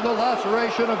 due to the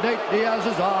laceration of Nate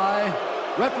Diaz's eye,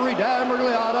 referee Dan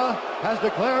Murgliata has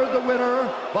declared the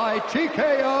winner by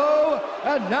TKO.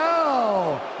 And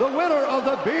now, the winner of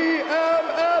the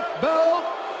BMF belt,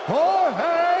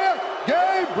 Jorge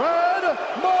Gabriel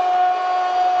Masvidal.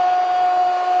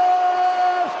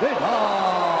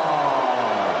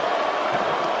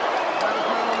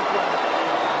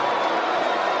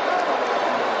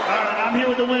 I'm here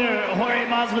with the winner, Jorge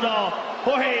Masvidal.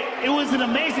 Jorge, it was an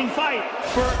amazing fight.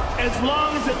 For as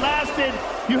long as it lasted,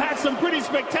 you had some pretty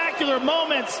spectacular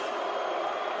moments.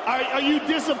 Are you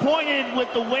disappointed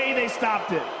with the way they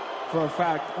stopped it? For a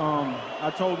fact,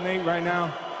 I told Nate right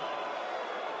now,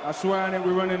 I swear on it,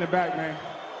 we're running it back, man.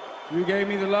 You gave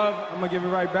me the love, I'm going to give it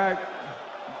right back.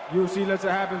 UFC lets it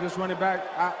happen, just run it back.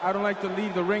 I don't like to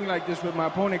leave the ring like this with my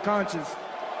opponent conscious.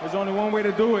 There's only one way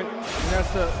to do it, and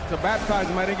that's to baptize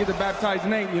him. I didn't get to baptize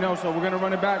Nate, so we're going to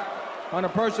run it back. On a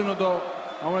personal note,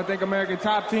 I want to thank American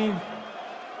Top Team,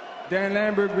 Dan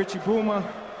Lambert, Richie Puma,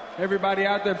 everybody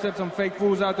out there except some fake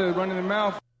fools out there running their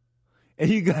mouth. And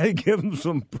you got to give him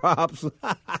some props.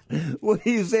 What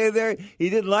do you say there? He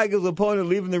didn't like his opponent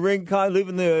leaving the ring,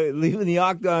 leaving the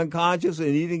octagon conscious, and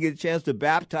he didn't get a chance to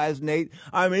baptize Nate.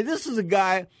 I mean, this is a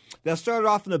guy that started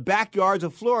off in the backyards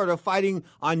of Florida fighting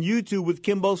on YouTube with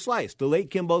Kimbo Slice, the late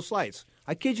Kimbo Slice.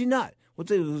 I kid you not. What's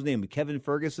his name? Kevin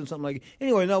Ferguson, something like that.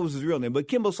 Anyway, that was his real name. But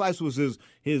Kimbo Slice was his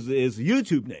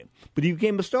YouTube name. But he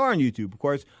became a star on YouTube. Of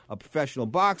course, a professional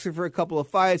boxer for a couple of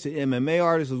fights, an MMA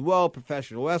artist as well,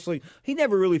 professional wrestling. He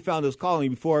never really found his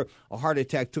calling before a heart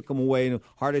attack took him away. And a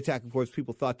heart attack, of course,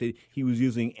 people thought that he was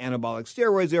using anabolic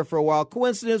steroids there for a while.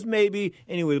 Coincidence, maybe.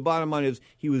 Anyway, the bottom line is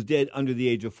he was dead under the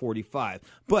age of 45.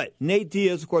 But Nate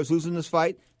Diaz, of course, losing this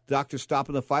fight. Doctor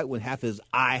stopping the fight with half his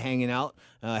eye hanging out,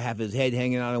 half his head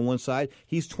hanging out on one side.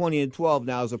 He's 20-12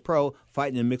 now as a pro,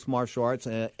 fighting in mixed martial arts,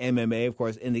 MMA, of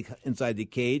course, inside the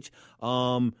cage.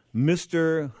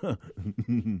 Mr.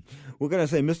 We're going to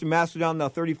say Mr. Masvidal, now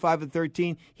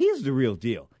 35-13. He's the real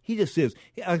deal. He just is.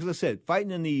 As I said,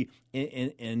 fighting in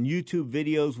YouTube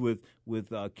videos with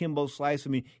Kimbo Slice. I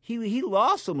mean, he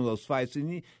lost some of those fights,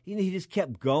 and he just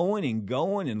kept going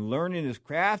and learning his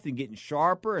craft and getting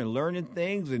sharper and learning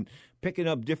things and picking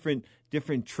up different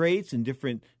traits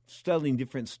and studying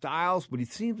different styles. But he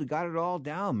seems to got it all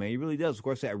down, man. He really does. Of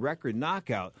course, that record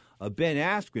knockout of Ben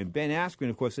Askren. Ben Askren,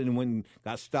 of course, then went and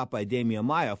got stopped by Damian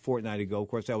Maia a fortnight ago. Of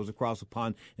course, that was across the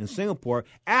pond in Singapore.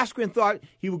 Askren thought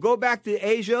he would go back to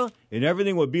Asia and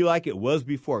everything would be like it was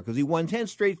before because he won 10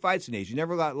 straight fights in Asia.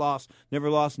 Never lost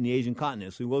in the Asian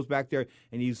continent. So he goes back there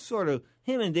and he's sort of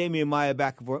him and Damian Maia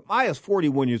back and forth. Maia's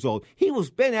 41 years old.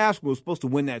 Ben Askren was supposed to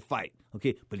win that fight.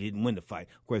 Okay, but he didn't win the fight.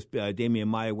 Of course, Damian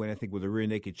Maia went, I think, with a rear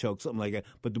naked choke, something like that.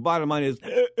 But the bottom line is,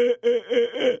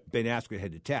 Ben Askren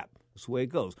had to tap. That's the way it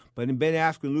goes. But in Ben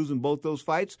Askren losing both those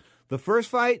fights, the first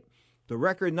fight, the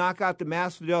record knockout to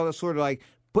Masvidal, that's sort of like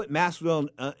put Masvidal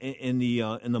in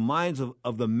the minds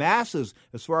of the masses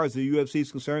as far as the UFC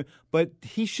is concerned. But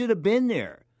he should have been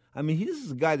there. I mean, this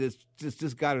is a guy that's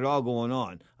just got it all going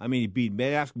on. I mean, he beat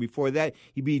Ben Askren before that.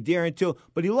 He beat Darren Till,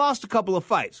 but he lost a couple of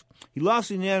fights. He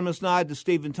lost a unanimous nod to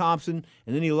Stephen Thompson,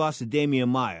 and then he lost to Damian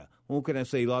Maia. What can I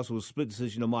say? He lost with a split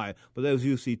decision to Maia. But that was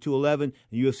UFC 211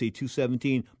 and UFC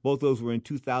 217. Both those were in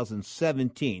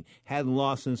 2017. Hadn't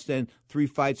lost since then. 3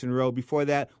 fights in a row. Before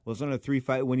that was on a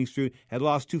 3-fight winning streak. Had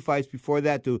lost 2 fights before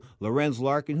that to Lorenz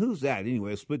Larkin. Who's that?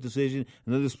 Anyway, a split decision.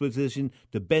 Another split decision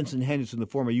to Benson Henderson, the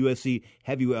former UFC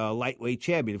lightweight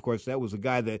champion. Of course, that was a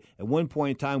guy that at one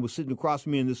point in time was sitting across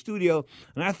from me in the studio.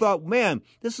 And I thought, man,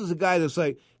 this is a guy that's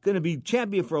like going to be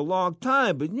champion for a long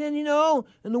time. But then, in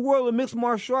the world of mixed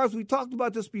martial arts, we talked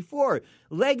about this before.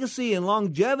 Legacy and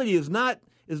longevity is not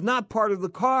part of the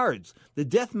cards. The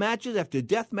death matches after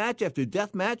death match after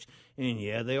death match, and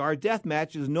yeah, they are death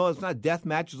matches. No, it's not death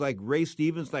matches like Ray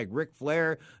Stevens, like Ric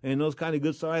Flair, and those kind of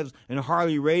good sides, and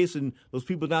Harley Race, and those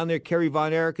people down there, Kerry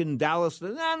Von Erich in Dallas.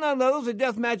 No, those are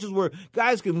death matches where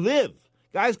guys can live.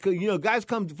 Guys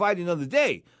come to fight another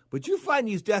day. But you fight in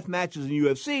these death matches in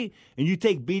UFC, and you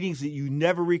take beatings that you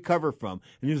never recover from.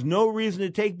 And there's no reason to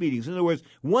take beatings. In other words,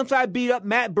 once I beat up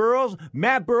Matt Burrows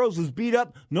is beat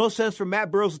up. No sense for Matt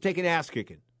Burrows to take an ass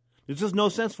kicking. There's just no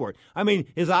sense for it. I mean,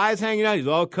 his eyes hanging out. He's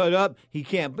all cut up. He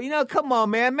can't. But, come on,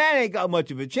 man. Matt ain't got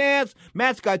much of a chance.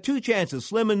 Matt's got 2 chances,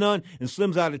 Slim and none, and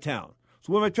Slim's out of town.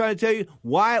 So what am I trying to tell you?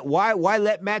 Why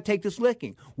let Matt take this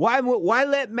licking? Why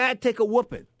let Matt take a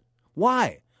whooping?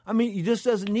 Why? I mean, he just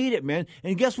doesn't need it, man.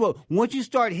 And guess what? Once you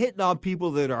start hitting on people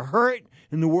that are hurt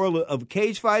in the world of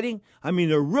cage fighting, I mean,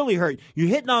 they're really hurt. You're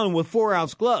hitting on them with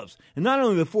 4-ounce gloves. And not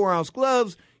only the 4-ounce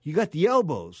gloves, you got the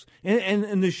elbows and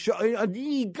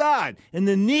the God, and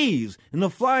the knees and the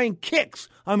flying kicks.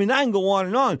 I mean, I can go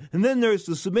on. And then there's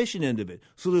the submission end of it.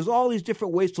 So there's all these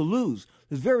different ways to lose.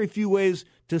 There's very few ways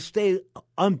to stay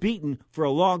unbeaten for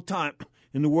a long time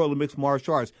in the world of mixed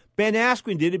martial arts. Ben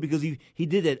Askren did it because he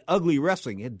did that ugly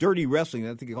wrestling, he had dirty wrestling, I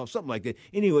think he called it something like that.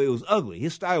 Anyway, it was ugly.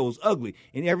 His style was ugly.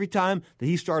 And every time that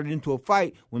he started into a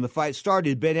fight, when the fight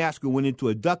started, Ben Askren went into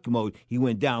a duck mode. He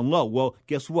went down low. Well,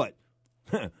 guess what?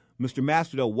 Mr.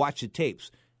 Masvidal watched the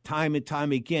tapes time and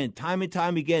time again. Ben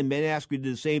Askren did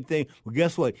the same thing. Well,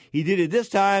 guess what? He did it this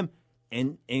time,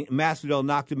 and Masvidal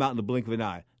knocked him out in the blink of an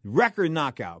eye. Record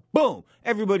knockout. Boom.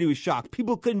 Everybody was shocked.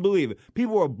 People couldn't believe it.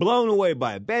 People were blown away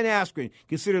by it. Ben Askren,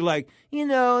 considered like,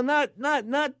 not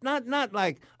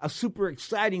like a super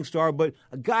exciting star, but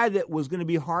a guy that was going to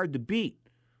be hard to beat.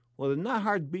 Well, they're not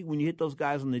hard to beat when you hit those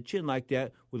guys on the chin like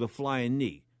that with a flying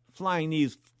knee. Flying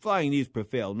knees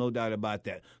prevail, no doubt about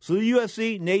that. So the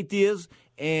UFC, Nate Diaz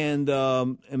and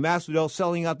Masvidal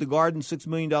selling out the Garden, $6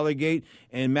 million gate,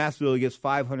 and Masvidal gets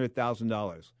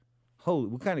 $500,000. Holy,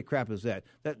 what kind of crap is that?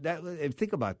 That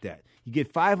think about that. You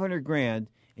get $500,000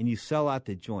 and you sell out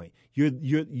the joint.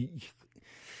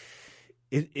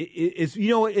 It's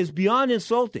beyond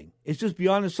insulting. It's just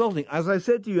beyond insulting. As I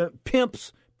said to you,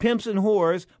 pimps and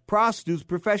whores, prostitutes,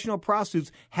 professional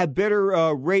prostitutes have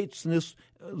better rates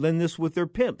than this with their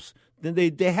pimps. Then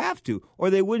they have to, or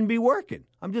they wouldn't be working.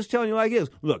 I'm just telling you like it is.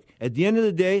 Look, at the end of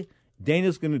the day,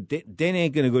 Dana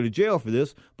ain't gonna go to jail for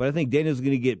this, but I think Dana's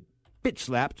gonna get bitch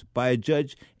slapped by a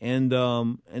judge, and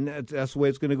that's the way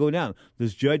it's going to go down.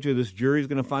 This judge or this jury is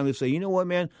going to finally say, you know what,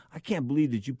 man, I can't believe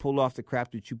that you pulled off the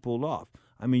crap that you pulled off.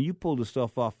 I mean, you pulled the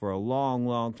stuff off for a long,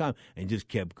 long time and just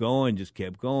kept going. And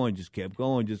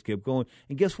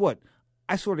guess what?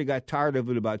 I sort of got tired of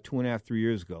it about 2.5, 3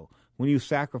 years ago when he was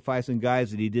sacrificing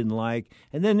guys that he didn't like.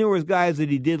 And then there was guys that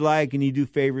he did like and he'd do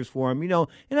favors for him, and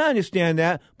I understand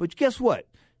that. But guess what?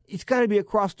 It's got to be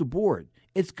across the board.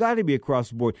 It's got to be across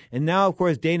the board. And now, of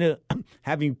course, Dana,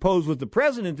 having posed with the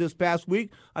president this past week,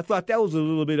 I thought that was a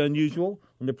little bit unusual.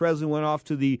 When the president went off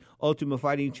to the Ultimate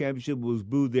Fighting Championship, was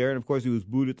booed there. And, of course, he was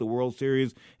booed at the World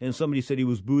Series. And somebody said he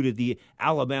was booed at the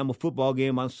Alabama football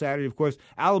game on Saturday. Of course,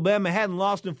 Alabama hadn't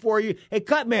lost in 4 years. Hey,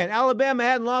 cut, man. Alabama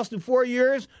hadn't lost in 4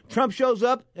 years. Trump shows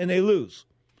up, and they lose.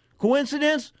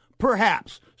 Coincidence?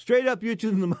 Perhaps. Straight up, you're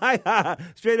tuned to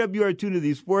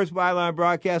the Sports Byline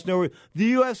Broadcast Network.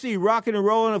 The UFC rocking and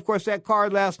rolling. Of course, that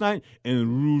card last night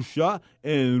in Russia.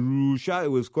 It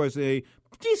was, of course, a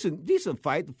decent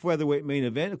fight, the featherweight main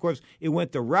event. Of course, it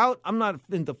went the route. I'm not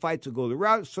into fights that go the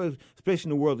route, so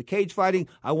especially in the world of cage fighting.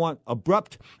 I want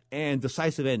abrupt and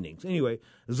decisive endings. Anyway,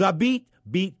 Zabit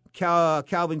beat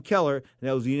Calvin Keller, and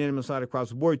that was the unanimous side across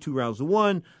the board, 2 rounds to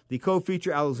 1. The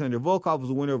co-feature, Alexander Volkov, was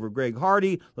the winner over Greg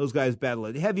Hardy. Those guys battle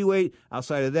at heavyweight.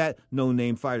 Outside of that, no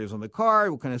name fighters on the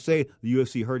card. What can I say? The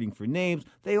UFC hurting for names.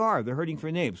 They are. They're hurting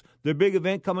for names. Their big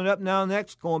event coming up now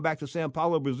next, going back to Sao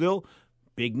Paulo, Brazil.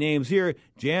 Big names here.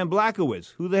 Jan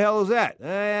Blachowicz. Who the hell is that?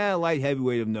 Light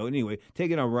heavyweight of note. Anyway,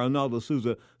 taking on Ronaldo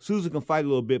Souza. Souza can fight a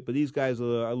little bit, but these guys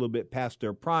are a little bit past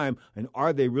their prime. And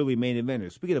are they really main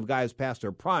eventers? Speaking of guys past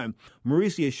their prime,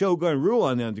 Mauricio Shogun Rua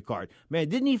on the undercard. Man,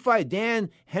 didn't he fight Dan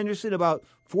Henderson about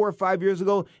 4 or 5 years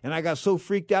ago? And I got so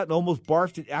freaked out and almost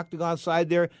barfed at Octagon side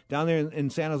there, down there in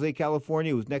San Jose,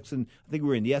 California. It was next in, I think we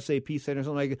were in the SAP Center or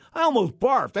something like that. I almost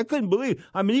barfed. I couldn't believe it.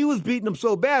 I mean, he was beating him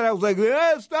so bad. I was like,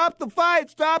 stop the fight.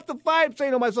 I'm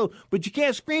saying to myself, but you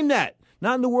can't scream that.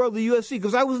 Not in the world of the UFC,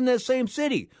 because I was in that same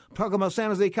city. I'm talking about San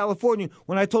Jose, California,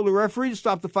 when I told the referee to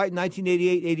stop the fight in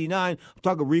 1988-89. I'm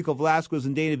talking Rico Velasquez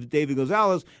and David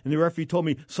Gonzalez, and the referee told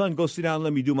me, son, go sit down and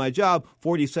let me do my job.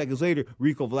 40 seconds later,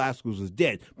 Rico Velasquez was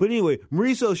dead. But anyway,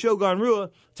 Mauricio Shogun Rua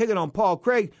taking on Paul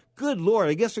Craig. Good Lord,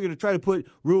 I guess they're going to try to put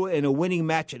Rua in a winning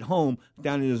match at home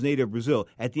down in his native Brazil.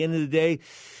 At the end of the day,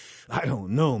 I don't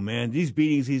know, man. These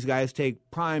beatings these guys take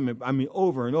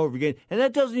over and over again, and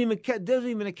that doesn't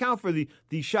even account for the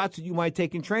shots that you might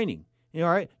take in training. All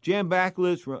right, Jan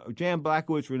Blachowicz,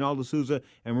 Ronaldo Souza,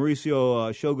 and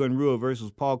Mauricio Shogun Rua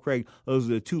versus Paul Craig. Those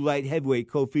are the 2 light heavyweight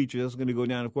co-features. That's going to go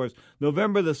down, of course,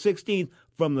 November the 16th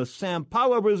from the Sao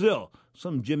Paulo, Brazil.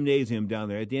 Some gymnasium down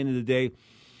there. At the end of the day,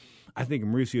 I think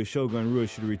Mauricio Shogun Ruiz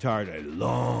should have retired a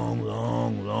long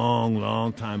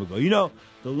time ago. You know,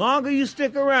 the longer you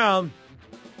stick around,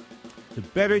 the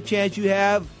better chance you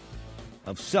have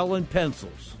of selling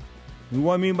pencils. And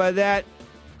what I mean by that,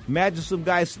 imagine some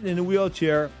guy sitting in a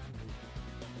wheelchair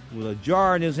with a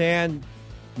jar in his hand,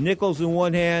 nickels in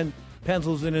one hand,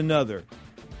 pencils in another.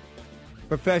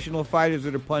 Professional fighters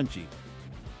that are punchy.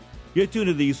 You're tuned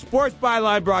to the Sports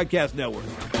Byline Broadcast Network.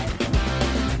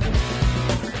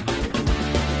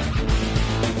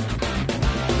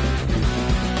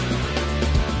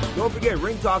 Don't forget,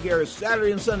 Ringtalk airs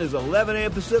Saturday and Sundays, 11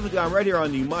 a.m. Pacific. I'm right here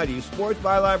on the mighty Sports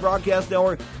Byline Broadcast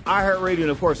Network, iHeartRadio, and,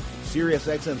 of course, Sirius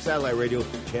XM Satellite Radio,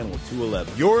 Channel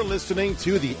 211. You're listening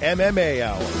to the MMA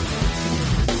Hour.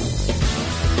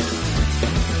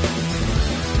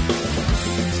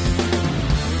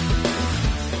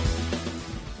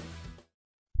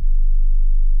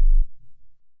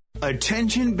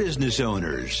 Attention business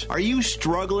owners. Are you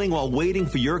struggling while waiting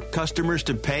for your customers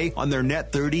to pay on their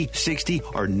net 30, 60,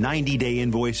 or 90-day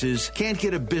invoices? Can't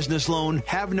get a business loan?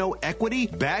 Have no equity?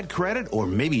 Bad credit? Or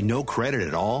maybe no credit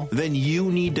at all? Then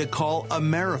you need to call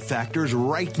AmeriFactors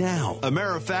right now.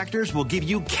 AmeriFactors will give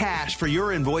you cash for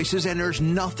your invoices and there's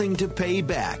nothing to pay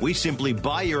back. We simply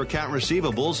buy your account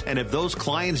receivables, and if those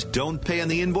clients don't pay on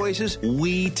the invoices,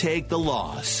 we take the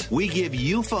loss. We give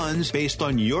you funds based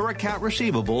on your account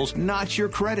receivables, not your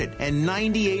credit. And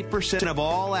 98% of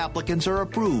all applicants are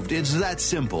approved. It's that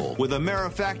simple. With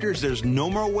AmeriFactors, there's no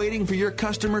more waiting for your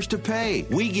customers to pay.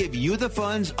 We give you the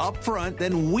funds up front,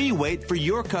 then we wait for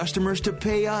your customers to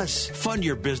pay us. Fund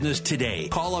your business today.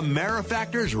 Call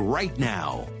AmeriFactors right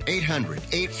now.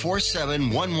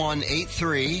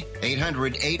 800-847-1183.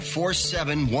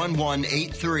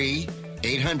 800-847-1183.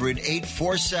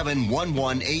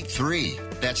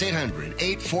 800-847-1183. That's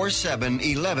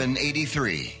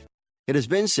 800-847-1183. It has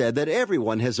been said that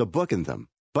everyone has a book in them.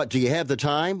 But do you have the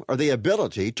time or the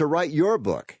ability to write your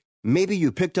book? Maybe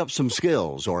you picked up some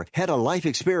skills or had a life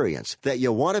experience that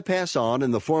you want to pass on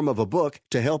in the form of a book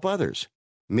to help others.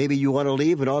 Maybe you want to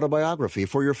leave an autobiography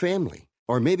for your family.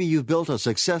 Or maybe you've built a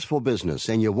successful business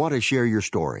and you want to share your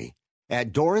story.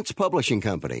 At Dorrance Publishing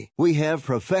Company, we have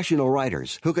professional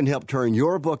writers who can help turn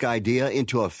your book idea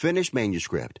into a finished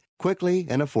manuscript quickly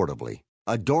and affordably.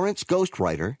 A Dorrance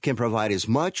ghostwriter can provide as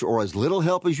much or as little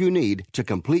help as you need to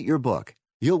complete your book.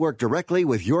 You'll work directly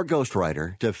with your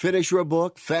ghostwriter to finish your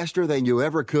book faster than you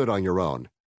ever could on your own.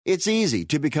 It's easy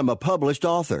to become a published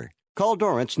author. Call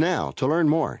Dorrance now to learn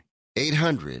more.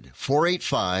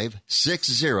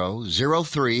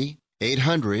 800-485-6003.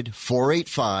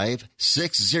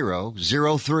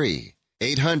 800-485-6003.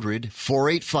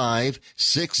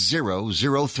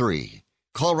 800-485-6003.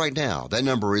 Call right now. That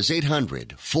number is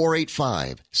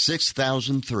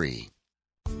 800-485-6003.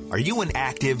 Are you an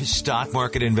active stock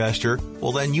market investor?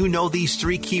 Well, then you know these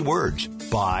three key words: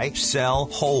 buy, sell,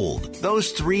 hold.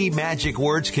 Those three magic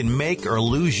words can make or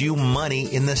lose you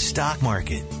money in the stock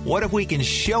market. What if we can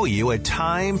show you a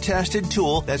time-tested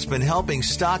tool that's been helping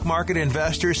stock market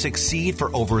investors succeed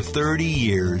for over 30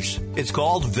 years? It's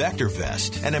called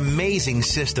VectorVest, an amazing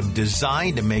system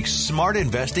designed to make smart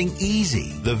investing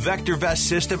easy. The VectorVest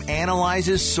system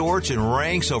analyzes, sorts, and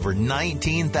ranks over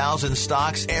 19,000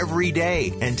 stocks every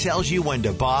day and tells you when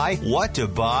to buy, what to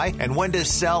buy, and when to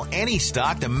sell any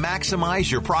stock to maximize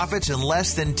your profits in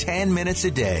less than 10 minutes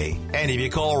a day. And if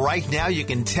you call right now, you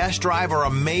can test drive our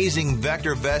amazing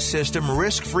VectorVest system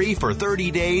risk-free for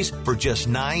 30 days for just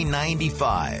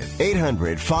 $9.95.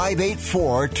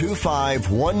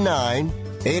 800-584-2519.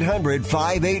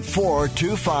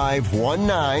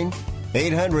 800-584-2519.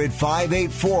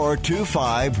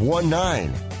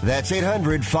 800-584-2519. That's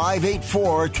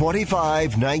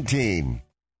 800-584-2519.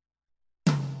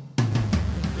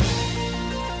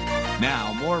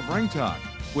 Now, more of Ring Talk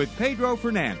with Pedro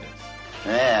Fernandez.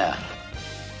 Yeah.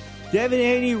 Devin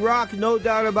Haney rocked, no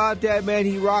doubt about that, man.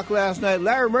 He rocked last night.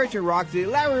 Larry Merchant rocked today.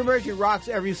 Larry Merchant rocks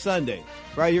every Sunday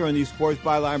right here on the Sports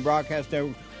Byline Broadcast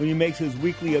Network when he makes his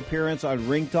weekly appearance on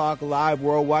Ring Talk Live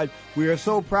Worldwide. We are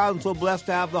so proud and so blessed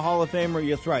to have the Hall of Famer.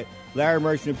 Yes, right. Larry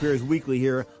Merchant appears weekly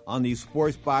here on the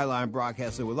Sports Byline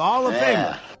Broadcast Network with the Hall of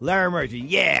Famer, Larry Merchant.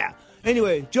 Yeah.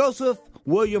 Anyway, Joseph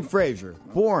William Frazier,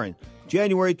 born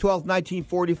January 12,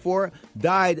 1944,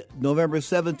 died November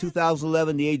 7,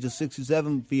 2011, the age of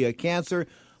 67 via cancer.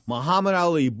 Muhammad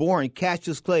Ali, born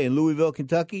Cassius Clay in Louisville,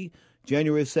 Kentucky,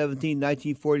 January 17,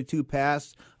 1942,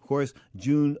 passed, of course,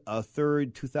 June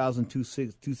 3rd,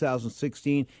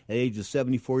 2016, at the age of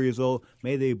 74 years old.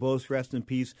 May they both rest in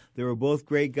peace. They were both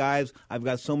great guys. I've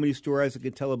got so many stories I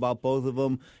could tell about both of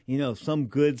them, some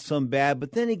good, some bad.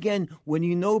 But then again, when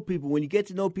you know people, when you get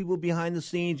to know people behind the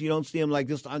scenes, you don't see them like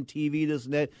just on TV, this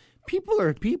and that. People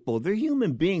are people. They're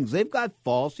human beings. They've got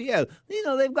faults. Yeah,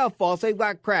 they've got faults. They've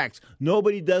got cracks.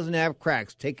 Nobody doesn't have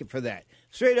cracks. Take it for that.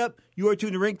 Straight up, you are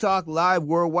tuned to Ring Talk live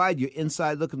worldwide. Your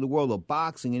inside look in the world of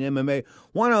boxing and MMA.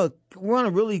 Want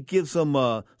to really give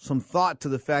some thought to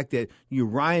the fact that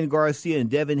Ryan Garcia and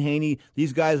Devin Haney,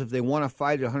 these guys, if they want to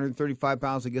fight at 135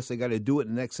 pounds, I guess they got to do it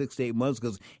in the next 6 to 8 months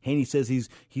because Haney says he's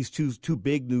too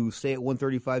big to stay at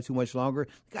 135 too much longer.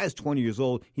 The guy's 20 years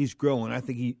old. He's growing. I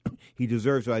think he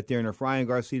deserves it right there. And if Ryan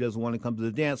Garcia doesn't want to come to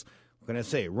the dance, what can I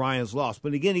say? Ryan's lost.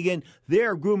 But again,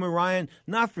 they're grooming Ryan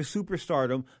not for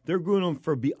superstardom. They're grooming him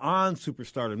for beyond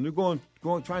superstardom.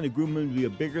 They're trying to groom him to be a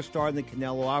bigger star than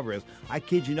Canelo Alvarez. I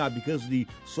kid you not, because of the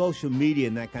social media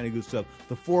and that kind of good stuff.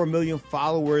 The 4 million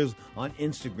followers on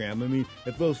Instagram. I mean,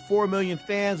 if those 4 million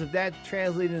fans, if that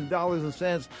translated into dollars and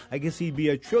cents, I guess he'd be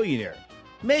a trillionaire.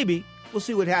 Maybe. We'll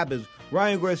see what happens.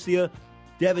 Ryan Garcia,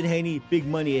 Devin Haney, big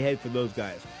money ahead for those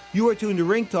guys. You are tuned to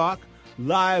Ring Talk.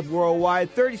 Live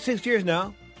worldwide, 36 years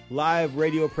now. Live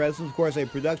radio presence, of course, a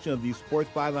production of the Sports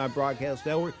Byline Broadcast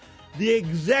Network. The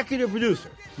executive producer,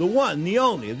 the one, the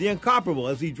only, the incomparable,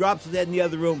 as he drops his head in the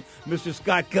other room, Mr.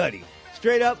 Scott Cuddy.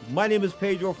 Straight up, my name is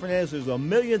Pedro Fernandez. There's a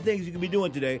million things you can be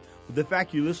doing today. But the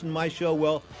fact you listen to my show,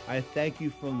 well, I thank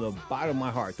you from the bottom of my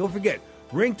heart. Don't forget,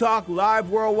 Ring Talk live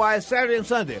worldwide, Saturday and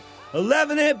Sunday.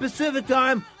 11 a.m. Pacific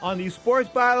time on the Sports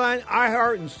Byline,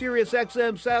 iHeart, and Sirius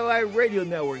XM Satellite Radio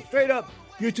Network. Straight up,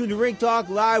 you're tuned to Ring Talk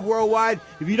live worldwide.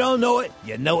 If you don't know it,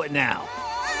 you know it now.